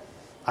that,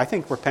 I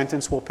think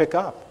repentance will pick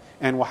up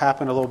and will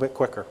happen a little bit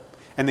quicker.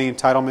 And the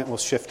entitlement will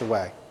shift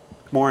away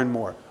more and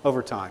more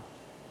over time.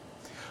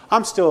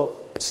 I'm still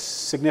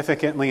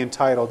significantly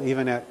entitled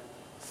even at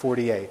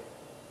 48.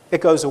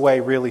 It goes away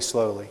really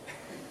slowly.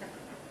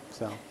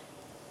 So, all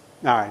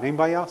right.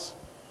 Anybody else?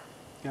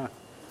 Yeah. I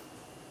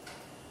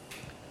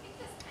think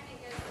this kind of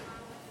goes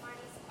along with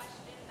Marty's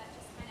question, but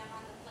just kind of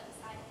on the flip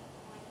side of the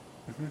coin.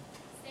 Mm-hmm.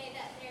 Say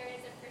that there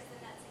is a person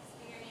that's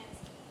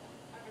experienced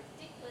a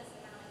ridiculous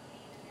amount of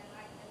pain in their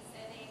life, and so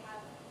they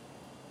have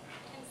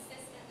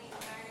consistently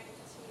learned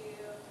to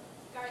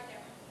guard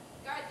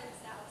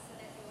themselves so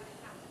that they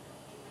wouldn't have to feel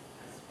pain when it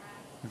comes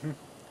around. Mm-hmm.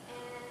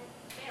 And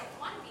they don't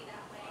want to be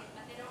that way,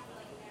 but they don't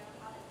really know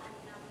how to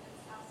unnumb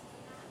themselves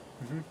from that.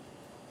 Mm-hmm.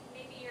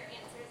 Maybe your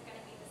answer is going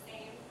to be the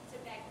same, to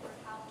beg for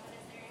help, but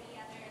is there any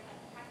other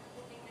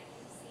practical thing that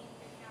you've seen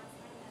through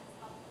counseling that's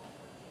helpful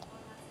for people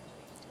in that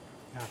situation?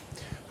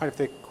 Yeah. All right, if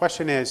the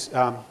question is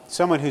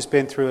someone who's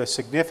been through a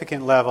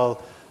significant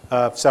level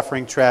of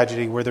suffering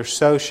tragedy where they're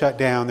so shut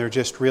down they're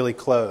just really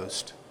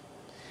closed,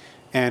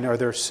 and are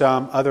there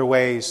some other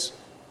ways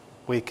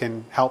we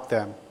can help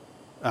them?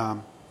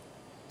 I'll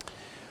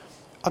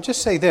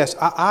just say this.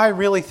 I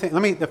really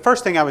think, the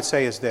first thing I would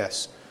say is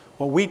this.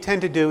 What we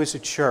tend to do as a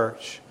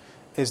church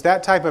is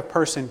that type of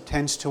person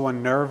tends to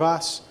unnerve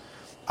us.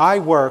 I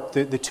worked,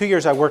 the 2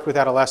 years I worked with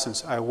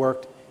adolescents, I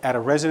worked at a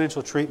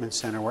residential treatment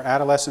center where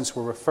adolescents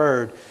were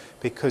referred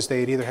because they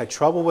had either had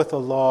trouble with the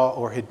law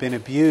or had been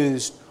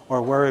abused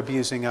or were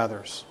abusing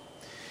others.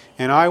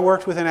 And I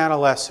worked with an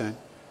adolescent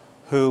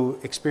who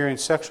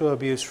experienced sexual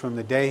abuse from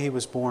the day he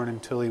was born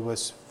until he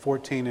was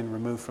 14 and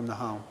removed from the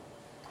home.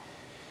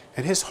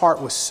 And his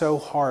heart was so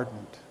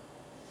hardened.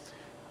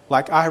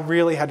 Like, I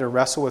really had to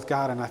wrestle with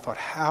God, and I thought,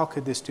 how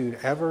could this dude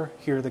ever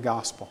hear the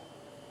gospel?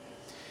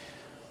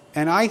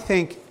 And I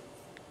think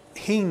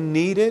he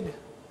needed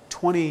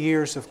 20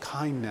 years of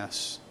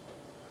kindness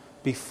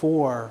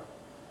before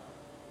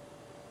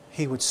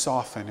he would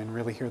soften and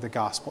really hear the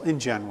gospel. In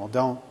general,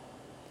 don't.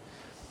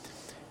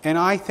 And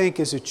I think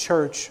as a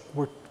church,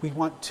 we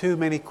want too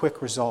many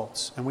quick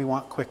results, and we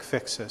want quick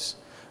fixes.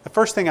 The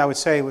first thing I would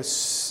say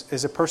was,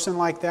 as a person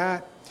like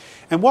that,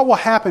 and what will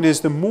happen is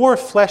the more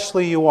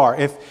fleshly you are,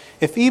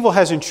 if evil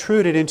has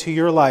intruded into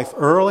your life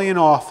early and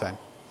often,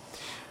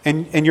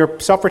 and your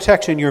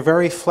self-protection, you're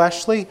very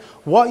fleshly,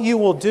 what you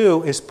will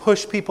do is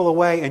push people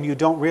away and you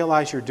don't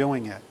realize you're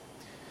doing it.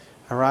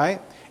 All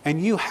right?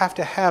 And you have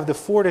to have the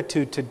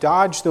fortitude to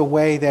dodge the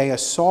way they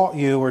assault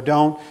you or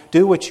don't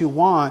do what you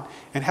want,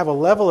 and have a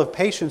level of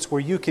patience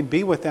where you can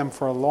be with them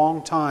for a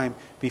long time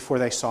before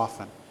they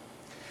soften.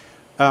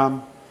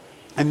 And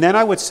then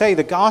I would say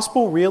the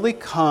gospel really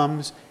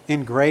comes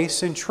in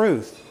grace and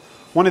truth.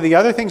 One of the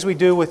other things we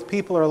do with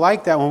people are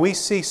like that. When we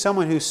see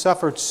someone who's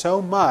suffered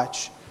so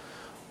much,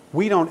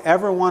 we don't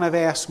ever want to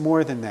ask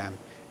more than them.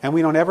 And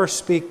we don't ever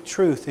speak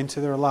truth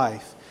into their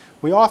life.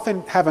 We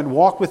often haven't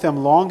walked with them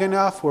long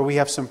enough where we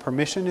have some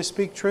permission to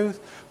speak truth.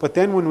 But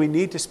then when we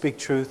need to speak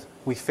truth,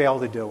 we fail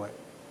to do it.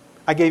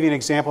 I gave you an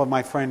example of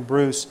my friend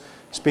Bruce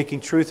speaking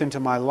truth into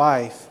my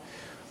life.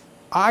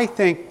 I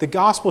think the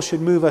gospel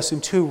should move us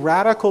in two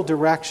radical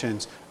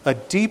directions: a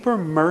deeper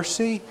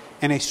mercy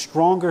and a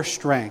stronger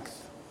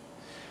strength.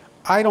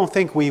 I don't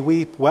think we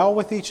weep well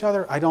with each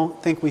other. I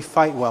don't think we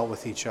fight well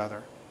with each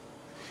other.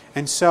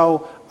 And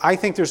so I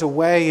think there's a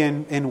way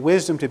in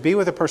wisdom to be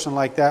with a person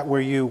like that where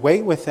you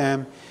wait with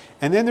them,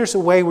 and then there's a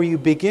way where you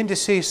begin to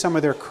see some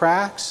of their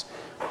cracks,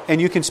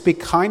 and you can speak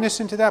kindness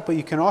into that, but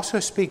you can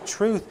also speak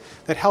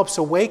truth that helps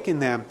awaken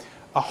them.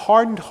 A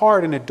hardened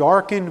heart and a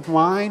darkened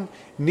mind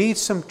needs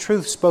some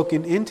truth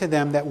spoken into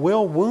them that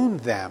will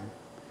wound them,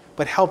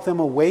 but help them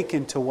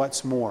awaken to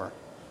what's more.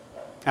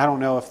 I don't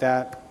know if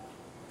that,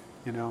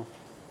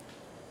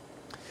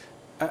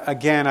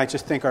 Again, I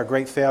just think our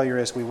great failure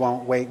is we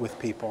won't wait with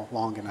people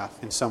long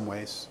enough in some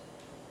ways.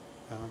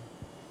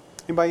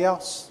 Anybody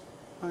else?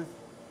 Yeah.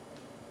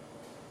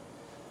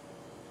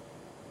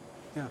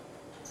 In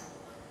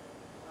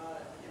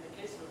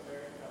the case of a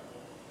married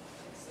couple,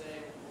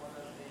 say one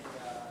of the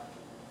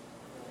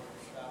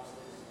divorce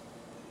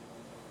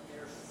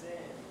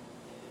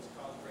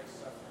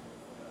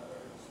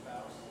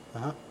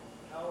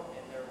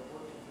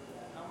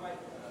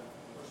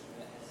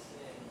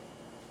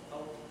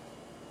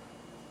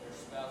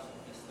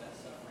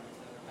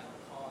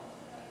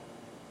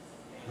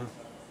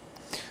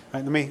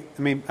Let me.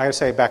 I got to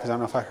say it back because I don't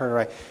know if I heard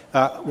it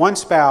right. One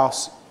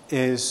spouse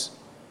is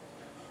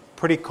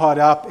pretty caught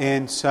up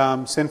in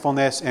some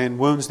sinfulness and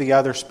wounds the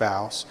other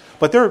spouse,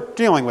 but they're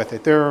dealing with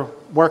it. They're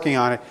working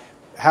on it.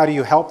 How do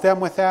you help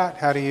them with that?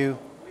 How do you?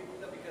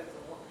 Because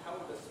how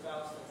would the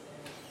spouse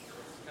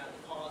that's kind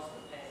of caused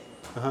the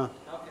pain? Uh-huh.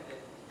 How can they?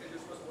 Because you're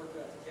supposed to work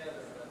that together,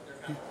 but they're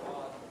kind of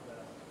caused the.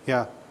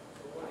 Yeah. So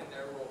what can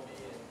their role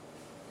be in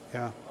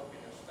Yeah. helping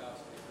their spouse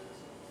get through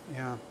this?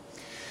 Yeah.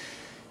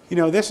 You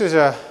know, this is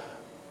a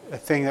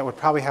thing that would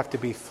probably have to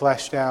be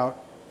fleshed out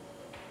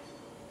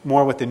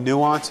more with the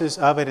nuances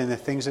of it and the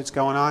things that's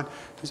going on.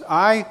 Because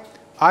I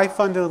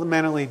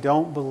fundamentally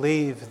don't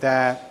believe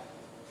that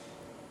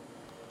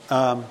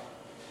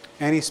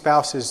any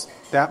spouse is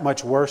that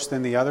much worse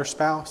than the other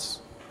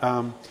spouse.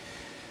 And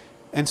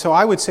so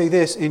I would say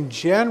this, in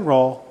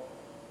general,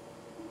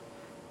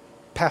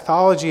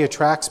 pathology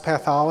attracts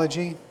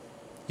pathology.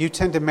 You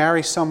tend to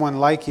marry someone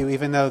like you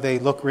even though they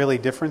look really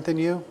different than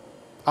you.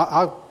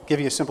 I'll give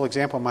you a simple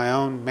example of my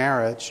own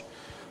marriage.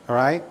 All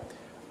right?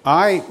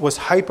 I was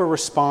hyper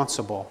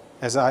responsible,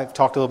 as I've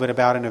talked a little bit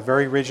about in a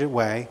very rigid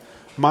way.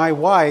 My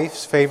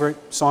wife's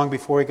favorite song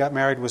before we got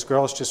married was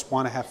Girls Just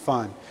Want to Have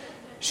Fun.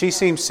 She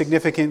seemed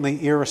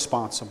significantly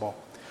irresponsible.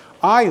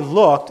 I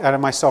looked, out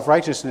of my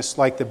self-righteousness,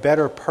 like the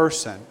better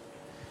person,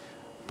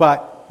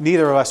 but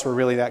neither of us were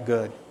really that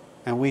good.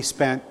 And we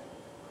spent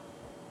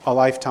a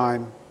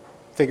lifetime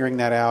figuring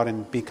that out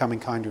and becoming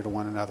kinder to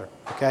one another.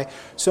 Okay?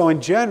 So in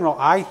general,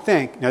 I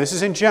think, now this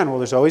is in general,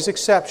 there's always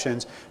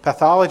exceptions,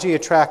 pathology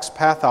attracts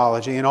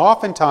pathology, and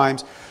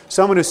oftentimes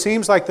someone who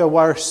seems like the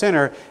worst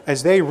sinner,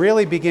 as they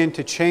really begin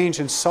to change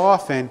and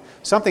soften,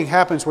 something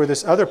happens where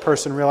this other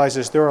person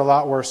realizes they're a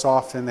lot worse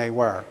off than they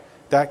were.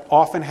 That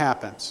often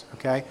happens.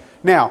 Okay?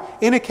 Now,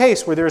 in a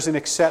case where there's an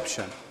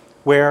exception,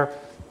 where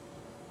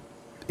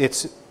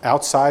it's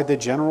outside the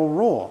general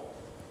rule,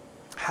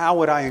 how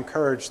would I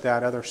encourage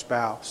that other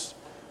spouse?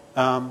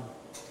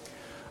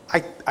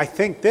 I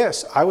think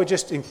this. I would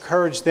just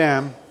encourage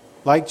them,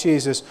 like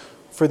Jesus,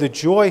 for the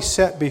joy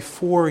set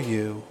before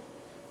you,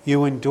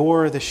 you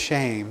endure the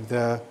shame,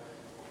 the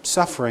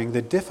suffering,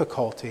 the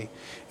difficulty.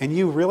 And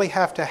you really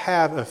have to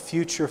have a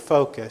future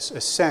focus,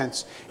 a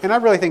sense. And I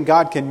really think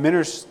God can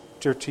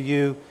minister to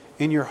you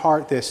in your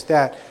heart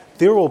that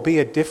there will be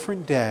a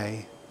different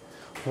day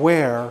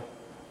where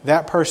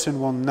that person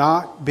will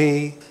not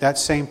be that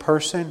same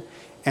person.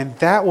 And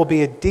that will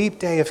be a deep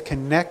day of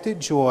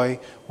connected joy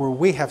where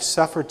we have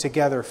suffered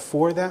together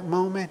for that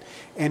moment.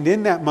 And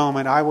in that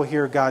moment, I will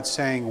hear God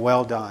saying,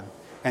 well done.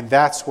 And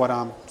that's what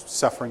I'm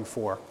suffering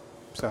for.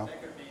 So,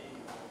 That could be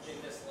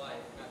in this life,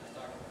 not just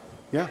talking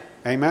about.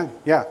 yeah, amen.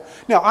 Yeah.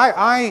 Now,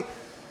 I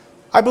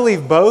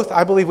believe both.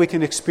 I believe we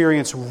can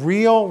experience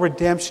real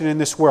redemption in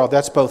this world.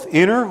 That's both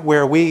inner,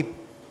 where we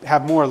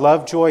have more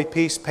love, joy,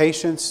 peace,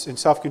 patience, and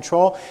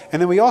self-control.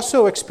 And then we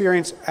also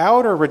experience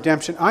outer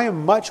redemption. I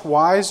am much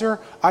wiser.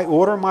 I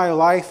order my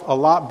life a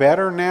lot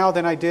better now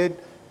than I did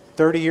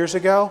 30 years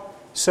ago.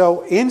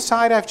 So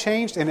inside I've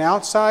changed, and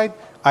outside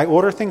I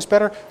order things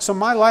better. So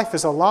my life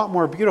is a lot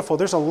more beautiful.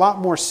 There's a lot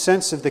more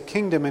sense of the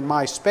kingdom in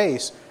my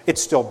space.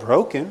 It's still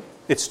broken.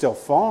 It's still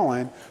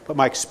fallen. But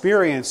my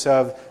experience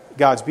of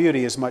God's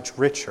beauty is much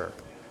richer,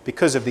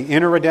 because of the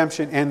inner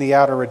redemption and the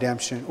outer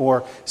redemption,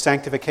 or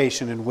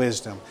sanctification and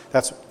wisdom.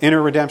 That's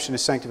inner redemption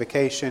is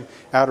sanctification,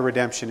 outer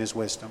redemption is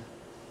wisdom.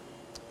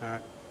 All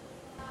right.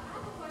 I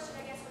have a question,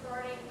 I guess,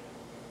 regarding,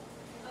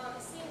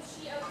 it seems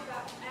she talks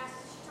about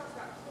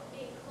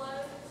being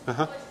clothed,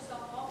 Uh-huh. close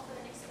yourself off for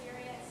an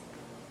experience.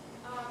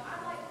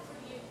 I'd like for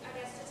you, I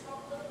guess, to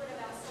talk a little bit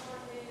about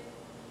someone who,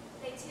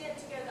 they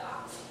tend to go the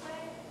opposite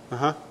way.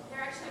 Uh-huh.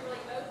 They're actually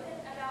really open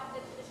about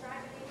the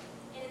tragedy,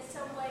 and in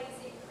some ways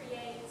it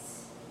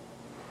creates,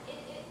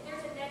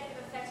 there's a negative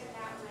effect in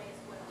that way as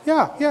well.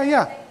 Yeah. Does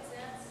that make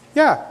sense?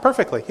 Yeah,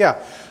 perfectly.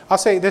 Yeah. I'll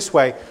say it this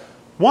way.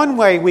 One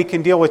way we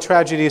can deal with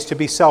tragedy is to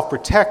be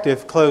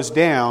self-protective, close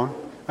down.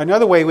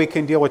 Another way we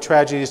can deal with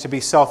tragedy is to be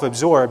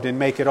self-absorbed and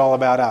make it all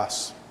about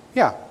us.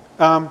 Yeah.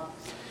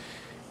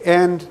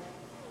 And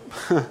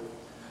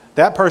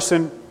that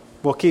person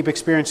will keep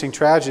experiencing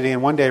tragedy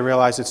and one day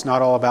realize it's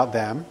not all about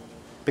them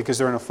because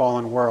they're in a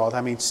fallen world.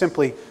 I mean,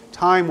 simply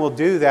time will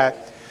do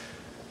that.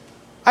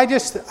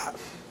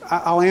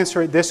 I'll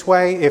answer it this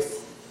way.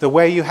 If the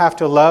way you have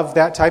to love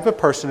that type of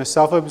person, a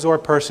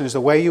self-absorbed person, is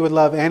the way you would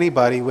love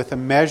anybody, with a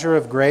measure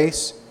of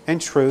grace and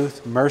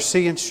truth,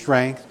 mercy and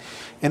strength.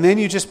 And then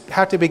you just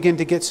have to begin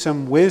to get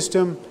some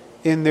wisdom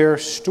in their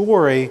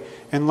story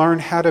and learn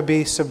how to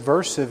be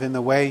subversive in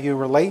the way you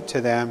relate to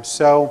them.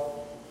 So,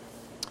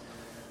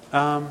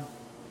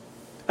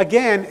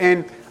 again,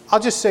 and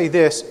I'll just say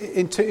this,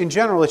 in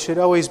general, it should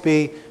always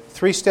be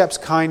 3 steps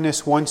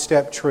kindness, 1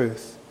 step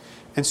truth.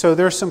 And so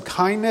there's some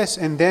kindness,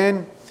 and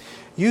then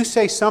you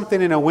say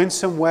something in a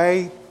winsome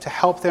way to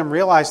help them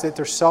realize that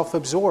they're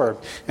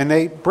self-absorbed, and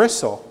they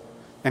bristle,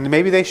 and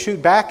maybe they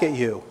shoot back at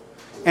you.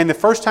 And the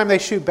first time they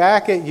shoot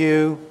back at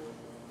you,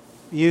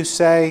 you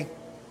say,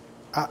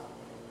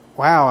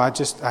 wow,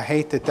 I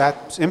hate that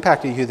that's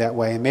impacted you that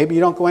way. And maybe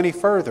you don't go any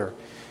further.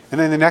 And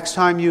then the next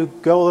time you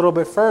go a little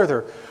bit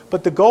further.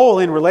 But the goal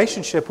in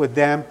relationship with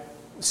them,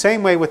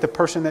 same way with the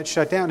person that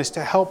shut down, is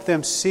to help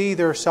them see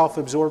their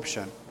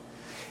self-absorption.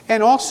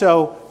 And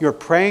also, you're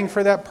praying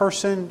for that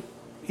person.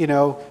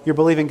 You're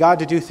believing God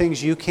to do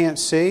things you can't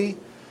see.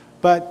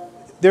 But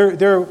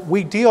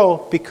we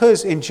deal,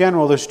 because in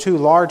general there's two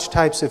large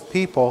types of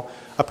people.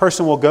 A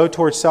person will go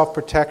towards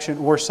self-protection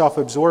or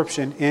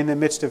self-absorption in the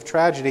midst of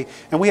tragedy.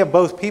 And we have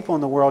both people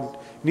in the world.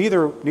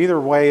 Neither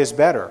way is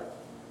better.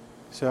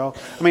 So,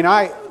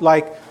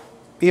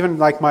 even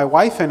like my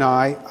wife and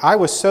I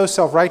was so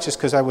self-righteous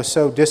because I was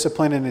so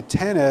disciplined and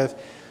attentive.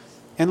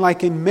 And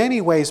like in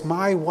many ways,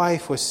 my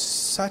wife was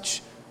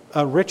such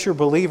a richer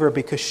believer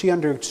because she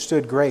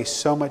understood grace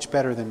so much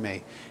better than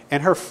me.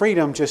 And her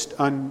freedom just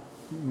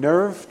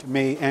unnerved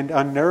me and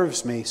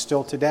unnerves me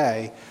still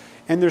today.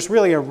 And there's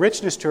really a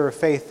richness to her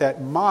faith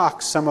that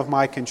mocks some of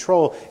my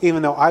control,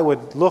 even though I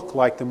would look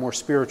like the more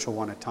spiritual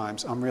one at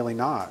times. I'm really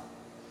not.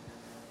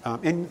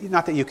 And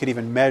not that you could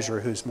even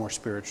measure who's more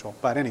spiritual,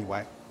 but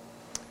anyway.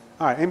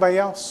 All right, anybody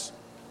else?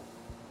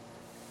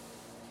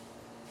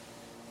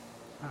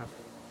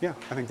 Yeah,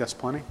 I think that's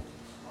plenty.